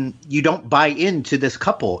 then you don't buy into this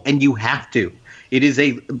couple, and you have to. It is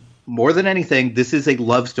more than anything, this is a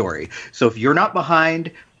love story. So if you're not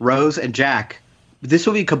behind Rose and Jack, this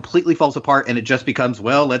movie completely falls apart, and it just becomes,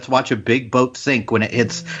 well, let's watch a big boat sink when it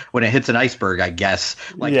hits an iceberg, I guess.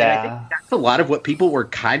 And I think that's a lot of what people were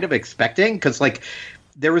kind of expecting, because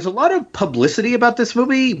there was a lot of publicity about this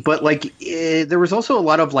movie, but there was also a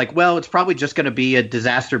lot of well, it's probably just going to be a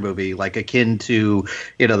disaster movie, akin to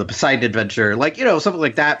the Poseidon Adventure, something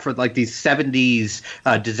like that for these 70s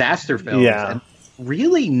disaster films. Yeah. And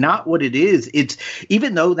really not what it is. It's,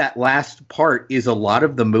 even though that last part is a lot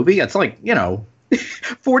of the movie, it's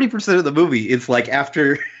 40% of the movie is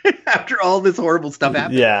after all this horrible stuff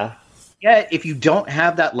happens. Yeah. Yeah, if you don't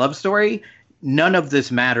have that love story, none of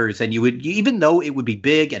this matters, and even though it would be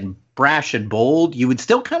big and brash and bold, you would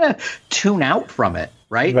still kind of tune out from it,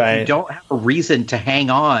 right? If you don't have a reason to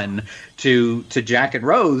hang on to Jack and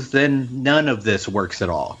Rose, then none of this works at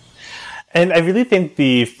all. And I really think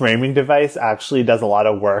the framing device actually does a lot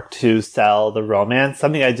of work to sell the romance.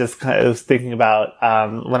 Something I just kind of was thinking about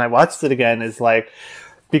when I watched it again is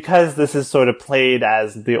because this is sort of played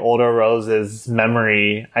as the older Rose's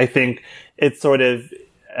memory, I think it sort of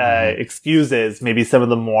excuses maybe some of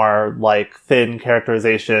the more thin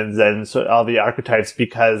characterizations and all the archetypes,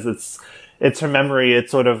 because it's her memory.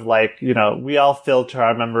 It's sort of like, you know, we all filter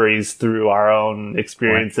our memories through our own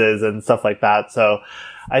experiences and stuff like that. So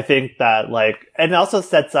I think that, like, and it also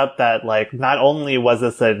sets up that, like, not only was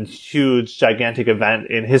this a huge, gigantic event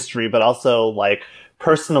in history, but also, like,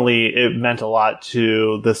 personally, it meant a lot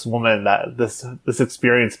to this woman, that this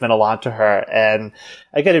experience meant a lot to her. And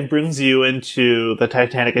again, it brings you into the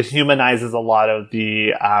Titanic. It humanizes a lot of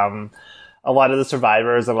the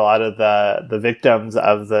survivors and a lot of the victims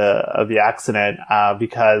of the accident,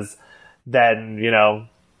 because then,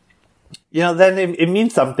 then it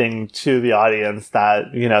means something to the audience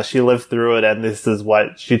that, you know, she lived through it and this is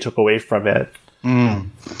what she took away from it.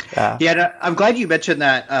 Yeah, I'm glad you mentioned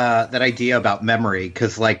that idea about memory,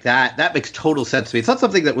 because like that makes total sense to me. It's not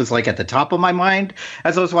something that was like at the top of my mind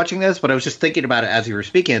as I was watching this, but I was just thinking about it as you were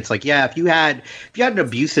speaking. It's like, yeah, if you had an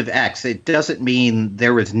abusive ex, it doesn't mean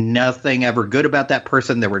there was nothing ever good about that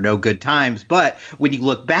person. There were no good times, but when you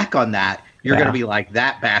look back on that, you're going to be like,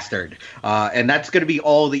 that bastard. And that's going to be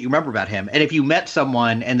all that you remember about him. And if you met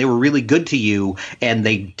someone and they were really good to you and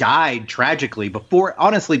they died tragically before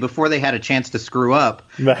they had a chance to screw up,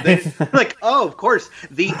 then, like, oh, of course,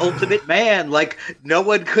 the ultimate man. Like, no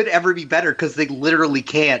one could ever be better because they literally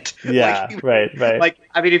can't. Yeah, like, right. Like,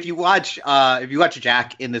 I mean, if you watch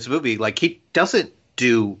Jack in this movie, like, he doesn't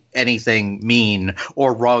do anything mean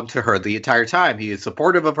or wrong to her the entire time. He is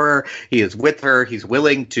supportive of her. He is with her. He's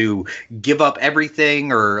willing to give up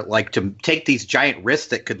everything, or like to take these giant risks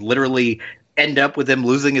that could literally end up with him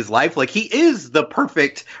losing his life. Like, he is the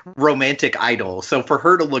perfect romantic idol. So for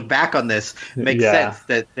her to look back on this makes sense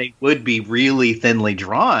that they would be really thinly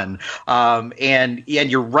drawn. And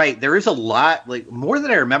you're right. There is a lot, like more than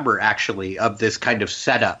I remember actually, of this kind of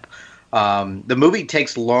setup. The movie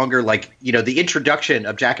takes longer, like, you know, the introduction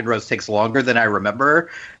of Jack and Rose takes longer than I remember.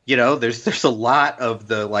 You know, there's a lot of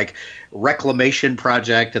the, like, reclamation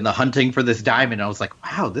project and the hunting for this diamond. I was like,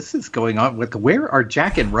 wow, this is going on. Where are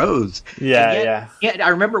Jack and Rose? Yeah. I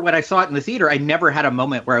remember when I saw it in the theater, I never had a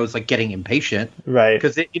moment where I was, like, getting impatient. Right.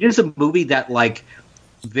 Because it is a movie that, like,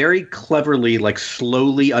 very cleverly, like,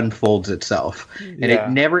 slowly unfolds itself, and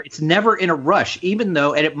it's never in a rush, even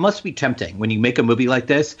though, and it must be tempting when you make a movie like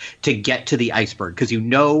this to get to the iceberg, because you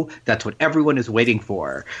know that's what everyone is waiting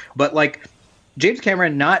for. But like, James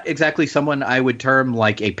Cameron, not exactly someone I would term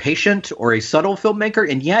like a patient or a subtle filmmaker,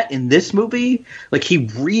 and yet in this movie, like, he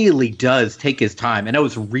really does take his time, and I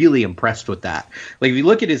was really impressed with that. Like, if you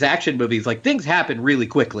look at his action movies, like, things happen really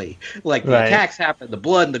quickly, like the attacks happen, the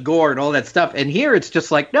blood and the gore and all that stuff, and here it's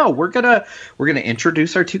just like, no, we're gonna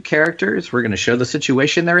introduce our two characters, we're gonna show the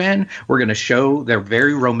situation they're in, we're gonna show their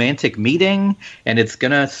very romantic meeting, and it's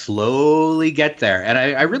gonna slowly get there. And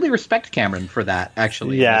I really respect Cameron for that,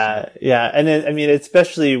 actually. And it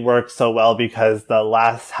especially works so well because the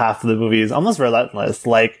last half of the movie is almost relentless.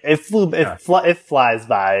 Like, it flies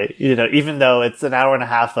by, you know, even though it's an hour and a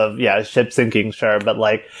half of, ship sinking, sure, but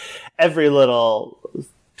like every little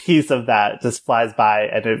piece of that just flies by,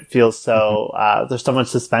 and it feels so, there's so much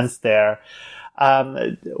suspense there.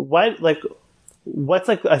 What's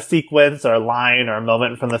like a sequence or a line or a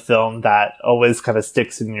moment from the film that always kind of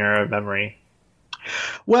sticks in your memory?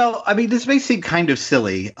 Well, I mean, this may seem kind of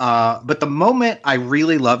silly, but the moment I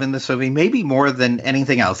really love in this movie, maybe more than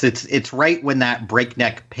anything else, it's right when that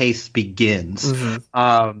breakneck pace begins,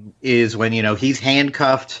 is when, you know, he's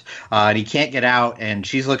handcuffed and he can't get out, and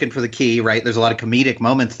she's looking for the key, right? There's a lot of comedic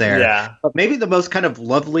moments there. Yeah. But maybe the most kind of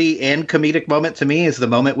lovely and comedic moment to me is the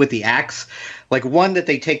moment with the axe. Like, one that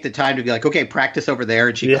they take the time to be like, okay, practice over there,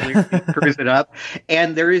 and she clears it up.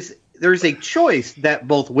 And there's a choice that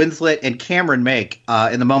both Winslet and Cameron make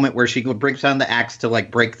in the moment where she brings down the axe to, like,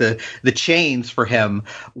 break the chains for him,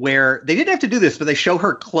 where they didn't have to do this, but they show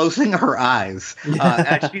her closing her eyes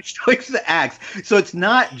as she swings the axe. So it's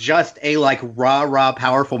not just a, like, rah,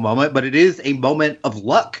 powerful moment, but it is a moment of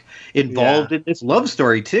luck involved in this love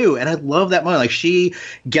story too. And I love that moment. Like, she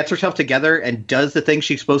gets herself together and does the thing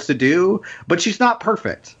she's supposed to do, but she's not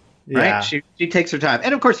perfect. Right? She takes her time.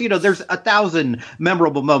 And of course, you know, there's 1,000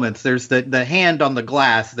 memorable moments. There's the hand on the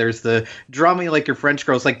glass. There's the draw me like your French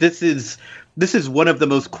girls. Like, this is one of the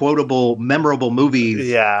most quotable, memorable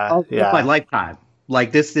movies of my lifetime.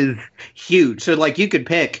 Like, this is huge. So, like, you could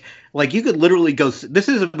pick, like, you could literally go, this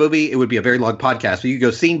is a movie, it would be a very long podcast, but you could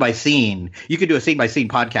go scene by scene. You could do a scene by scene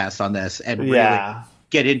podcast on this and really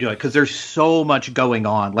get into it, because there's so much going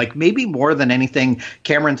on. Like, maybe more than anything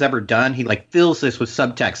Cameron's ever done, he, like, fills this with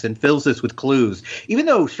subtext and fills this with clues. Even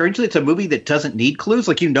though, strangely, it's a movie that doesn't need clues.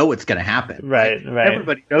 Like, you know what's going to happen. Right.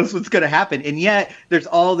 Everybody knows what's going to happen. And yet, there's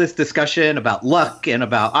all this discussion about luck and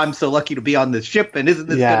about, I'm so lucky to be on this ship, and isn't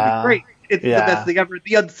this going to be great? It's the best thing ever.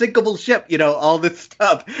 The unsinkable ship, all this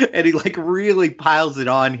stuff. And he like really piles it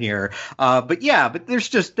on here. But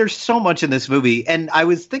there's so much in this movie. And I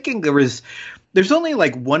was thinking there's only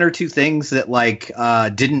like one or two things that like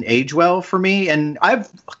didn't age well for me. And I've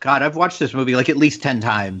watched this movie like at least 10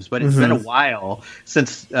 times, but it's been a while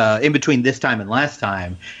since in between this time and last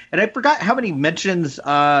time. And I forgot how many mentions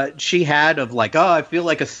she had of like, oh, I feel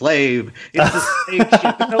like a slave. It's a slave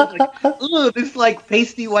ship. And I was like, ooh, this like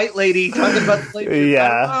pasty white lady talking about slavery.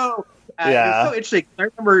 Yeah. It's so interesting. I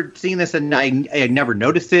remember seeing this and I never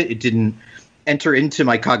noticed it. It didn't enter into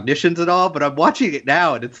my cognitions at all, but I'm watching it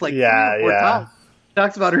now and it's like 3 or 4 times she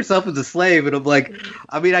talks about herself as a slave, and I'm like,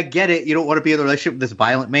 I mean, I get it, you don't want to be in a relationship with this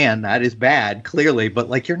violent man, that is bad, clearly, but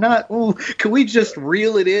like you're not, can we just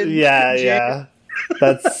reel it in?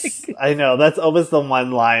 That's I know, that's always the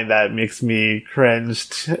one line that makes me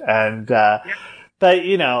cringed. And but the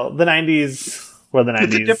 90s were the 90s.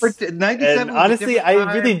 It's a different 97. And honestly,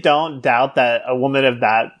 I really don't doubt that a woman of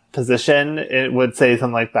that position it would say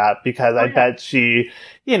something like that, because I bet she,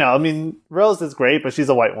 I mean, Rose is great, but she's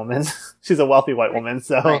a white woman. She's a wealthy white woman,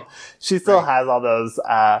 so she still has all those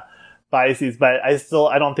biases, but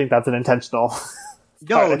I don't think that's an intentional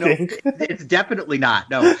No, it's definitely not.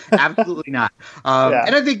 No, absolutely not.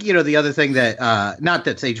 And I think, the other thing that, not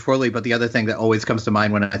that's aged poorly, but the other thing that always comes to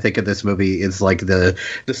mind when I think of this movie is like the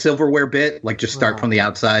silverware bit, like just start from the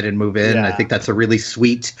outside and move in. Yeah. I think that's a really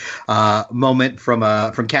sweet moment from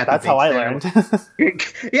Kathy. That's how I learned.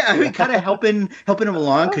 I mean, kind of helping him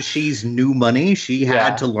along because she's new money. She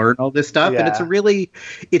had to learn all this stuff. And it's a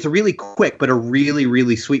really quick, but a really,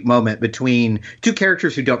 really sweet moment between two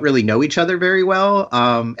characters who don't really know each other very well.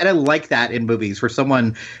 And I like that in movies where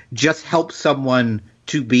someone just helps someone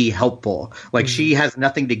to be helpful. Like she has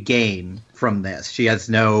nothing to gain from this. She has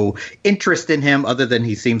no interest in him other than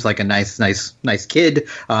he seems like a nice kid.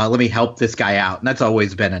 Let me help this guy out. And that's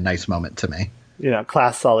always been a nice moment to me.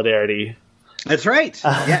 Class solidarity. That's right.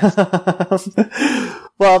 Yes.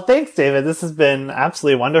 Well, thanks, David. This has been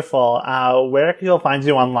absolutely wonderful. Where can people find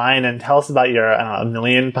you online, and tell us about your a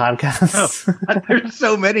million podcasts? There's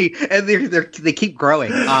so many, and they keep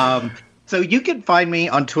growing. So you can find me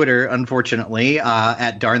on Twitter, unfortunately,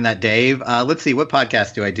 at Darn That Dave. Let's see, what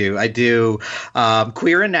podcast do? I do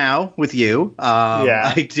Queer and Now with you.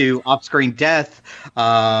 I do Off Screen Death.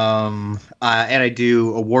 And I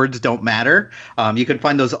do Awards Don't Matter. You can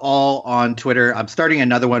find those all on Twitter. I'm starting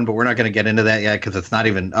another one, but we're not going to get into that yet because it's not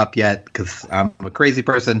even up yet because I'm a crazy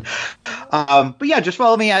person. But yeah, just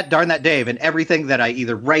follow me at Darn That Dave, and everything that I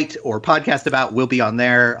either write or podcast about will be on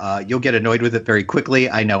there. You'll get annoyed with it very quickly.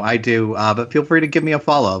 I know I do. But feel free to give me a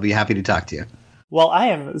follow. I'll be happy to talk to you. Well, I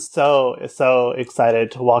am so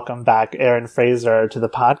excited to welcome back Erin Fraser to the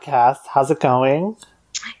podcast. How's it going?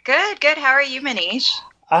 Good. How are you, Manish?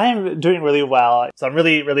 I'm doing really well. So I'm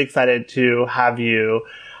really, really excited to have you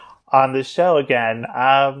on the show again.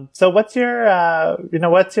 So what's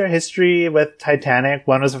your history with Titanic?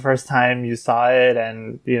 When was the first time you saw it?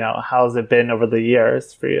 And, how's it been over the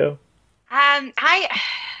years for you?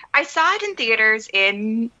 I saw it in theaters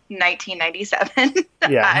in 1997.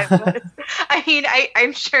 Yeah.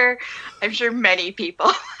 I'm sure many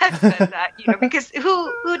people have said that, because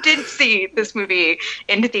who didn't see this movie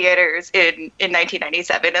in theaters in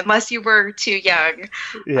 1997 unless you were too young,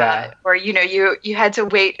 or you had to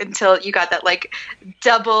wait until you got that like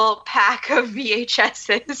double pack of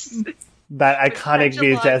VHSs. That iconic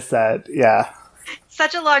VHS set, yeah.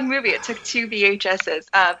 Such a long movie. It took 2 VHSs.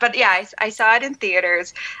 But yeah, I saw it in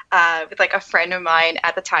theaters with like a friend of mine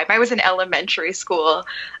at the time. I was in elementary school.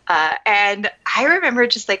 And I remember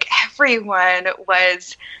just like everyone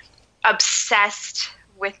was obsessed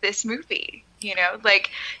with this movie. Like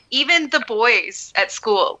even the boys at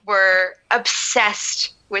school were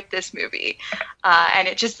obsessed with this movie. And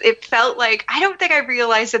it felt like, I don't think I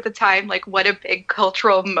realized at the time, like what a big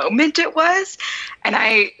cultural moment it was. And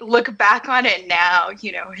I look back on it now, and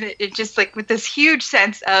it just like with this huge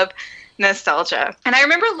sense of nostalgia. And I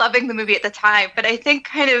remember loving the movie at the time, but I think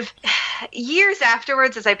kind of years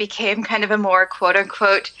afterwards, as I became kind of a more quote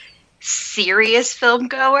unquote serious film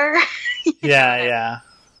goer. Yeah.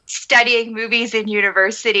 Studying movies in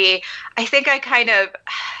university, I think I kind of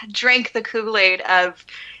drank the Kool-Aid of,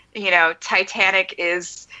 Titanic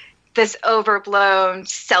is this overblown,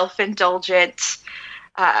 self-indulgent,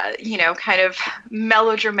 kind of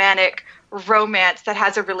melodramatic romance that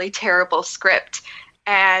has a really terrible script.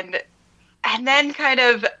 And then kind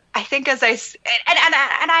of, I think as I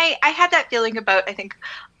had that feeling about, I think,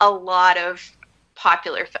 a lot of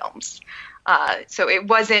popular films. So it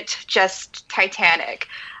wasn't just Titanic.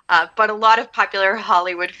 but a lot of popular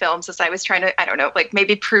Hollywood films, as I was trying to, I don't know, like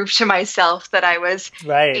maybe prove to myself that I was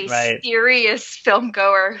a serious film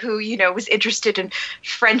goer who, you know, was interested in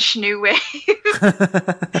French New Wave,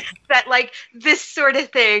 that like this sort of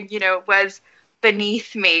thing, you know, was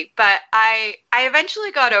beneath me. But I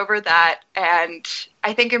eventually got over that, and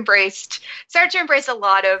I think started to embrace a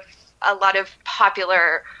lot of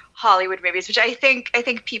popular Hollywood movies, which I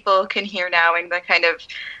think people can hear now in the kind of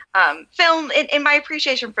film, in my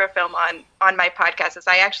appreciation for film on my podcast, as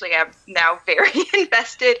I actually am now very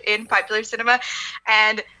invested in popular cinema.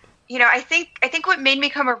 And you know, I think what made me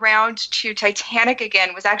come around to Titanic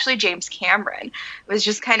again was actually James Cameron. It was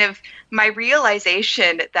just kind of my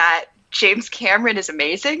realization that James Cameron is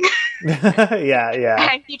amazing.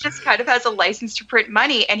 Yeah. And he just kind of has a license to print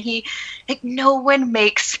money, and no one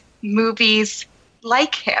makes movies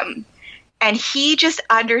like him. And he just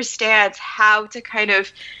understands how to kind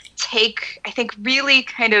of take, I think, really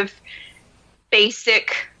kind of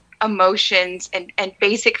basic emotions and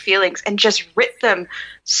basic feelings and just rip them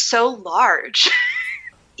so large.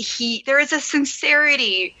 There is a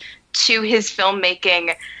sincerity to his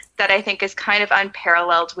filmmaking that I think is kind of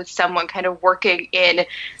unparalleled with someone kind of working in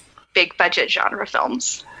big budget genre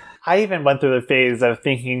films. I even went through the phase of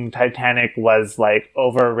thinking Titanic was like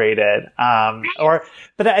overrated.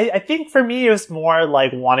 But I think for me it was more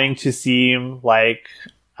like wanting to seem like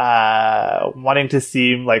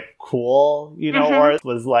cool, you know, or it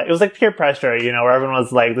was like peer pressure, you know, where everyone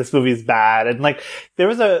was like, this movie's bad. And like, there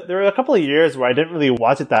were a couple of years where I didn't really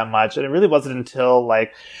watch it that much. And it really wasn't until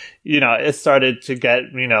like, you know, it started to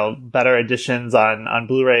get, you know, better editions on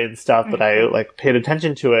Blu-ray and stuff, but I like paid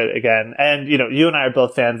attention to it again. And, you know, you and I are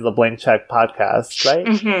both fans of the Blank Check podcast,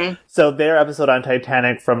 right? So their episode on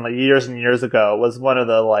Titanic from like years and years ago was one of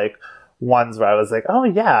the like ones where I was like, oh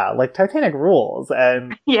yeah, like Titanic rules.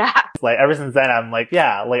 And like ever since then I'm like,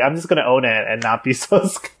 yeah, like I'm just going to own it and not be so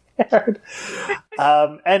scared.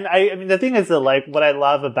 And I mean, the thing is that like what I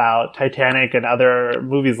love about Titanic and other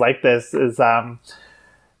movies like this is,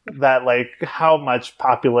 that like how much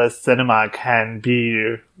populist cinema can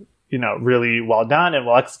be, you know, really well done and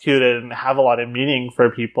well executed and have a lot of meaning for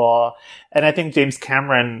people. And I think James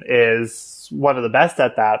Cameron is one of the best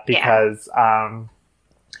at that because,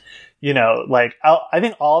 you know, like I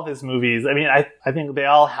think all of his movies, I mean, I think they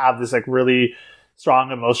all have this like really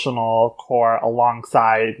strong emotional core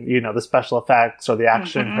alongside, you know, the special effects or the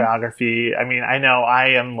action choreography. I mean, I know I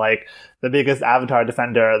am like the biggest Avatar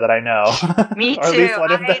defender that I know. Me too. Or at least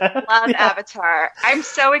one of them. I love Avatar. I'm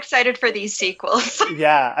so excited for these sequels.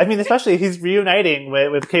 Yeah. I mean, especially he's reuniting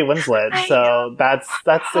with Kate Winslet. So that's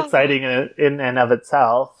exciting in and of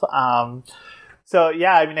itself. So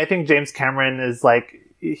yeah, I mean, I think James Cameron is like,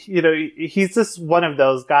 you know, he's just one of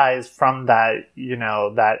those guys from that, you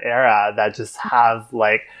know, that era that just have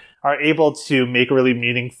like, are able to make really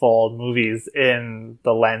meaningful movies in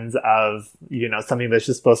the lens of, you know, something that's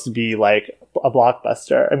just supposed to be like a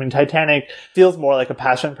blockbuster. I mean, Titanic feels more like a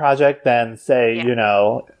passion project than say, you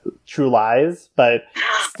know, True Lies, but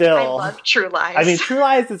still. I love True Lies. I mean, True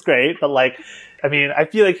Lies is great, but like, I mean, I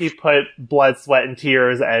feel like he put blood, sweat, and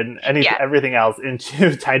tears and everything else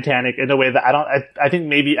into Titanic in a way that I think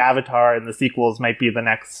maybe Avatar and the sequels might be the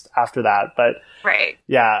next after that. But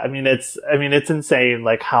yeah, I mean, it's insane,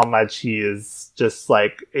 like how much he is just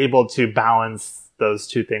like able to balance those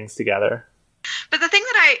two things together. But the thing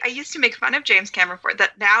that I used to make fun of James Cameron for,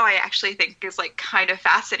 that now I actually think is like kind of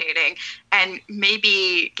fascinating, and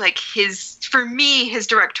maybe like his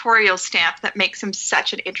directorial stamp that makes him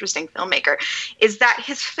such an interesting filmmaker, is that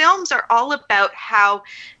his films are all about how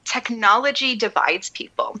technology divides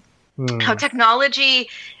people. How technology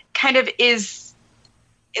kind of is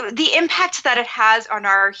the impact that it has on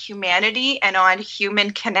our humanity and on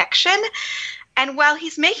human connection. And while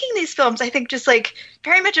he's making these films, I think just like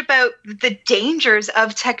very much about the dangers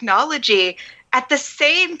of technology, at the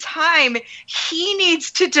same time, he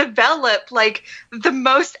needs to develop like the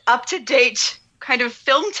most up-to-date kind of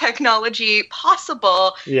film technology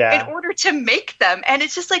possible in order to make them. And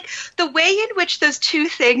it's just like the way in which those two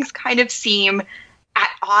things kind of seem at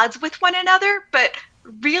odds with one another, but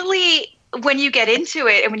really when you get into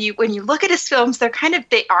it and when you look at his films, they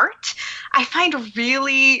aren't. I find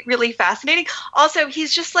really, really fascinating. Also,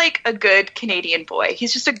 he's just like a good Canadian boy.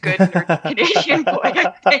 He's just a good nerdy Canadian boy,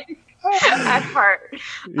 I think, at heart.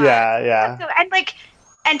 Yeah.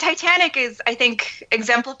 And Titanic I think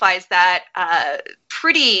exemplifies that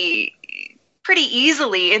pretty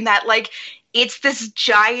easily, in that like it's this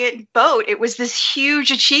giant boat. It was this huge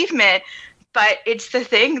achievement, but it's the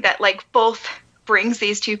thing that like both brings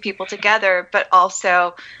these two people together, but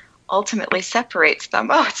also ultimately separates them.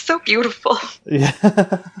 Oh, it's so beautiful. Yeah.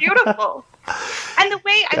 Beautiful. And the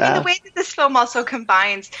way, I mean, the way that this film also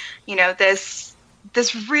combines, you know, this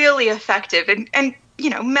really effective and you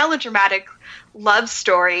know, melodramatic love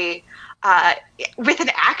story with an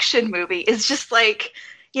action movie is just like,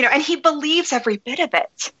 you know, and he believes every bit of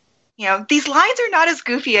it. You know, these lines are not as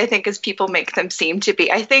goofy, I think, as people make them seem to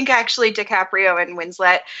be. I think actually DiCaprio and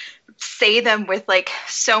Winslet say them with like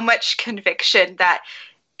so much conviction that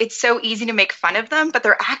it's so easy to make fun of them, but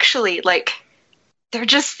they're actually like, they're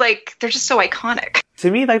just so iconic. To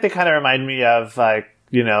me, like, they kind of remind me of, like,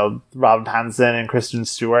 you know, Robin Pattinson and Kristen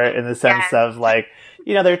Stewart in the sense of, like,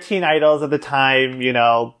 you know, they're teen idols at the time, you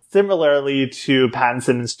know. Similarly to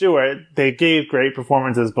Pattinson and Stewart, they gave great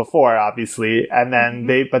performances before, obviously, and then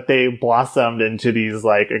they blossomed into these,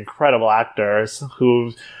 like, incredible actors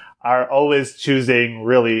who are always choosing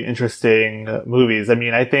really interesting movies. I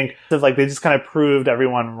mean, I think it's like they just kind of proved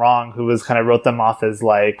everyone wrong who was kind of wrote them off as,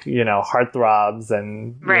 like, you know, heartthrobs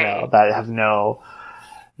and, you know, that have no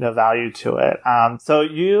value to it. So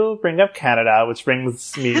you bring up Canada, which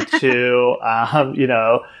brings me to, you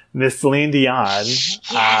know, Miss Celine Dion.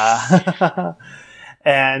 Yes.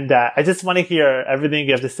 And I just want to hear everything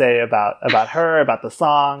you have to say about her, about the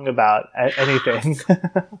song, about anything.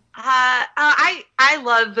 I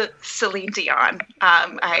love Celine Dion.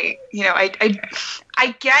 I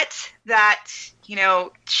get that, you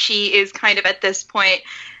know, she is kind of at this point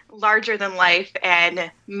larger than life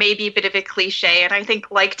and maybe a bit of a cliche. And I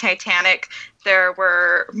think, like Titanic, there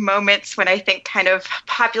were moments when I think kind of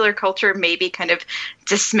popular culture maybe kind of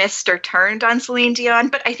dismissed or turned on Celine Dion.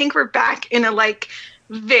 But I think we're back in a like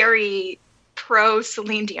very pro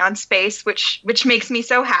Celine Dion space, which makes me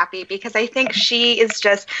so happy because I think she is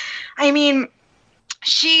just, I mean,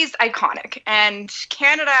 she's iconic, and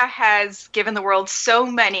Canada has given the world so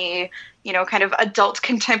many, you know, kind of adult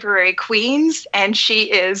contemporary queens, and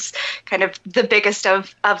she is kind of the biggest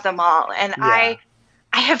of them all. And I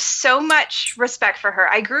have so much respect for her.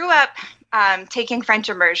 I grew up taking French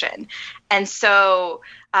immersion, and so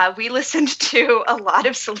we listened to a lot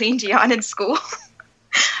of Celine Dion in school.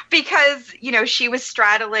 Because, you know, she was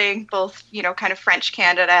straddling both, you know, kind of French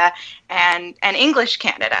Canada and English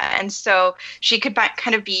Canada. And so she could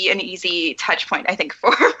kind of be an easy touch point, I think,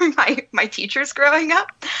 for my teachers growing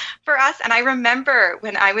up for us. And I remember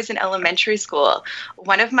when I was in elementary school,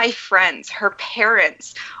 one of my friends, her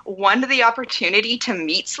parents, won the opportunity to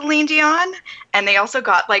meet Celine Dion. And they also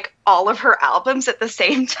got like all of her albums at the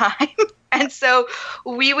same time. And so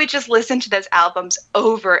we would just listen to those albums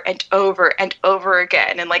over and over and over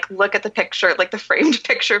again and like look at the picture, like the framed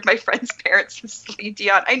picture of my friend's parents with Celine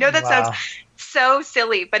Dion. I know that sounds so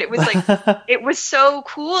silly, but it was like, it was so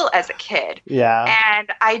cool as a kid. Yeah.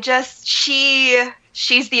 And I just,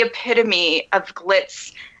 she's the epitome of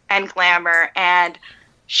glitz and glamour. And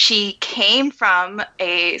she came from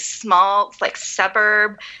a small like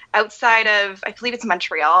suburb outside of, I believe it's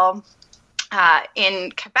Montreal,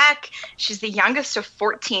 in Quebec. She's the youngest of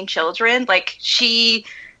 14 children. Like, she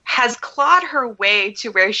has clawed her way to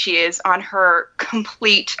where she is on her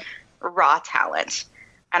complete raw talent.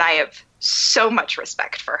 And I have so much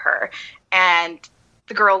respect for her. And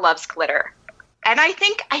the girl loves glitter. And I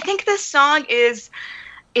think this song is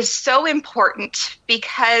so important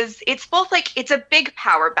because it's both like, it's a big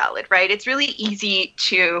power ballad, right? It's really easy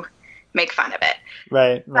to make fun of it.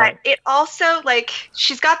 Right. But it also, like,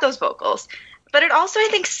 she's got those vocals, but it also, I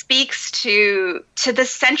think, speaks to the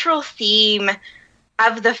central theme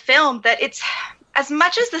of the film, that it's, as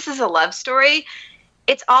much as this is a love story,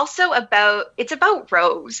 it's also about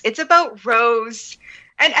Rose. It's about Rose.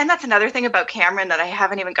 And that's another thing about Cameron that I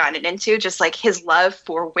haven't even gotten into, just like his love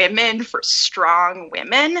for women, for strong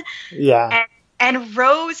women. Yeah. And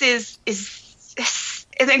Rose is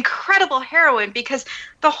an incredible heroine because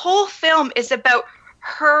the whole film is about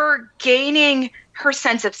her gaining her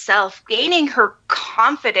sense of self, gaining her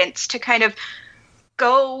confidence to kind of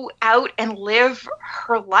go out and live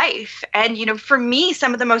her life. And, you know, for me,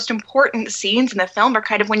 some of the most important scenes in the film are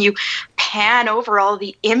kind of when you pan over all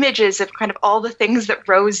the images of kind of all the things that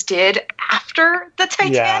Rose did after the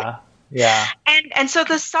Titanic. Yeah. And so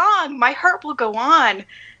the song, My Heart Will Go On,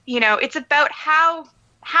 you know, it's about how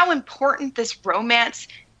important this romance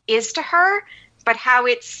is to her, but how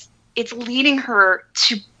it's leading her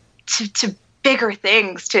to bigger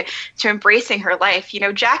things, to embracing her life. You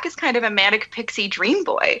know, Jack is kind of a manic pixie dream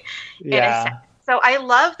boy. Yeah. So I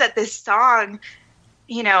love that this song,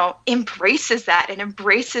 you know, embraces that and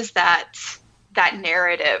embraces that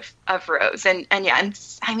narrative of Rose. And yeah, and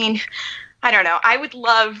I mean, I don't know. I would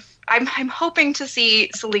love, I'm hoping to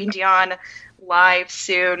see Celine Dion live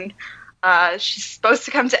soon. She's supposed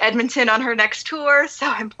to come to Edmonton on her next tour, so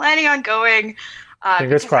I'm planning on going.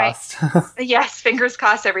 Fingers crossed. Yes, fingers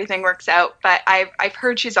crossed everything works out. But I've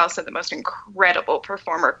heard she's also the most incredible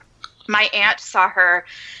performer. My aunt saw her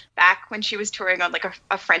back when she was touring on like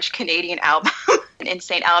a French-Canadian album in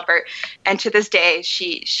St. Albert. And to this day,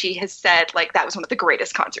 she has said like that was one of the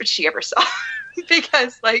greatest concerts she ever saw.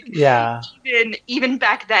 Because like even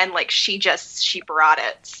back then, like she brought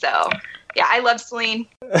it. So yeah, I love Celine.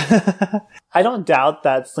 I don't doubt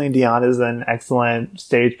that Celine Dion is an excellent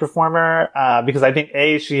stage performer because I think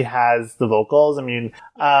she has the vocals. I mean,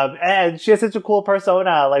 and she has such a cool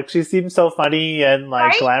persona. Like she seems so funny and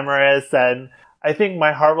like glamorous, and I think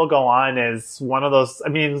My Heart Will Go On is one of those. I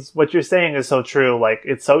mean, what you're saying is so true. Like,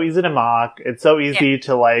 it's so easy to mock. It's so easy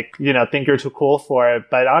to like, think you're too cool for it.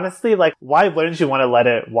 But honestly, like, why wouldn't you want to let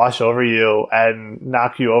it wash over you and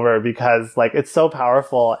knock you over? Because like, it's so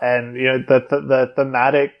powerful. And, the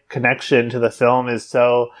thematic connection to the film is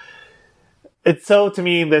it's so, to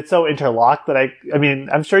me, that's so interlocked that I mean,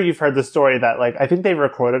 I'm sure you've heard the story that like, I think they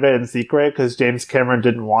recorded it in secret because James Cameron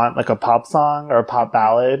didn't want like a pop song or a pop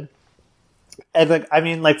ballad. And like, I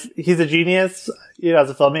mean, like, he's a genius, as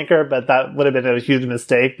a filmmaker, but that would have been a huge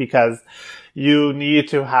mistake because you need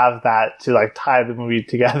to have that to like tie the movie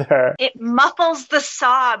together. It muffles the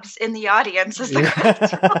sobs in the audience as the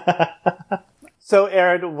credits roll. So,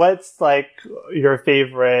 Erin, what's like your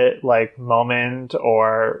favorite like moment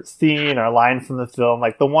or scene or line from the film?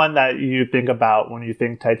 Like the one that you think about when you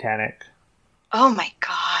think Titanic? Oh my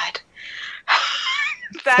God.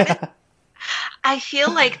 I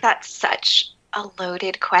feel like that's such a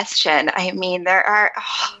loaded question. I mean, there are,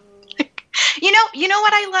 you know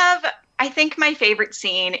what I love? I think my favorite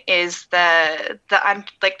scene is the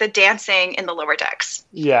dancing in the lower decks.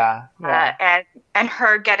 Yeah. And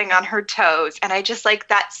her getting on her toes. And I just like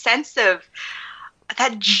that sense of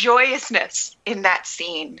that joyousness in that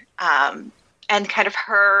scene. And kind of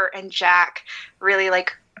her and Jack really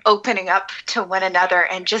like opening up to one another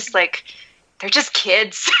and just like, they're just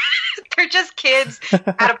kids. They're just kids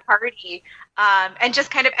at a party. And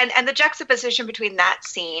just kind of, and the juxtaposition between that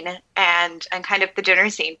scene and kind of the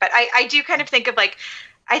dinner scene. But I do kind of think of like,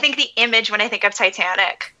 I think the image when I think of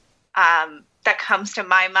Titanic, that comes to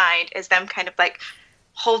my mind is them kind of like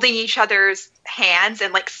holding each other's hands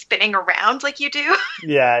and like spinning around like you do.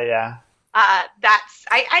 Yeah.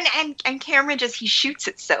 And Cameron he shoots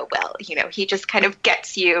it so well, he just kind of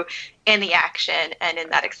gets you in the action and in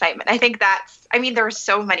that excitement. I think there are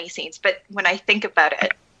so many scenes, but when I think about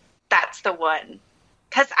it, that's the one.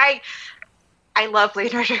 Cause I love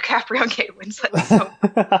Leonardo DiCaprio and Kate Winslet so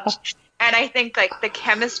much. And I think like the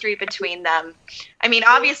chemistry between them, I mean,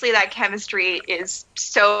 obviously that chemistry is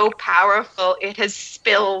so powerful. It has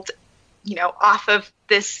spilled, off of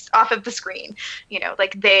the screen,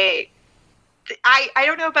 like I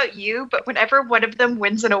don't know about you, but whenever one of them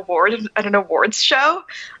wins an award at an awards show,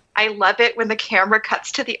 I love it when the camera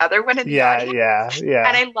cuts to the other one in the audience. Yeah.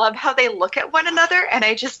 And I love how they look at one another. And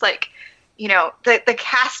I just like, the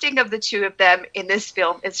casting of the two of them in this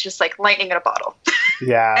film is just like lightning in a bottle.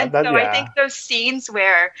 Yeah. And I think those scenes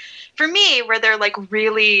where they're like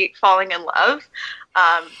really falling in love,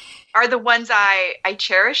 are the ones I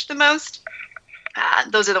cherish the most.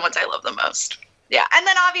 Those are the ones I love the most. Yeah. And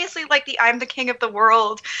then obviously like the I'm the King of the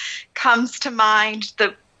World comes to mind.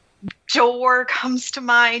 The door comes to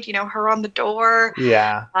mind, her on the door.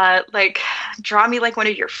 Yeah. Like draw me like one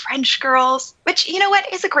of your French girls, which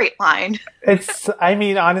what is a great line.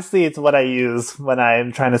 Honestly, it's what I use when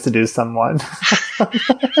I'm trying to seduce someone.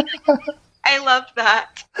 I love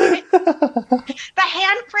that. The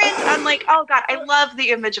handprint, I'm like, oh God, I love the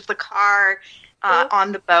image of the car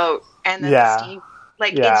on the boat and then the steam.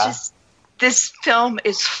 Like it's just, this film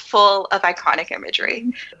is full of iconic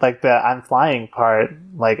imagery. Like the I'm flying part,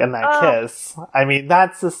 like, and that kiss. I mean,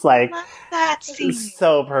 that's just like, that scene.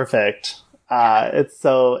 So perfect. It's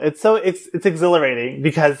exhilarating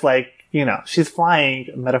because like, she's flying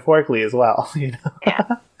metaphorically as well, Yeah.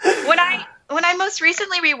 When I most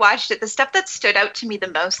recently rewatched it, the stuff that stood out to me the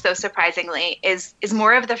most, though, surprisingly, is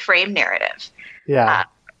more of the frame narrative. Yeah.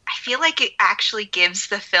 I feel like it actually gives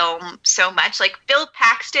the film so much. Like Bill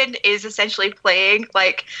Paxton is essentially playing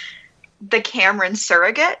like the Cameron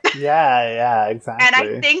surrogate. Yeah, exactly. And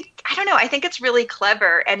I think it's really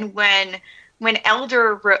clever. And when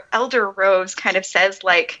Elder Rose kind of says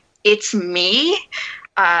like, it's me,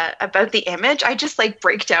 about the image, I just like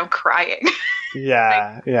break down crying.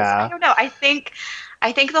 Yeah, I don't know. I think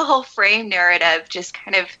the whole frame narrative just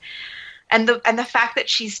kind of, and the fact that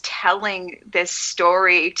she's telling this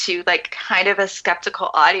story to like kind of a skeptical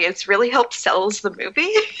audience really helps sells the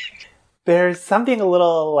movie. there's something a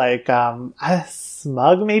little like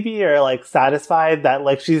smug maybe, or like satisfied that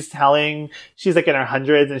like she's like in her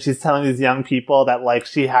hundreds and she's telling these young people that like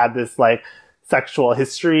she had this like sexual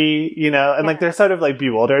history, you know, and like they're sort of like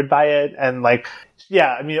bewildered by it. And like,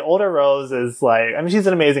 yeah, I mean, older Rose is like, I mean, she's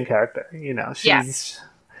an amazing character, you know,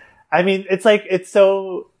 I mean, it's like, it's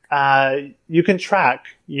so, you can track,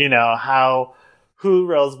 you know, who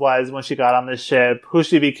Rose was when she got on the ship, who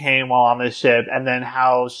she became while on the ship, and then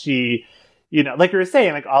how she, you know, like you were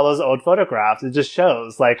saying, like all those old photographs, it just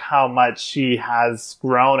shows like how much she has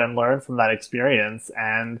grown and learned from that experience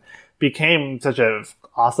and became such a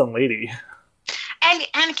awesome lady.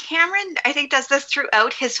 And Cameron, I think, does this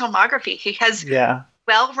throughout his filmography. He has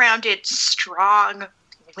well-rounded, strong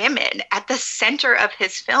women at the center of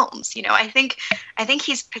his films. You know, I think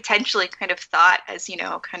he's potentially kind of thought as, you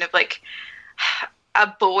know, kind of like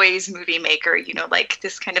a boys movie maker, you know, like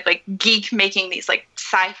this kind of like geek making these like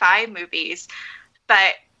sci-fi movies.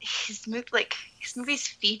 But his movies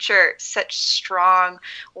feature such strong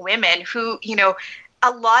women who, you know, a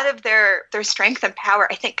lot of their strength and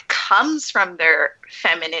power, I think, comes from their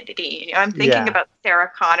femininity. You know, I'm thinking about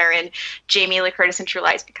Sarah Connor and Jamie Lee Curtis in True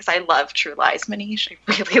Lies because I love True Lies, Manish.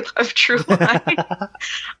 I really love True Lies.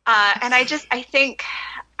 And I think,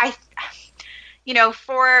 you know,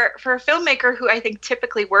 for a filmmaker who I think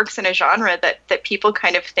typically works in a genre that people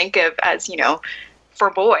kind of think of as, you know, for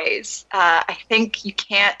boys, I think you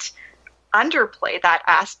can't underplay that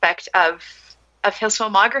aspect of his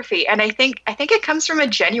filmography, and I think it comes from a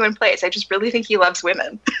genuine place. I just really think he loves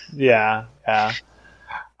women.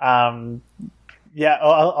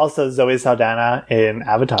 Also Zoe Saldana in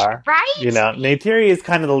Avatar, right? You know, Neytiri is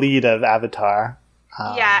kind of the lead of Avatar.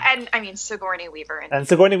 And I mean Sigourney Weaver, and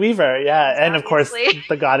and of course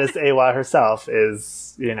the goddess Awa herself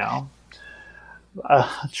is, you know, a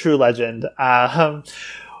true legend.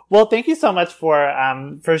 Well, thank you so much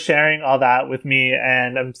for sharing all that with me,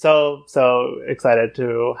 and I'm so excited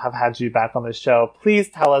to have had you back on the show. Please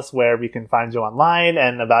tell us where we can find you online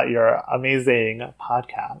and about your amazing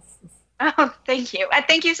podcast. Oh, thank you. And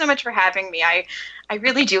thank you so much for having me. I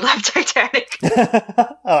really do love Titanic.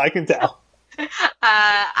 Oh, I can tell.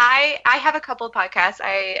 I have a couple of podcasts.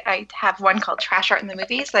 I have one called Trash Art in the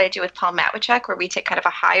Movies that I do with Paul Matwichuk, where we take kind of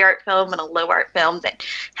a high art film and a low art film that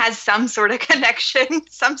has some sort of connection,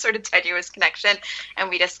 some sort of tenuous connection, and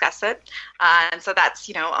we discuss it. And so that's,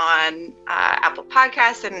 you know, on Apple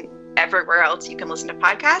Podcasts and everywhere else you can listen to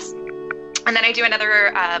podcasts. And then I do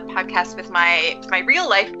another podcast with my real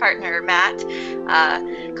life partner, Matt,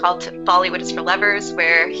 called Bollywood is for Lovers,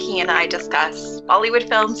 where he and I discuss Bollywood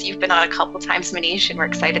films. You've been on a couple times, Manish, and we're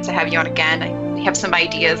excited to have you on again. We have some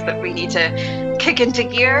ideas that we need to kick into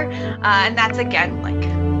gear. And that's, again, like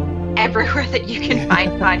everywhere that you can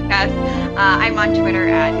find podcasts. I'm on Twitter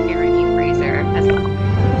at Erin E. Fraser as well.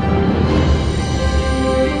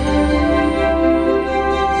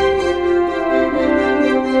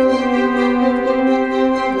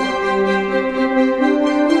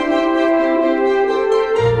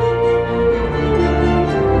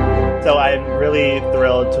 So I'm really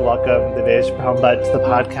thrilled to welcome Divesh Bhrambhatt to the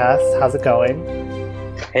podcast. How's it going?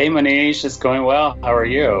 Hey, Manish. It's going well. How are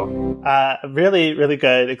you? Really, really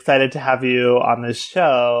good. Excited to have you on this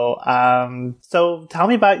show. So tell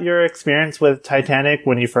me about your experience with Titanic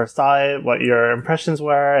when you first saw it, what your impressions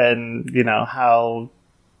were, and, how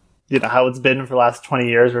it's been for the last 20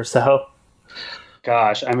 years or so.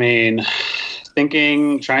 Gosh, I mean,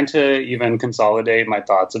 trying to even consolidate my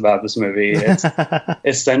thoughts about this movie. It's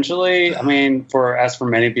essentially, I mean, for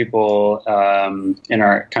many people in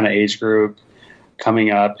our kind of age group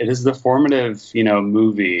coming up, it is the formative,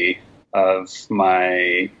 movie of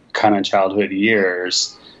my kind of childhood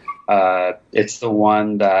years. It's the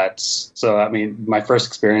one my first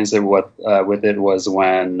experience with it was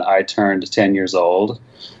when I turned 10 years old.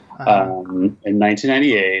 In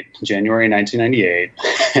 1998, January 1998,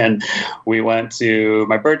 and we went to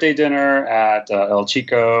my birthday dinner at El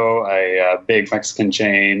Chico, a big Mexican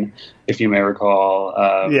chain, if you may recall.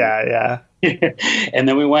 Yeah. And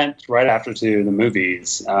then we went right after to the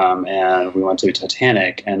movies, and we went to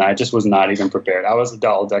Titanic, and I just was not even prepared. I was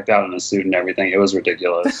all decked out in a suit and everything. It was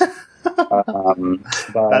ridiculous. But,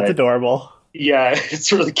 that's adorable. Yeah,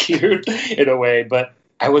 it's really cute in a way, but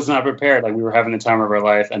I was not prepared. Like, we were having the time of our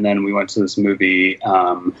life, and then we went to this movie,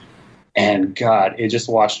 and God, it just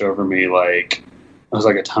washed over me like it was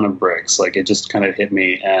like a ton of bricks. Like, it just kind of hit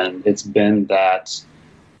me, and it's been that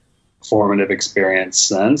formative experience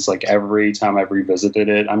since. Like every time I've revisited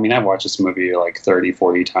it, I mean, I've watched this movie like 30,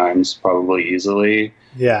 40 times, probably easily.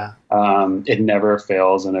 Yeah. It never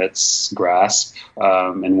fails in its grasp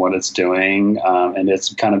and what it's doing. And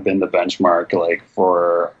it's kind of been the benchmark like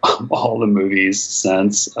for all the movies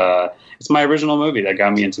since. It's my original movie that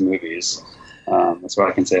got me into movies. That's what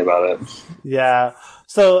I can say about it. Yeah.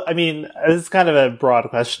 So, I mean, this is kind of a broad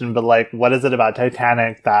question, but like, what is it about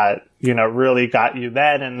Titanic that, you know, really got you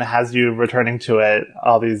then and has you returning to it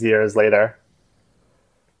all these years later?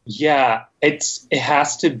 Yeah, it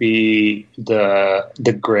has to be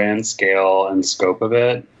the grand scale and scope of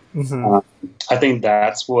it. Mm-hmm. I think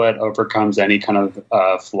that's what overcomes any kind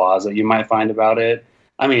of flaws that you might find about it.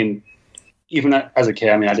 I mean, even as a kid,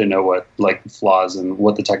 I mean, I didn't know what like flaws and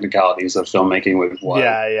what the technicalities of filmmaking would was.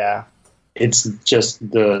 Yeah. It's just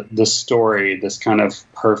the story, this kind of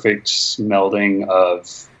perfect melding of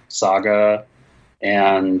saga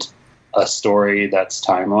and a story that's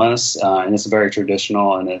timeless, and it's very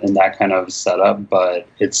traditional and that kind of setup, but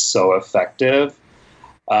it's so effective.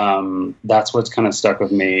 That's what's kind of stuck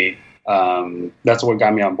with me. That's what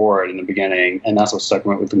got me on board in the beginning, and that's what stuck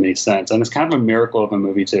with me since. And it's kind of a miracle of a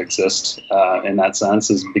movie to exist in that sense,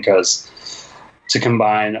 is because to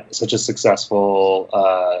combine such a successful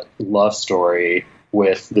love story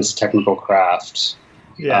with this technical craft,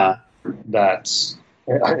 that's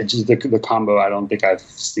just the combo I don't think I've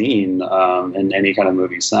seen in any kind of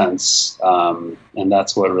movie since, and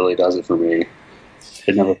that's what really does it for me.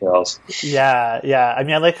 It never fails. Yeah. I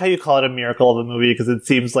mean, I like how you call it a miracle of a movie, because it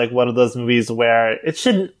seems like one of those movies where it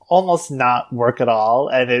should almost not work at all,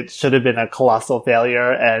 and it should have been a colossal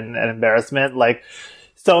failure and an embarrassment. Like,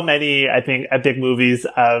 so many, I think, epic movies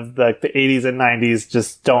of the 80s and 90s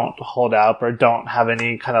just don't hold up or don't have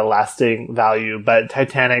any kind of lasting value. But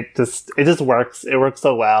Titanic just works. It works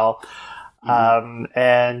so well. The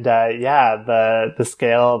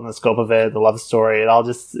scale and the scope of it, the love story,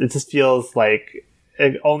 it just feels like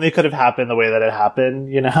it only could have happened the way that it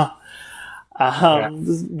happened, you know?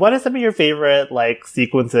 What are some of your favorite, like,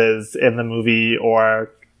 sequences in the movie,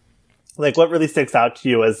 or like what really sticks out to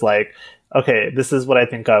you as like, okay, this is what I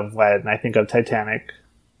think of when I think of Titanic?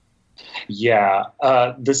 Yeah,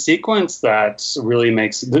 the sequence that really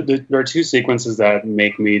makes there are two sequences that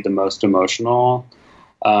make me the most emotional.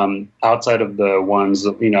 Outside of the ones,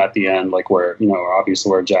 you know, at the end, like where, you know, obviously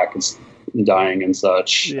where Jack is dying and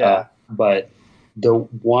such. Yeah. But the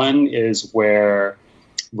one is where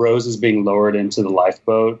Rose is being lowered into the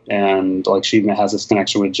lifeboat, and like she has this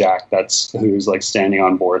connection with Jack who's like standing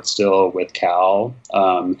on board still with Cal.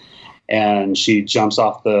 And she jumps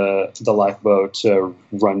off the lifeboat to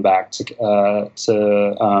run back to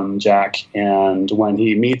Jack. And when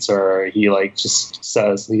he meets her, he like just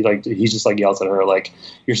says, he just like yells at her like,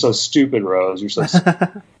 "You're so stupid, Rose. You're so."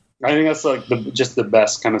 I think that's like the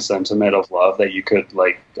best kind of sentiment of love that you could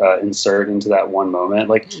like insert into that one moment.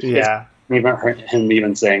 Like, yeah. Even him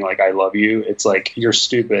even saying like, "I love you." It's like, "You're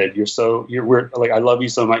stupid. We're like, I love you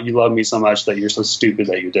so much. You love me so much that you're so stupid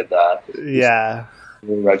that you did that." Yeah.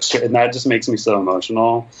 And that just makes me so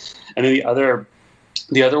emotional. And then the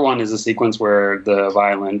other one is a sequence where the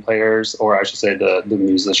violin players, or I should say the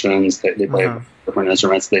musicians, they play different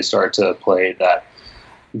instruments. They start to play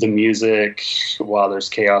the music while there's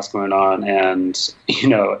chaos going on, and you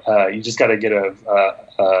know, you just got to get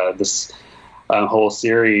this whole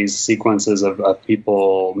series sequences of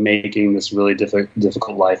people making this really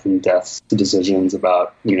difficult life and death decisions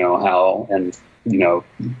about, you know, how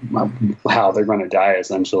they're going to die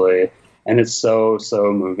essentially. And it's so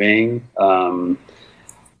moving. And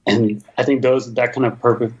I think that kind of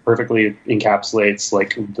perfectly encapsulates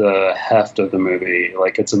like the heft of the movie,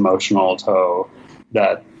 like its emotional toe,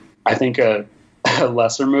 that I think a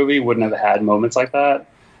lesser movie wouldn't have had moments like that.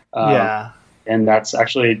 And that's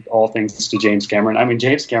actually all thanks to James Cameron. I mean,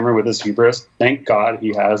 James Cameron with his hubris, thank God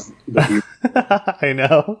he has the hubris. I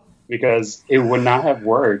know. Because it would not have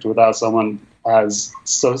worked without someone as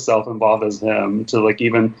so self-involved as him to like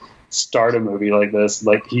even start a movie like this.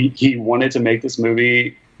 Like he wanted to make this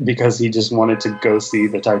movie because he just wanted to go see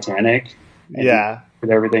the Titanic. And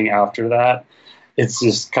everything after that. It's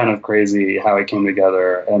just kind of crazy how it came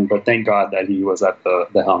together. But thank God that he was at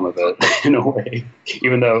the helm of it in a way,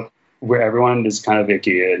 even though where everyone is kind of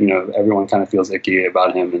icky, you know, everyone kind of feels icky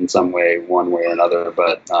about him in some way, one way or another.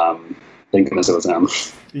 But thank goodness it was him.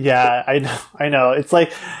 Yeah, I know. It's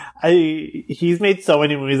like, he's made so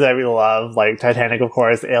many movies that I really love, like Titanic, of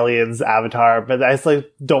course, Aliens, Avatar, but I just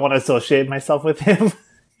like don't want to associate myself with him,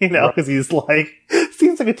 you know, because he's like,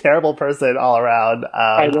 seems like a terrible person all around.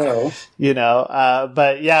 I know. You know,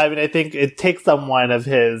 but yeah, I mean, I think it takes someone of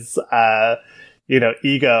his,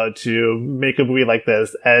 ego to make a movie like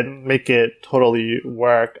this and make it totally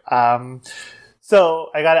work. So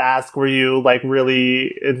I gotta ask, were you like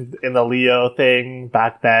really in the Leo thing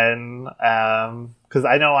back then? Cause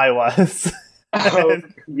I know I was.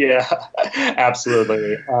 Yeah,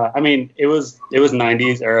 absolutely. I mean, it was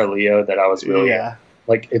 90s era Leo that I was really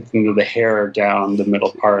like, it's the hair down the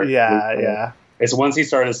middle part. Yeah. It's once he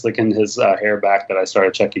started slicking his hair back that I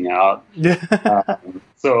started checking out.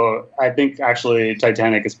 So I think actually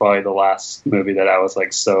Titanic is probably the last movie that I was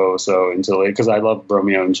like so into Leo, because I love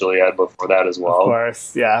Romeo and Juliet before that as well. Of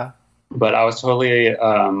course, yeah. But I was totally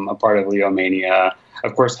a part of Leo mania.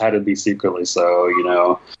 Of course, had to be secretly so,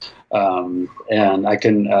 and I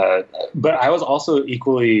can. But I was also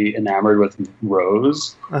equally enamored with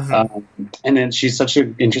Rose, and then she's such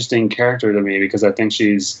an interesting character to me because I think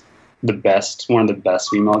she's one of the best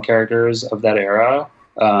female characters of that era.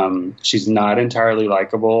 She's not entirely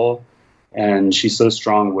likable, and she's so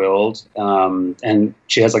strong-willed, and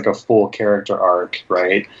she has like a full character arc,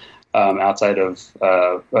 right? Outside of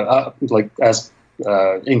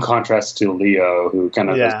in contrast to Leo, who kind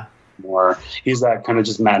of is more, he's that kind of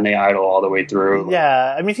just matinee idol all the way through.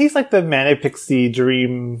 Yeah, I mean, he's like the manic pixie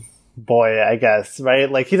dream boy, I guess,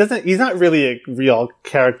 right? Like he's not really a real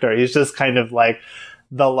character. He's just kind of like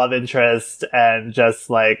the love interest, and just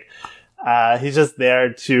like he's just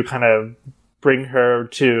there to kind of bring her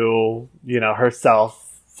to her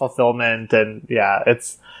self fulfillment. And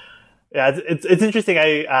it's interesting.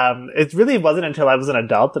 It really wasn't until I was an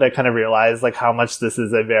adult that I kind of realized like how much this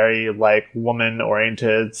is a very like woman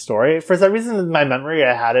oriented story. For some reason in my memory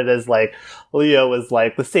I had it as like Leo was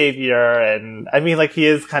like the savior, and I mean like he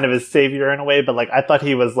is kind of his savior in a way, but like I thought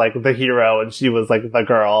he was like the hero and she was like the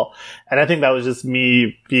girl. And I think that was just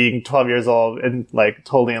me being 12 years old and like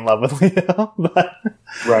totally in love with Leo. But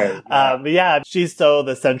right. She's so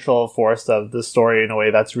the central force of the story in a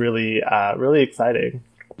way that's really really exciting.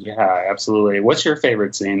 Yeah, absolutely. What's your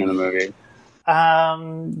favorite scene in the movie?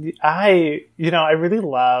 I really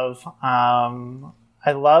love,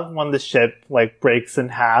 I love when the ship like breaks in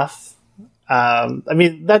half. I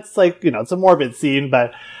mean, that's like, it's a morbid scene,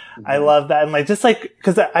 but I love that. And like, just like,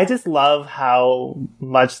 cause I just love how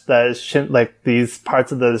much these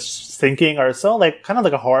parts of the sinking are so like, kind of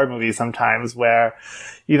like a horror movie sometimes where,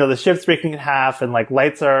 the ship's breaking in half and like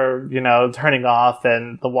lights are, turning off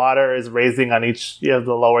and the water is raising on each of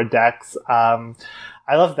the lower decks. I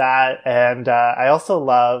love that. And, I also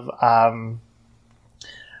love,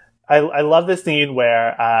 I love the scene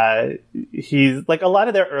where, he's like a lot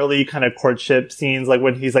of their early kind of courtship scenes, like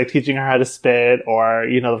when he's like teaching her how to spit, or,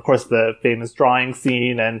 of course the famous drawing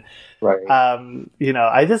scene. And, right.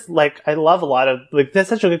 I just like, I love a lot of like, there's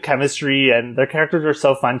such a good chemistry and their characters are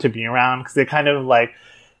so fun to be around because they kind of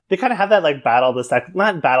have that like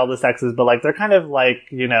not battle the sexes, but like they're kind of like,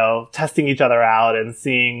 testing each other out and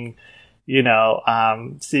seeing,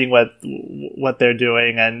 seeing what they're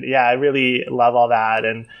doing. And yeah, I really love all that.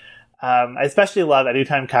 And, I especially love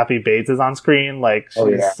anytime Kathy Bates is on screen. Like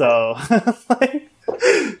she's so like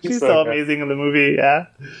she's so amazing in the movie. Yeah.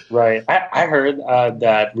 Right. I heard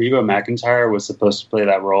that Reba McEntire was supposed to play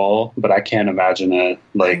that role, but I can't imagine it.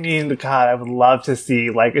 Like, I mean, God, I would love to see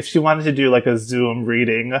like if she wanted to do like a Zoom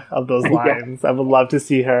reading of those lines. I would love to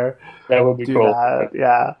see her. That would be cool. That.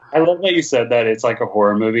 Yeah. I love that you said that it's like a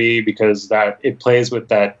horror movie because that it plays with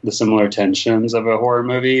the similar tensions of a horror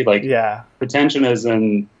movie. Like, the tension is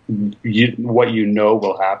in what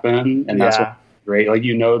will happen, and that's what's great. Like,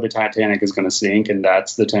 the Titanic is going to sink, and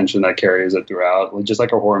that's the tension that carries it throughout. Like, just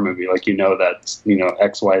like a horror movie, like that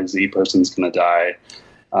XYZ person's going to die,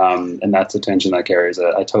 and that's the tension that carries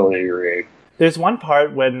it. I totally agree. There's one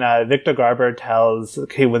part when Victor Garber tells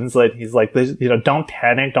Kate Winslet, he's like, don't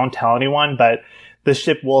panic, don't tell anyone, but the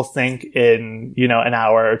ship will sink in, an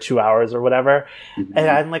hour or 2 hours or whatever. Mm-hmm. And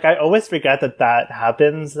I'm like, I always forget that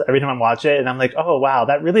happens every time I watch it. And I'm like, oh, wow,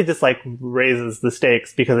 that really just like raises the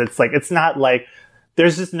stakes because it's like, it's not like,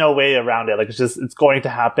 there's just no way around it. Like, it's going to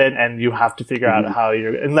happen and you have to figure out how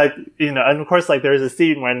and like, and of course, like there's a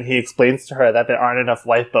scene when he explains to her that there aren't enough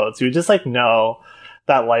lifeboats. You just like know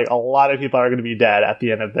that like a lot of people are going to be dead at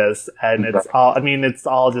the end of this. And it's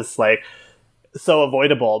all just like so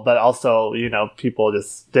avoidable, but also, people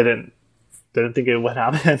just didn't think it would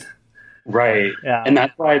happen. Right. Yeah. And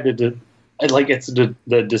that's why it's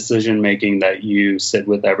the decision making that you sit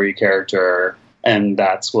with every character. And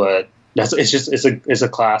it's a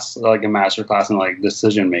class, like a master class in like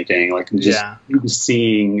decision making, like just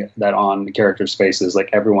seeing that on the characters' faces, like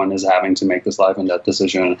everyone is having to make this life and death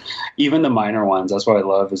decision, even the minor ones. That's what I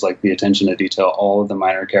love is like the attention to detail, all of the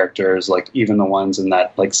minor characters, like even the ones in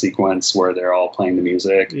that like sequence where they're all playing the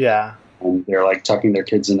music. Yeah. And they're like tucking their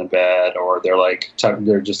kids into bed, or they're like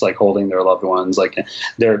they're just like holding their loved ones. Like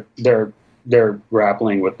they're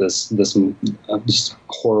grappling with this just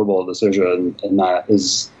horrible decision, and that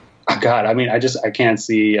is, God. I mean, I can't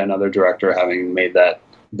see another director having made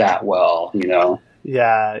that well. You know.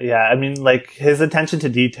 Yeah. I mean, like, his attention to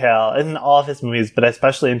detail in all of his movies, but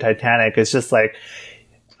especially in Titanic, is just like,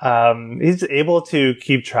 he's able to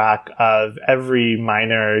keep track of every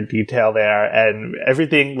minor detail there and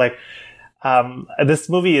everything. Like, this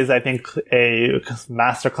movie is, I think, a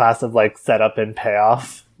masterclass of like setup and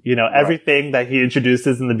payoff. You know, everything that he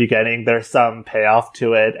introduces in the beginning, there's some payoff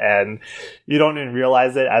to it, and you don't even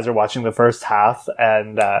realize it as you're watching the first half.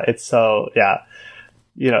 And it's so,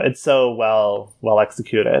 it's so well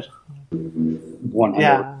executed.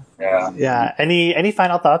 100. Yeah. Any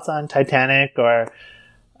final thoughts on Titanic or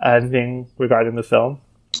anything regarding the film?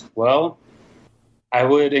 Well, I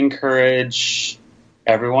would encourage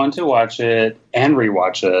everyone to watch it and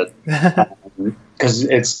rewatch it, because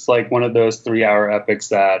it's like one of those 3-hour epics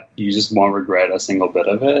that you just won't regret a single bit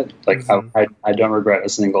of it. Like, I don't regret a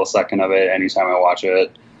single second of it anytime I watch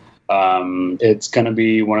it. It's going to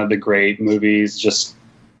be one of the great movies just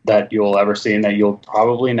that you'll ever see, and that you'll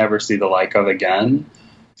probably never see the like of again.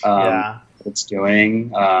 It's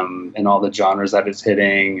doing, and all the genres that it's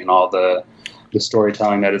hitting, and all the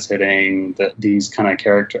storytelling that it's hitting, these kind of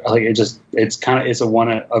characters, like it's a one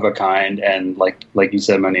of a kind, and like you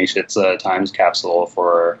said, Manish, it's a times capsule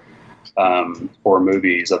for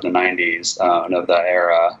movies of the 90s and of that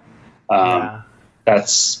era.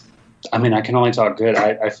 That's, I mean, I can only talk good.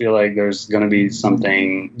 I feel like there's going to be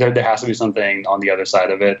something, there has to be something on the other side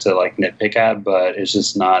of it to like nitpick at, but it's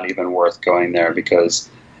just not even worth going there, because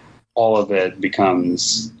all of it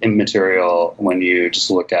becomes immaterial when you just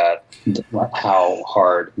look at how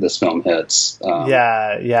hard this film hits.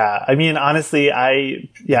 I mean, honestly, I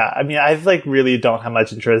like really don't have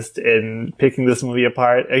much interest in picking this movie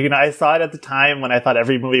apart. You know, I saw it at the time when I thought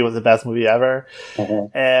every movie was the best movie ever.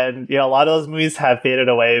 And, you know, a lot of those movies have faded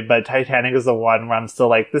away, but Titanic is the one where I'm still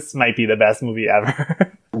like, this might be the best movie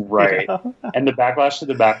ever. Right. You know? And the backlash to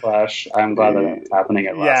the backlash, I'm glad that it's happening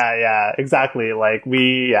at last. Yeah, exactly. Like,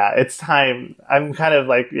 it's time. I'm kind of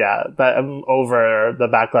like, that I'm over the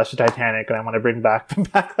backlash to Titanic, and I want to bring back the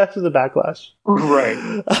backlash to the backlash. Right.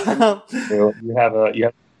 You have a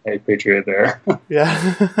patriot there.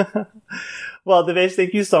 Yeah. Well, Divesh,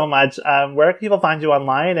 thank you so much. Where can people find you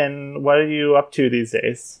online, and what are you up to these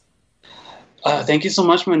days? Thank you so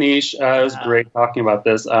much, Manish. It was great talking about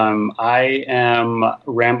this. I am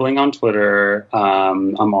rambling on Twitter.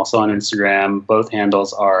 I'm also on Instagram. Both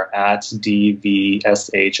handles are at DVSHRRR.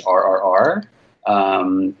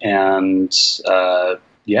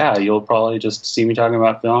 You'll probably just see me talking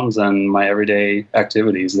about films and my everyday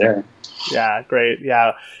activities there. Yeah, great.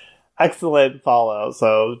 Yeah. Excellent follow.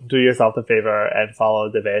 So do yourself a favor and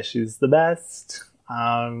follow Divesh. He's the best.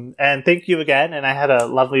 And thank you again. And I had a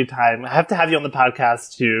lovely time. I have to have you on the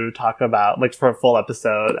podcast to talk about, like, for a full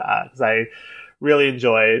episode, because I really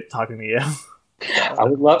enjoy talking to you. I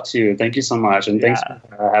would love to. Thank you so much. And thanks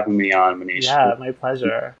for having me on, Manish. Yeah, my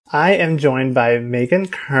pleasure. I am joined by Megan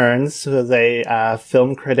Kearns, who is a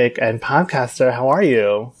film critic and podcaster. How are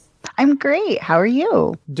you? I'm great. How are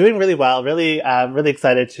you? Doing really well. Really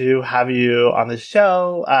excited to have you on the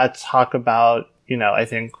show, talk about, I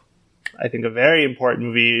think a very important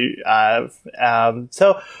movie.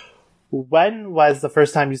 So when was the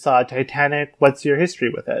first time you saw Titanic? What's your history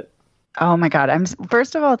with it? Oh my God.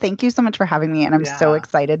 First of all, thank you so much for having me. And I'm so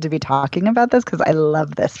excited to be talking about this because I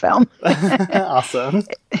love this film. Awesome.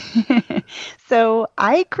 So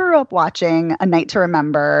I grew up watching A Night to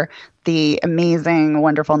Remember, the amazing,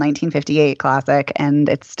 wonderful 1958 classic. And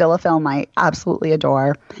it's still a film I absolutely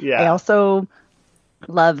adore. Yeah. I also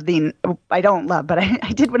love I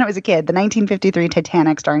did when I was a kid, the 1953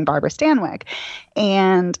 Titanic starring Barbara Stanwyck.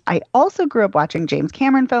 And I also grew up watching James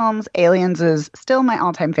Cameron films. Aliens is still my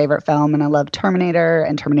all-time favorite film, and I love Terminator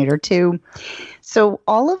and Terminator 2. So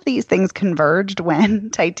all of these things converged when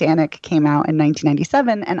Titanic came out in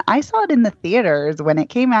 1997, and I saw it in the theaters when it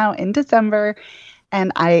came out in December,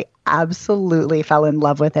 and I absolutely fell in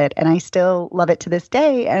love with it, and I still love it to this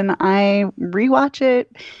day, and I rewatch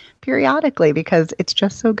it periodically because it's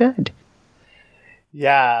just so good.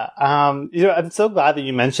 Yeah. I'm so glad that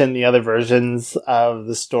you mentioned the other versions of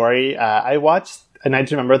the story. I watched A Night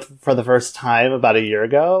to Remember for the first time about a year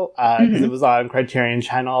ago, because it was on Criterion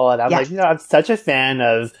Channel, and I'm like, I'm such a fan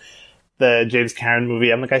of the James Cameron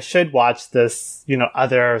movie. I'm like, I should watch this,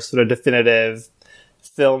 other sort of definitive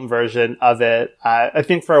film version of it. I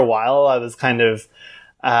think for a while I was kind of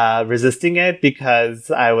resisting it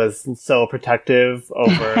because I was so protective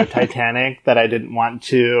over Titanic that I didn't want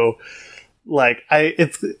to, like, I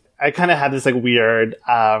kind of had this like weird,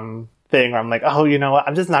 thing where I'm like, oh, you know what?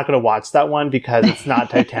 I'm just not going to watch that one because it's not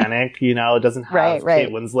Titanic, you know, it doesn't have Kate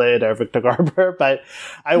Winslet or Victor Garber, but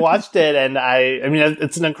I watched it and I mean,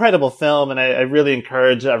 it's an incredible film and I really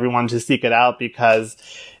encourage everyone to seek it out because,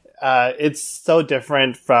 it's so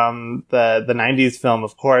different from the 90s film,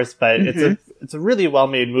 of course, but it's a really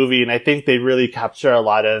well-made movie. And I think they really capture a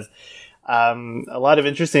lot of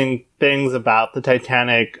interesting things about the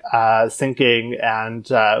Titanic sinking,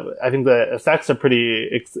 and I think the effects are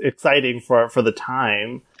pretty exciting for the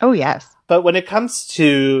time. Oh, yes. But when it comes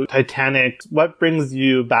to Titanic, what brings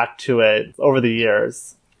you back to it over the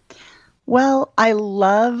years? Well, I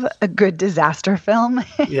love a good disaster film.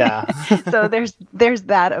 Yeah. So there's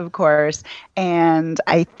that, of course. And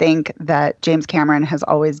I think that James Cameron has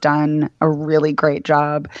always done a really great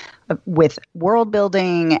job with world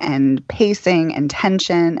building and pacing and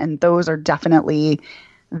tension. And those are definitely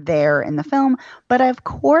there in the film. But of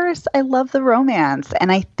course, I love the romance.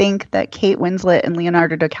 And I think that Kate Winslet and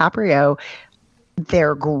Leonardo DiCaprio,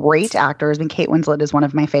 they're great actors. I mean, Kate Winslet is one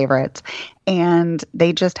of my favorites. And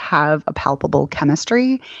they just have a palpable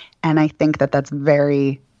chemistry. And I think that that's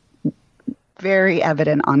very, very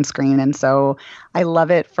evident on screen. And so I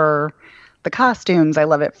love it for the costumes. I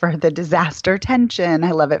love it for the disaster tension.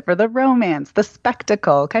 I love it for the romance, the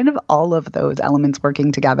spectacle, kind of all of those elements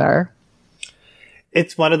working together.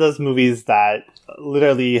 It's one of those movies that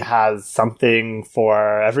literally has something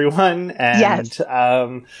for everyone and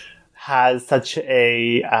has such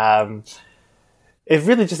a it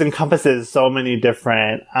really just encompasses so many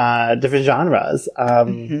different genres.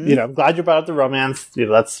 You know, I'm glad you brought up the romance. You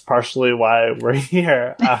know, that's partially why we're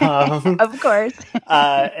here. Of course.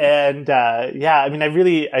 Yeah, I mean,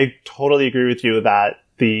 I totally agree with you that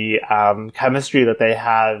the chemistry that they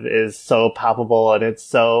have is so palpable, and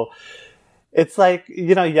it's like,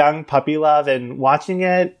 you know, young puppy love. And watching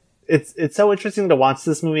it, it's so interesting to watch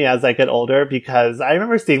this movie as I get older, because I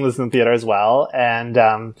remember seeing this in the theater as well, and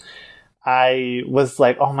I was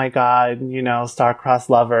like, oh my God, you know,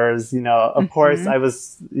 star-crossed lovers, you know, of course I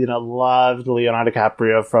was, you know, loved Leonardo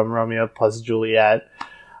DiCaprio from Romeo plus Juliet.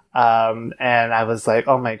 And I was like,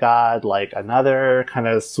 oh my God, like another kind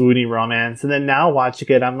of swoony romance. And then now watching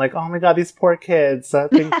it, I'm like, oh my God, these poor kids, I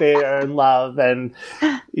think they are in love. And,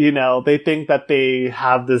 you know, they think that they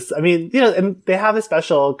have this, I mean, you know, and they have a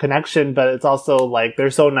special connection, but it's also like,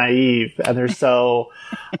 they're so naive and they're so,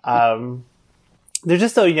 they're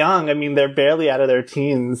just so young. I mean, they're barely out of their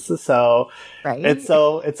teens. So it's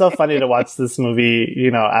so funny to watch this movie,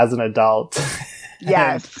 you know, as an adult.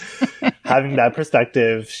 Yes. Having that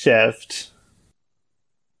perspective shift.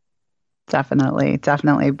 Definitely.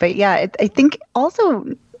 But yeah, I think also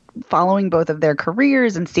following both of their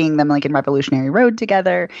careers and seeing them like in Revolutionary Road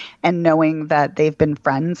together and knowing that they've been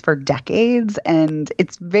friends for decades, and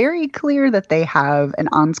it's very clear that they have an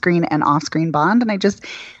on-screen and off-screen bond. And I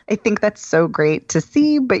think that's so great to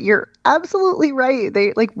see, but you're absolutely right.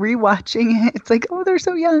 They like rewatching it. It's like, oh, they're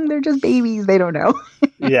so young. They're just babies. They don't know.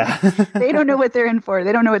 Yeah. They don't know what they're in for.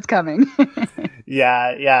 They don't know what's coming.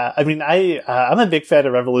 Yeah. I mean, I'm a big fan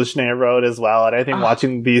of Revolutionary Road as well. And I think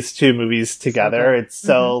watching these two movies together, it's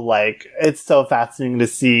so like, it's so fascinating to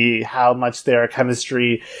see how much their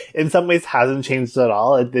chemistry in some ways hasn't changed at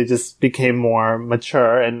all. They just became more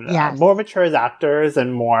mature and more mature as actors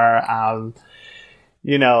and more,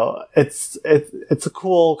 you know, it's a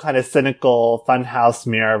cool kind of cynical funhouse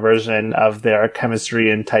mirror version of their chemistry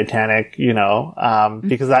in Titanic, you know,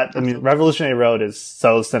 because Revolutionary Road is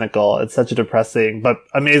so cynical. It's such a depressing but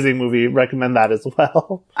amazing movie. Recommend that as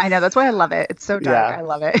well. I know, that's why I love it. It's so dark. I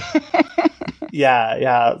love it.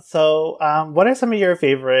 Yeah. So, what are some of your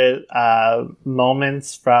favorite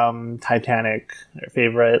moments from Titanic? Or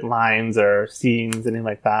favorite lines or scenes, anything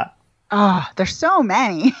like that? Oh, there's so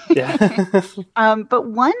many. Yeah. But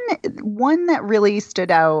one that really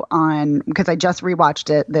stood out because I just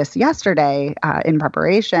rewatched this yesterday in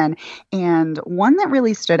preparation, and one that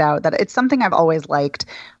really stood out that it's something I've always liked,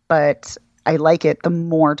 but I like it the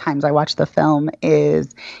more times I watch the film,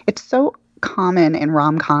 is it's so common in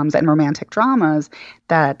rom-coms and romantic dramas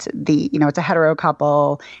that it's a hetero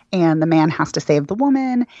couple and the man has to save the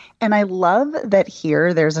woman. And I love that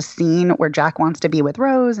here there's a scene where Jack wants to be with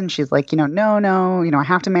Rose and she's like, no, I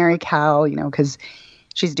have to marry Cal, because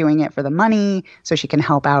she's doing it for the money so she can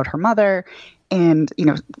help out her mother and,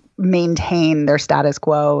 maintain their status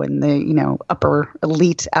quo in the, upper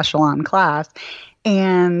elite echelon class.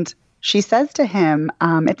 And she says to him,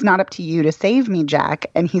 it's not up to you to save me, Jack.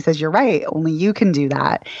 And he says, you're right. Only you can do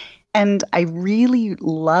that. And I really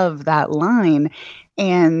love that line.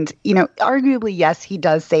 And, arguably, yes, he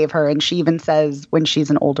does save her. And she even says when she's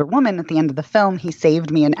an older woman at the end of the film, he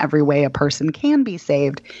saved me in every way a person can be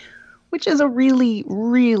saved, which is a really,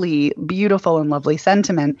 really beautiful and lovely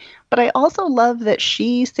sentiment. But I also love that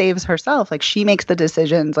she saves herself. Like, she makes the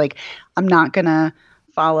decisions, like, I'm not going to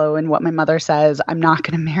follow in what my mother says. I'm not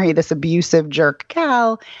going to marry this abusive jerk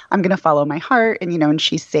Cal. I'm going to follow my heart. And, and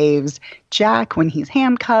she saves Jack when he's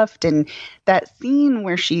handcuffed. And that scene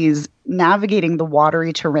where she's navigating the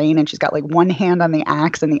watery terrain and she's got like one hand on the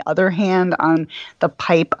axe and the other hand on the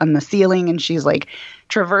pipe on the ceiling. And she's like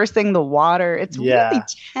traversing the water. It's really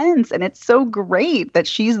tense. And it's so great that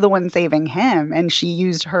she's the one saving him. And she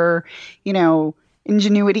used her,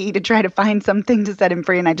 ingenuity to try to find something to set him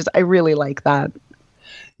free. And I really like that.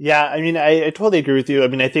 Yeah, I mean, I totally agree with you. I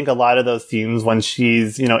mean, I think a lot of those scenes when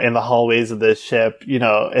she's, in the hallways of the ship,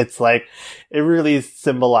 it's like, it really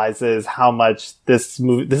symbolizes how much this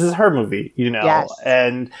is her movie, Yes.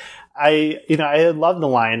 And I love the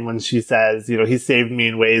line when she says, he saved me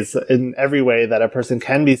in every way that a person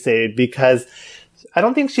can be saved, because I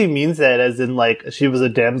don't think she means it as in like she was a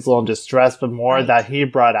damsel in distress, but more that he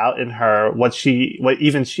brought out in her what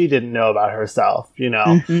even she didn't know about herself.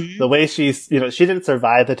 The way she didn't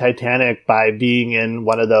survive the Titanic by being in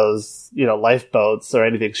one of those, lifeboats or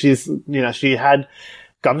anything. She had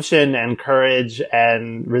gumption and courage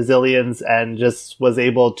and resilience and just was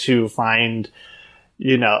able to find,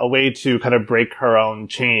 a way to kind of break her own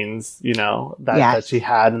chains, that she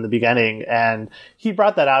had in the beginning. And he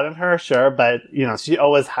brought that out in her, sure, but, she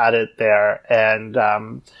always had it there. And, I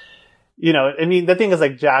mean, the thing is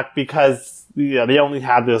like Jack, because, they only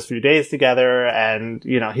had those few days together. And,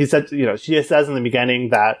 he said, she says in the beginning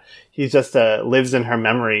that he just lives in her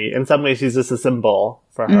memory. In some ways, he's just a symbol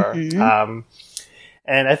for her. Mm-hmm.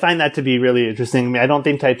 And I find that to be really interesting. I mean, I don't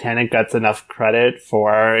think Titanic gets enough credit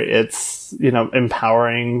for its,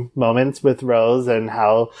 empowering moments with Rose and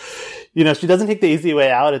how, she doesn't take the easy way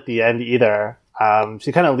out at the end either.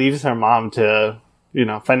 She kind of leaves her mom to,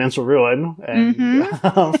 financial ruin. And,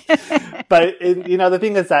 but, the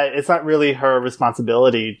thing is that it's not really her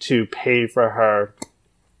responsibility to pay for her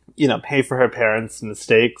parents'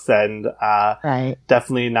 mistakes, and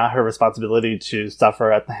definitely not her responsibility to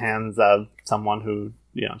suffer at the hands of someone who,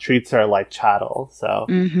 treats her like chattel. So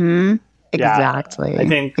exactly. I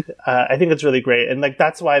think it's really great. And like,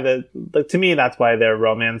 that's why to me, that's why their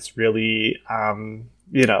romance really,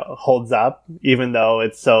 holds up, even though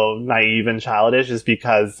it's so naive and childish, is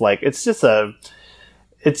because like, it's just a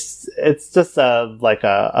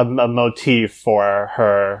motif for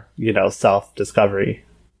her, self-discovery.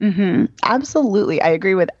 Mm-hmm. Absolutely. I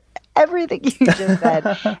agree with everything you just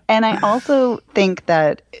said. And I also think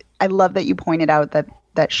that I love that you pointed out that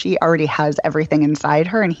she already has everything inside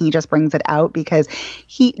her and he just brings it out, because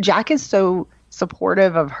Jack is so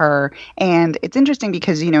supportive of her. And it's interesting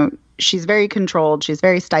because, she's very controlled. She's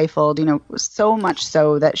very stifled, so much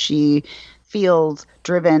so that she feels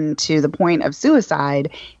driven to the point of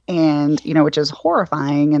suicide, and, which is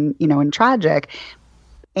horrifying and, and tragic.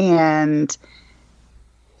 And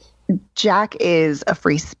Jack is a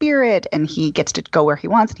free spirit and he gets to go where he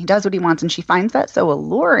wants and he does what he wants, and she finds that so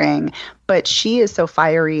alluring, but she is so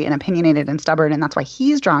fiery and opinionated and stubborn, and that's why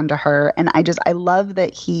he's drawn to her. And I love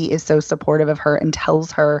that he is so supportive of her and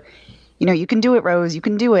tells her, you can do it, Rose, you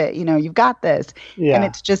can do it, you've got this. Yeah. And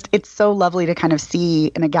it's so lovely to kind of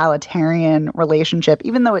see an egalitarian relationship,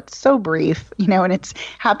 even though it's so brief, and it's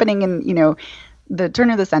happening in, the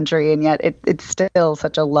turn of the century, and yet it's still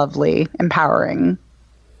such a lovely, empowering,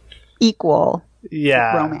 equal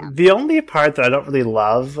romance. The only part that I don't really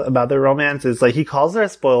love about the romance is like he calls her a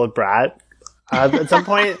spoiled brat at some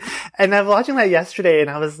point. And I was watching that yesterday and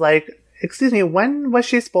I was like, excuse me, when was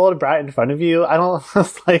she spoiled brat in front of you? I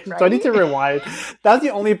was like, do I need to rewind? That was the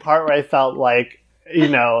only part where I felt like, he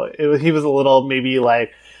was a little maybe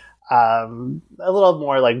like a little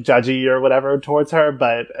more like judgy or whatever towards her,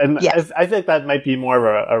 yes. I think that might be more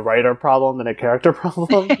of a writer problem than a character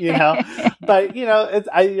problem, But you're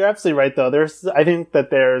absolutely right though. I think that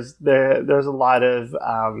there's a lot of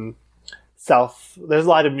there's a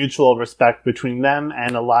lot of mutual respect between them,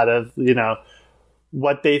 and a lot of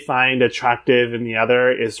what they find attractive in the other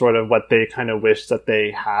is sort of what they kind of wish that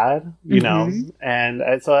they had, and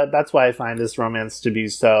so that's why I find this romance to be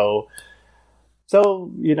so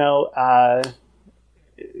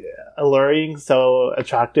alluring, so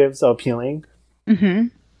attractive, so appealing. Mm-hmm.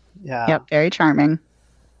 Yeah. Yep. Very charming.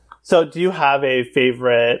 So do you have a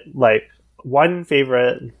favorite, like one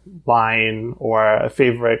favorite line or a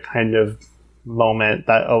favorite kind of moment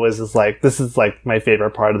that always is like, this is like my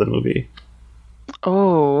favorite part of the movie?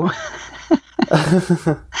 Oh.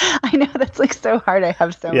 I know that's like so hard. I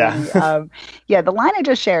have so many. The line I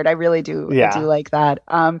just shared, I really do. I do like that.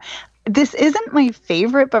 This isn't my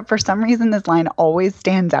favorite, but for some reason, this line always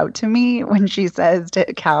stands out to me when she says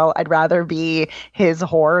to Cal, "I'd rather be his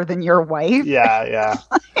whore than your wife." Yeah.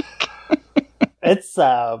 It's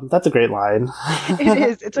that's a great line.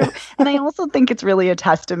 It is. And I also think it's really a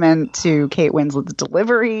testament to Kate Winslet's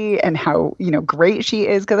delivery and how, great she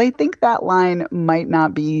is, because I think that line might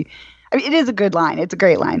not be. I mean, it is a good line. It's a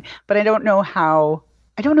great line, but I don't know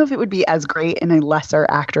if it would be as great in a lesser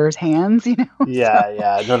actor's hands,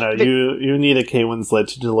 Yeah. No. You need a Kate Winslet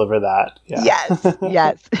to deliver that. Yeah.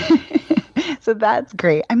 Yes. So that's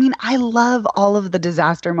great. I mean, I love all of the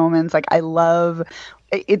disaster moments. Like,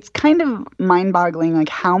 it's kind of mind-boggling, like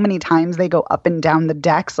how many times they go up and down the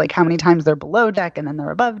decks, like how many times they're below deck and then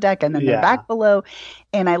they're above deck and then they're back below.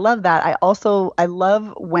 And I love that. I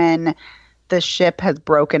love when the ship has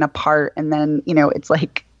broken apart and then, it's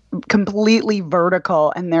like completely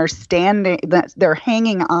vertical and they're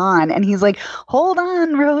hanging on, and he's like, "Hold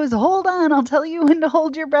on, Rose, hold on, I'll tell you when to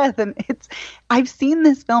hold your breath." And I've seen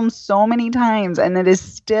this film so many times, and it is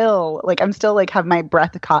still like, I'm still like have my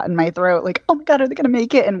breath caught in my throat, like, oh my God, are they gonna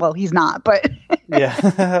make it? And well, he's not, but yeah.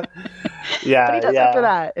 But he does after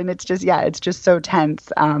that, and it's just so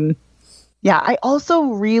tense. I also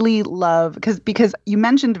really love, because you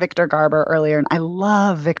mentioned Victor Garber earlier, and I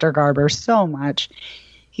love Victor Garber so much.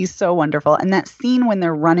 He's so wonderful. And that scene when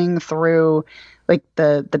they're running through like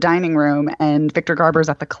the dining room and Victor Garber's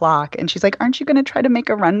at the clock and she's like, "Aren't you going to try to make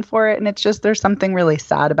a run for it?" And it's just, there's something really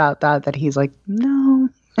sad about that he's like, "No."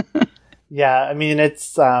 Yeah, I mean,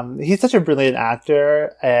 it's he's such a brilliant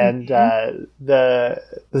actor, and the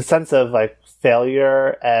sense of like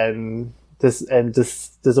failure and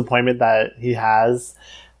disappointment that he has,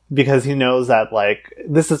 because he knows that like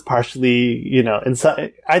this is partially,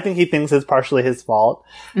 I think he thinks it's partially his fault.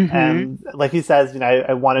 And like he says,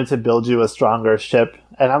 I wanted to build you a stronger ship.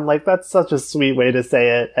 And I'm like, that's such a sweet way to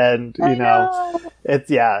say it. And,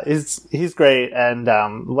 he's great. And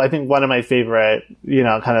I think one of my favorite,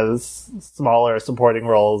 kind of smaller supporting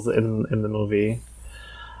roles in the movie.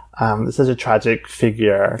 It's such a tragic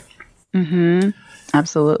figure.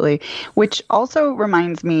 Absolutely. Which also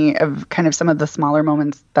reminds me of kind of some of the smaller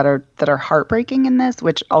moments that are heartbreaking in this,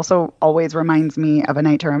 which also always reminds me of A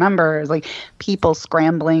Night to Remember, is like people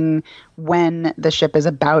scrambling when the ship is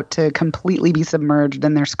about to completely be submerged,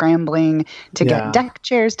 and they're scrambling to get deck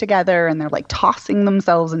chairs together, and they're like tossing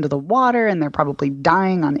themselves into the water, and they're probably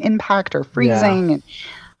dying on impact or freezing. And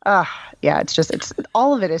it's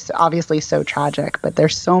all of it is obviously so tragic, but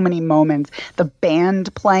there's so many moments. The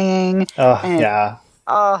band playing. And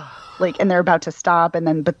they're about to stop,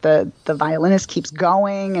 but the violinist keeps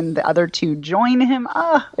going, and the other two join him.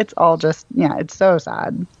 It's all just, it's so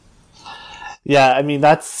sad. Yeah, I mean,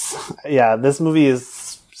 this movie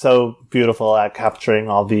is so beautiful at capturing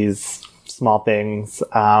all these small things.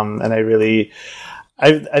 And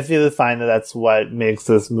I feel find that that's what makes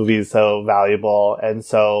this movie so valuable. And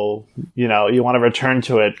so, you want to return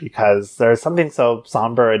to it because there's something so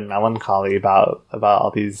somber and melancholy about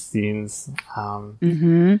all these scenes.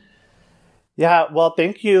 Yeah, well,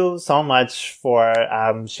 thank you so much for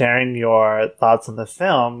sharing your thoughts on the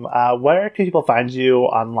film. Where can people find you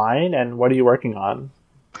online, and what are you working on?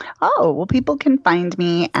 Oh, well, people can find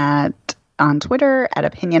me on Twitter at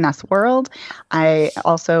Opinion Us World. I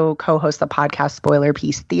also co-host the podcast Spoiler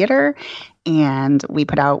Piece Theater, and we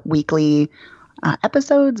put out weekly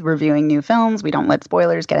episodes reviewing new films. We don't let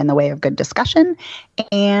spoilers get in the way of good discussion.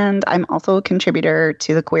 And I'm also a contributor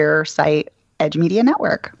to the queer site Edge Media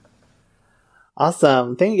Network.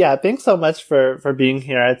 Awesome. Thanks so much for being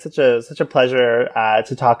here. It's such a pleasure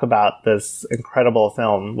to talk about this incredible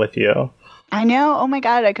film with you. I know. Oh my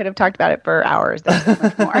God, I could have talked about it for hours. There's so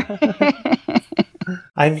much more.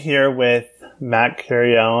 I'm here with Matt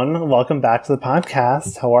Curione. Welcome back to the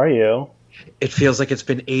podcast. How are you? It feels like it's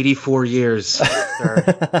been 84 years, sir.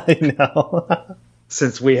 I know.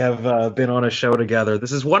 Since we have been on a show together.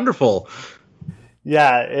 This is wonderful.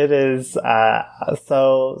 Yeah, it is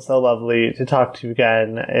so lovely to talk to you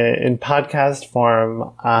again in podcast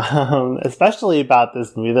form, especially about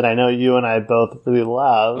this movie that I know you and I both really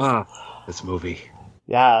love. This movie.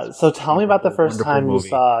 Yeah, so tell me about the first time you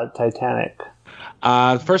saw Titanic.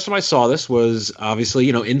 The first time I saw this was obviously,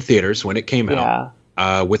 in theaters when it came out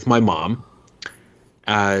with my mom.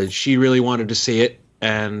 She really wanted to see it,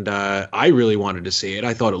 and I really wanted to see it.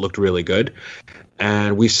 I thought it looked really good,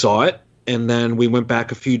 and we saw it. And then we went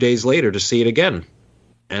back a few days later to see it again.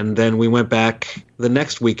 And then we went back the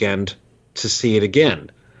next weekend to see it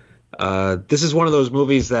again. This is one of those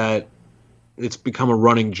movies that it's become a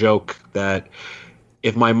running joke that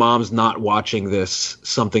if my mom's not watching this,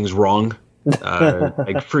 something's wrong.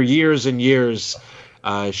 Like for years and years,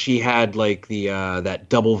 she had like the that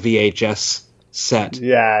double VHS set.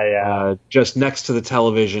 Just next to the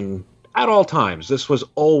television at all times. This was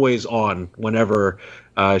always on whenever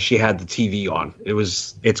she had the TV on.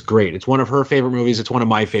 It's great. It's one of her favorite movies. It's one of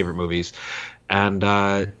my favorite movies. And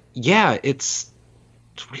it's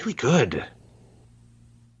really good.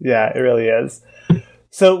 Yeah, it really is.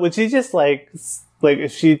 So would you just like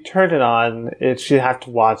if she turned it on, she'd have to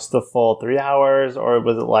watch the full 3 hours, or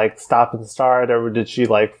was it like stop and start, or did she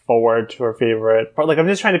like forward to her favorite part? Like, I'm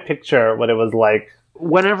just trying to picture what it was like.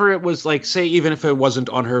 Whenever it was like, say, even if it wasn't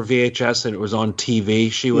on her VHS and it was on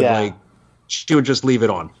TV, she would she would just leave it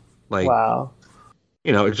on. Like, wow.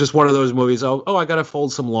 You know, it's just one of those movies. Oh, I got to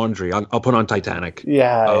fold some laundry. I'll put on Titanic.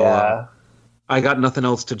 I got nothing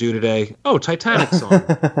else to do today. Oh, Titanic's on.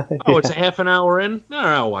 Oh, it's a half an hour in? No,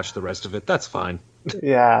 I'll watch the rest of it. That's fine.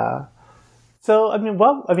 Yeah. So,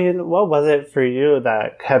 what was it for you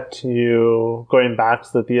that kept you going back to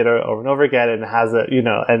the theater over and over again, and has it,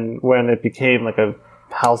 and when it became like a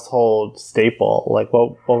household staple? Like,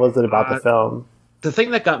 what was it about the film? The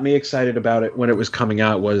thing that got me excited about it when it was coming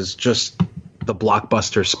out was just the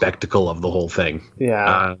blockbuster spectacle of the whole thing.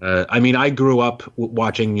 Yeah. I grew up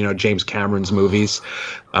watching, James Cameron's movies.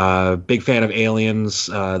 Big fan of Aliens,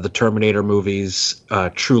 the Terminator movies,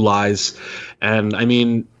 True Lies.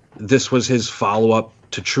 And this was his follow-up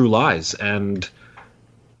to True Lies. And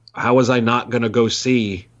how was I not going to go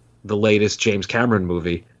see the latest James Cameron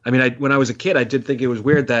movie? When I was a kid, I did think it was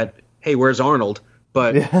weird that, hey, where's Arnold?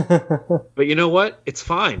 But, but you know what? It's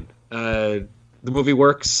fine. The movie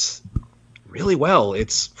works really well.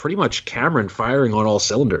 It's pretty much Cameron firing on all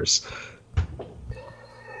cylinders.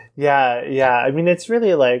 Yeah. It's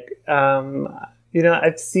really like,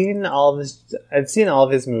 I've seen all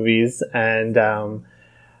of his movies, and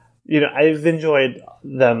I've enjoyed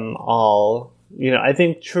them all. I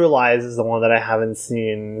think True Lies is the one that I haven't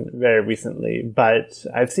seen very recently, but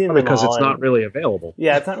I've seen them all. Because it's not really available.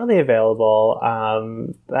 Yeah, it's not really available.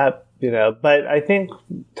 But I think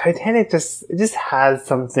Titanic just has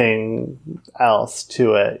something else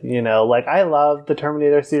to it. Like, I love the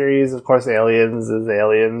Terminator series. Of course, Aliens is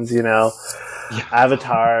Aliens. Yeah.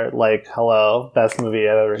 Avatar, like, hello, best movie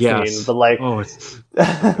I've ever seen. But like,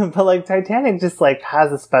 but like Titanic just like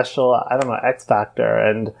has a special, I don't know, X factor,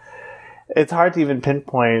 and it's hard to even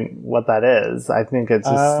pinpoint what that is. I think it's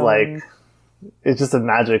just it's just a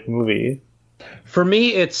magic movie. For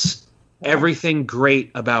me, it's everything great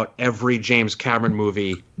about every James Cameron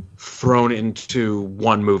movie thrown into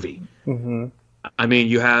one movie. Mm-hmm.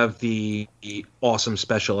 You have the awesome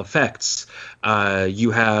special effects.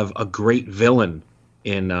 You have a great villain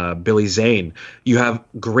in Billy Zane. You have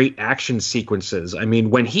great action sequences.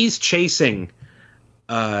 When he's chasing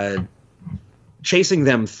them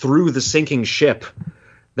through the sinking ship,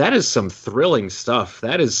 that is some thrilling stuff.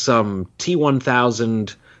 That is some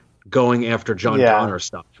T-1000 going after John Connor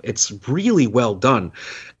stuff. It's really well done.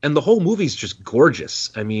 And the whole movie's just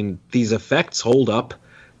gorgeous. These effects hold up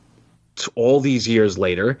all these years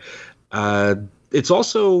later. It's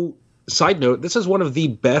also, side note, this is one of the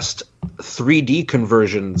best 3D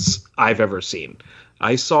conversions I've ever seen.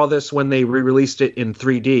 I saw this when they re-released it in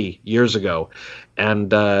 3D years ago.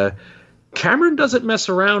 And Cameron doesn't mess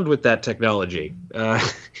around with that technology.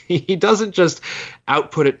 He doesn't just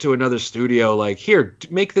output it to another studio like, here,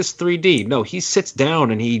 make this 3D. No, he sits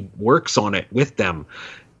down and he works on it with them.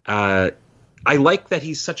 I like that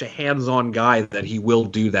he's such a hands-on guy that he will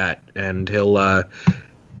do that, and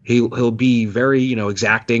he'll be very,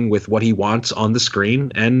 exacting with what he wants on the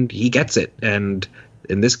screen, and he gets it. And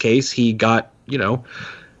in this case, he got, he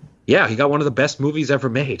got one of the best movies ever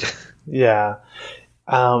made. Yeah.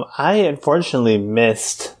 I unfortunately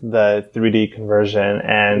missed the 3D conversion,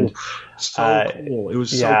 and so cool. It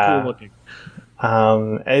was so cool looking.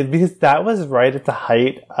 Because that was right at the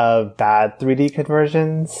height of bad 3D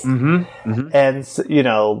conversions. Mm-hmm. Mm-hmm. And, so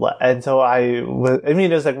it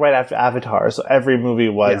was like right after Avatar. So every movie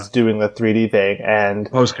was doing the 3D thing, and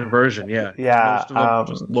post-conversion. Yeah. Yeah. Most of them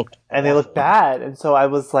just looked and they looked bad. And so I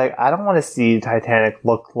was like, I don't want to see Titanic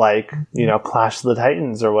look like, Clash of the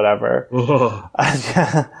Titans or whatever.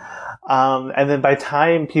 And then by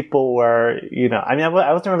time people were, I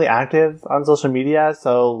wasn't really active on social media.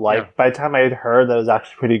 So by the time I had heard that it was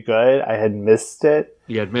actually pretty good, I had missed it.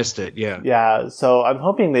 You had missed it. Yeah. Yeah. So I'm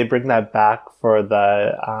hoping they bring that back for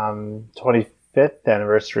the 25th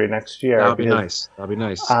anniversary next year. That'd be nice.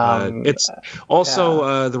 It's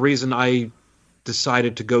also the reason I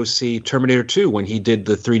decided to go see Terminator 2 when he did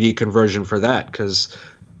the 3D conversion for that, because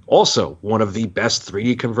Also, one of the best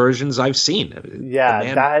 3D conversions I've seen.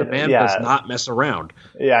 Yeah, the man does not mess around.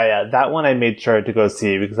 Yeah. That one I made sure to go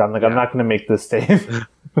see because I'm like, I'm not going to make this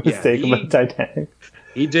mistake with Titanic.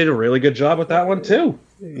 He did a really good job with that one too.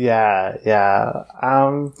 Yeah.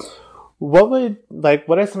 What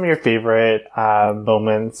are some of your favorite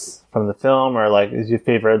moments from the film, or like is your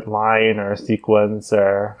favorite line or sequence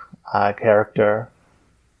or character?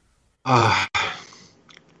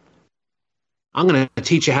 I'm going to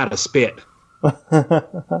teach you how to spit.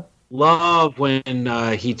 Love when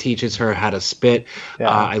he teaches her how to spit. Yeah.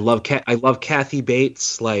 I love Kathy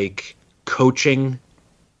Bates like coaching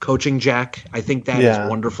Jack. I think that is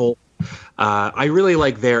wonderful. I really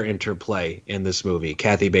like their interplay in this movie,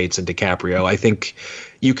 Kathy Bates and DiCaprio. I think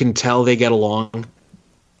you can tell they get along,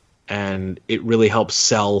 and it really helps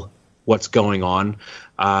sell what's going on.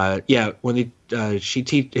 When he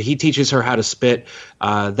teaches her how to spit.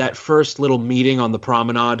 That first little meeting on the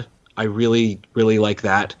promenade, I really, really like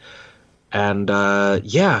that. And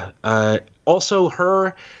also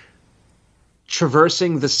her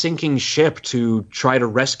traversing the sinking ship to try to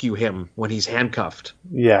rescue him when he's handcuffed.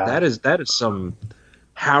 Yeah, that is some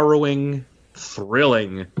harrowing,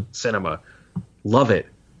 thrilling cinema. Love it.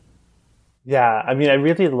 Yeah, I mean, I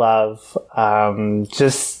really love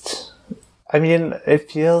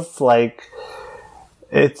it feels like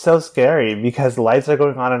it's so scary because the lights are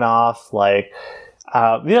going on and off. Like,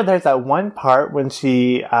 there's that one part when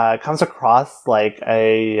she comes across the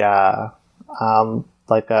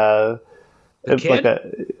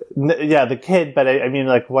kid, but I mean,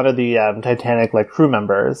 like one of the Titanic crew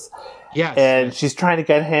members. Yes. And she's trying to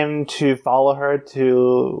get him to follow her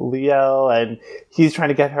to Leo, and he's trying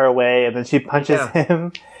to get her away, and then she punches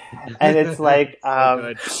him. And it's like,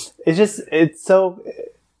 but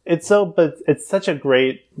it's such a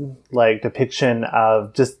great depiction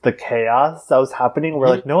of just the chaos that was happening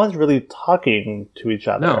where no one's really talking to each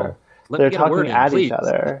other. No. They're talking at each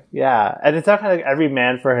other. Yeah. And it's not kind of like every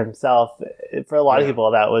man for himself. For a lot of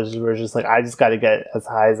people, we're just like, I just got to get as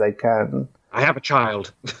high as I can. I have a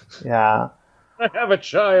child. Yeah. I have a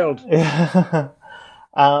child. Yeah.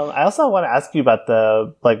 I also want to ask you about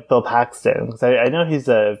the Bill Paxton, because I know he's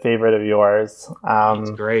a favorite of yours. He's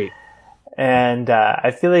great. And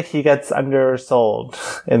I feel like he gets undersold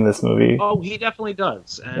in this movie. Oh, he definitely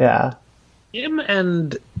does. And him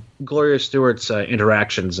and Gloria Stewart's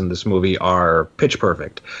interactions in this movie are pitch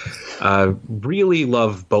perfect. Really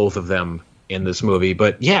love both of them in this movie.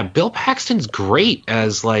 But yeah, Bill Paxton's great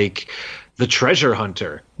as the treasure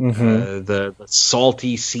hunter, the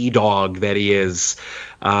salty sea dog that he is.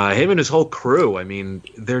 Him and his whole crew, I mean,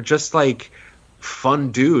 they're just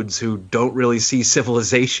fun dudes who don't really see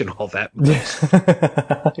civilization all that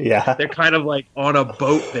much. Yeah. They're kind of on a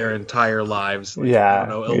boat their entire lives.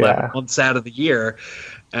 11 months out of the year.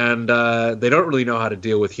 And they don't really know how to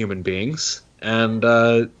deal with human beings. And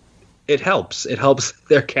it helps. It helps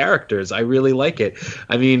their characters. I really like it.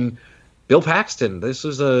 I mean, Bill Paxton,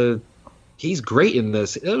 he's great in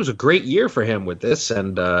this. It was a great year for him with this.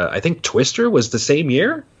 And I think Twister was the same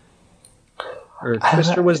year. Or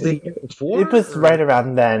Twister was the year before? It was right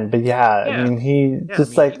around then, but I mean,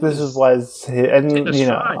 this was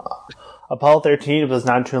Apollo 13 was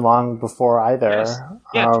not too long before either. Yes.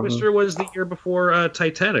 Yeah, Twister was the year before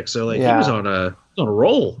Titanic, so he was on a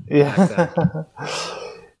roll. Yeah.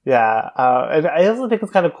 Yeah, and I also think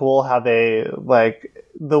it's kind of cool how they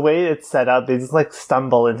the way it's set up. They just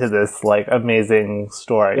stumble into this amazing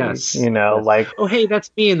story. Yes. Oh, hey, that's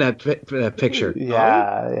me in that picture.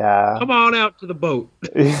 Yeah, yeah. Come on out to the boat.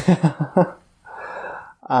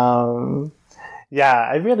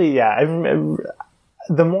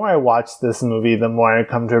 The more I watch this movie, the more I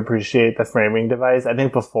come to appreciate the framing device. I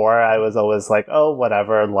think before I was always oh,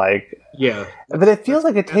 whatever, yeah. But it feels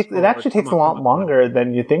like it actually takes a lot longer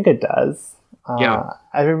than you think it does. I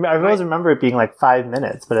always remember it being 5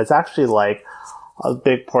 minutes, but it's actually a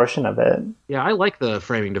big portion of it. Yeah, I like the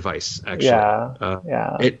framing device, actually.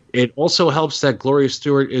 Yeah. It also helps that Gloria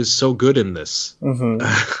Stewart is so good in this.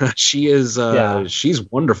 Mm-hmm. She is, she's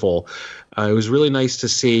wonderful. It was really nice to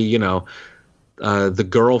see, the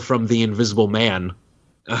girl from The Invisible Man.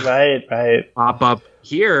 Right. Pop up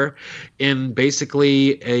here in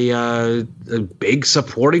basically a big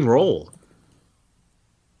supporting role.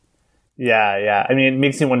 Yeah. I mean, it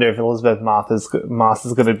makes me wonder if Elizabeth Moss is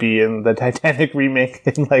going to be in the Titanic remake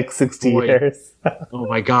in 60 years. Oh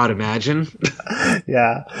my God, imagine.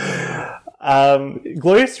 Yeah.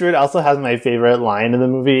 Gloria Stewart also has my favorite line in the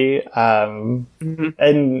movie,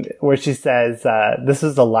 and where she says, "This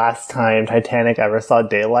is the last time Titanic ever saw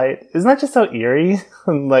daylight." Isn't that just so eerie?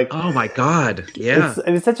 Oh my God, yeah.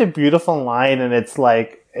 It's such a beautiful line, and it's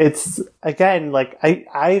it's, again, like,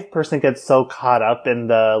 I personally get so caught up in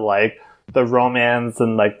the, like, the romance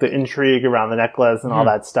and, like, the intrigue around the necklace and all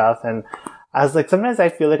that stuff. And I was like, sometimes I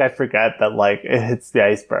feel like I forget that, like, it hits the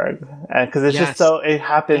iceberg. Because it's just so, it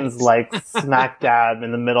happens, like, smack dab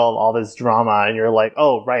in the middle of all this drama. And you're like,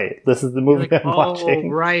 oh, right, this is the movie I'm watching.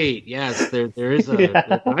 Oh, right. Yes, there is there's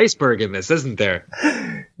an iceberg in this, isn't there?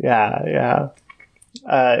 Yeah.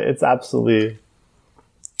 It's absolutely...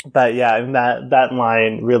 But yeah, and that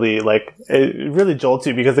line really, like, it really jolts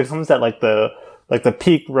you because it comes at, like, the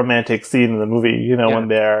peak romantic scene in the movie, you know, when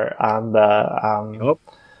they're on the...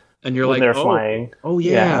 And you're when like, they're flying. Oh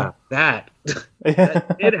yeah, that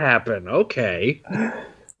did happen. Okay.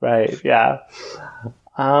 Right, yeah.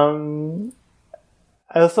 I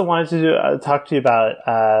also wanted to talk to you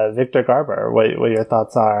about Victor Garber, what your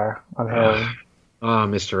thoughts are on him.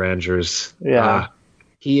 Mr. Andrews. Yeah.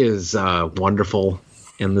 He is wonderful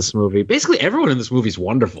in this movie. Basically, everyone in this movie is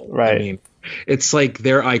wonderful. Right. I mean, it's like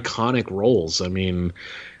their iconic roles. I mean,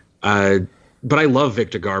 but I love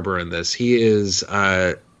Victor Garber in this. He is...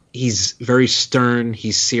 he's very stern,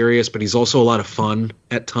 he's serious, but he's also a lot of fun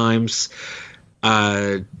at times.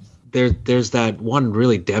 There's that one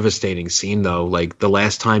really devastating scene, though, like the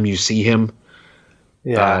last time you see him.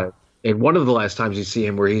 Yeah. And one of the last times you see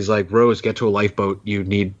him where he's like, Rose, get to a lifeboat.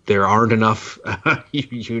 There aren't enough.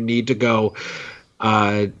 you need to go.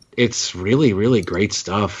 It's really, really great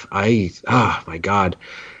stuff. My God.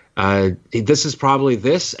 This is probably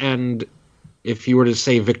this, and if you were to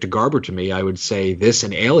say Victor Garber to me, I would say this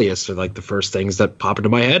and Alias are like the first things that pop into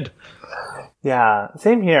my head. Yeah,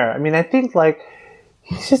 same here. I mean, I think, like,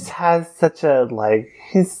 he just has such a, like,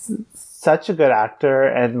 he's such a good actor,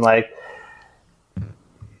 and, like,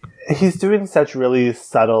 he's doing such really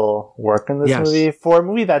subtle work in this movie for a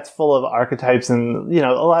movie that's full of archetypes and, you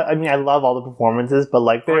know, a lot. I mean, I love all the performances, but,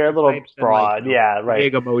 like, they're a little broad. Like, right.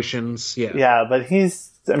 Big emotions. Yeah, but he's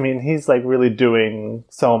like really doing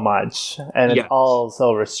so much, and it's all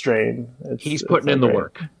so restrained. He's putting in the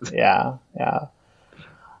work. Yeah.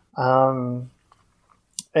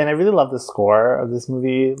 And I really love the score of this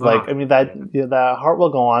movie. Like, I mean, the Heart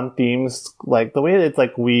Will Go On themes, like the way that it's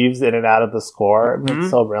like weaves in and out of the score, I mean,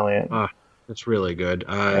 it's so brilliant. It's really good.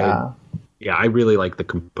 I really like the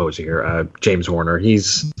composer here, James Horner. He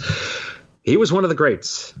was one of the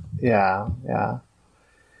greats. Yeah.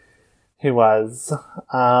 He was.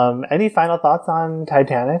 Any final thoughts on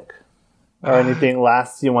Titanic? Or anything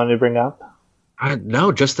last you wanted to bring up?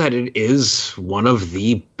 No, just that it is one of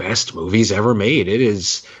the best movies ever made. It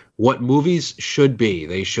is what movies should be.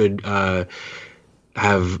 They should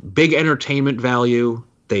have big entertainment value.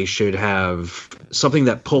 They should have something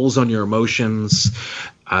that pulls on your emotions.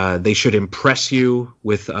 They should impress you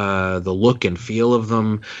with the look and feel of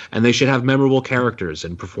them. And they should have memorable characters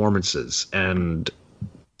and performances. And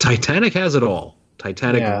Titanic has it all.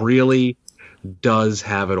 Titanic really does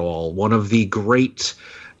have it all. One of the great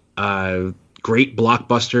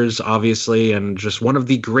blockbusters, obviously, and just one of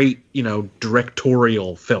the great,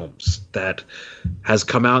 directorial films that has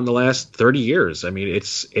come out in the last 30 years. I mean,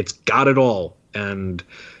 it's got it all. And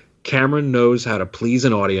Cameron knows how to please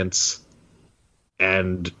an audience.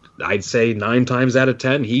 And I'd say 9 times out of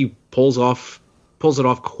 10, he pulls it off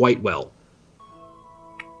quite well.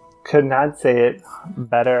 Could not say it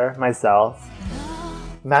better myself.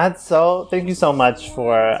 Matt, so thank you so much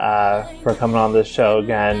for coming on this show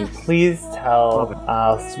again. Please tell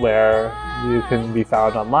us where you can be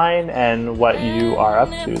found online and what you are up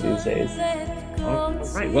to these days. All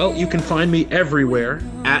right. Well, you can find me everywhere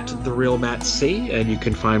at The Real Matt C, and you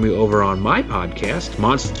can find me over on my podcast,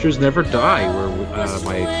 Monsters Never Die, where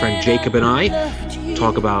my friend Jacob and I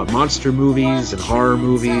talk about monster movies and horror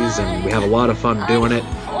movies, and we have a lot of fun doing it.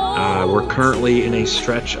 We're currently in a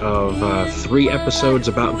stretch of 3 episodes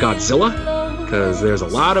about Godzilla, because there's a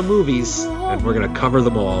lot of movies, and we're going to cover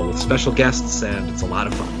them all with special guests, and it's a lot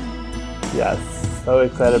of fun. Yes, so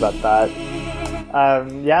excited about that.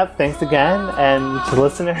 Thanks again, and to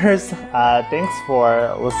listeners, thanks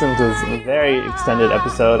for listening to this very extended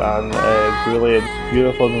episode on a brilliant,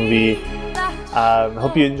 beautiful movie.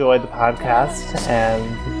 Hope you enjoyed the podcast, and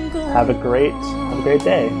have a great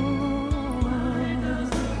day.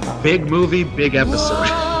 Big movie, big episode.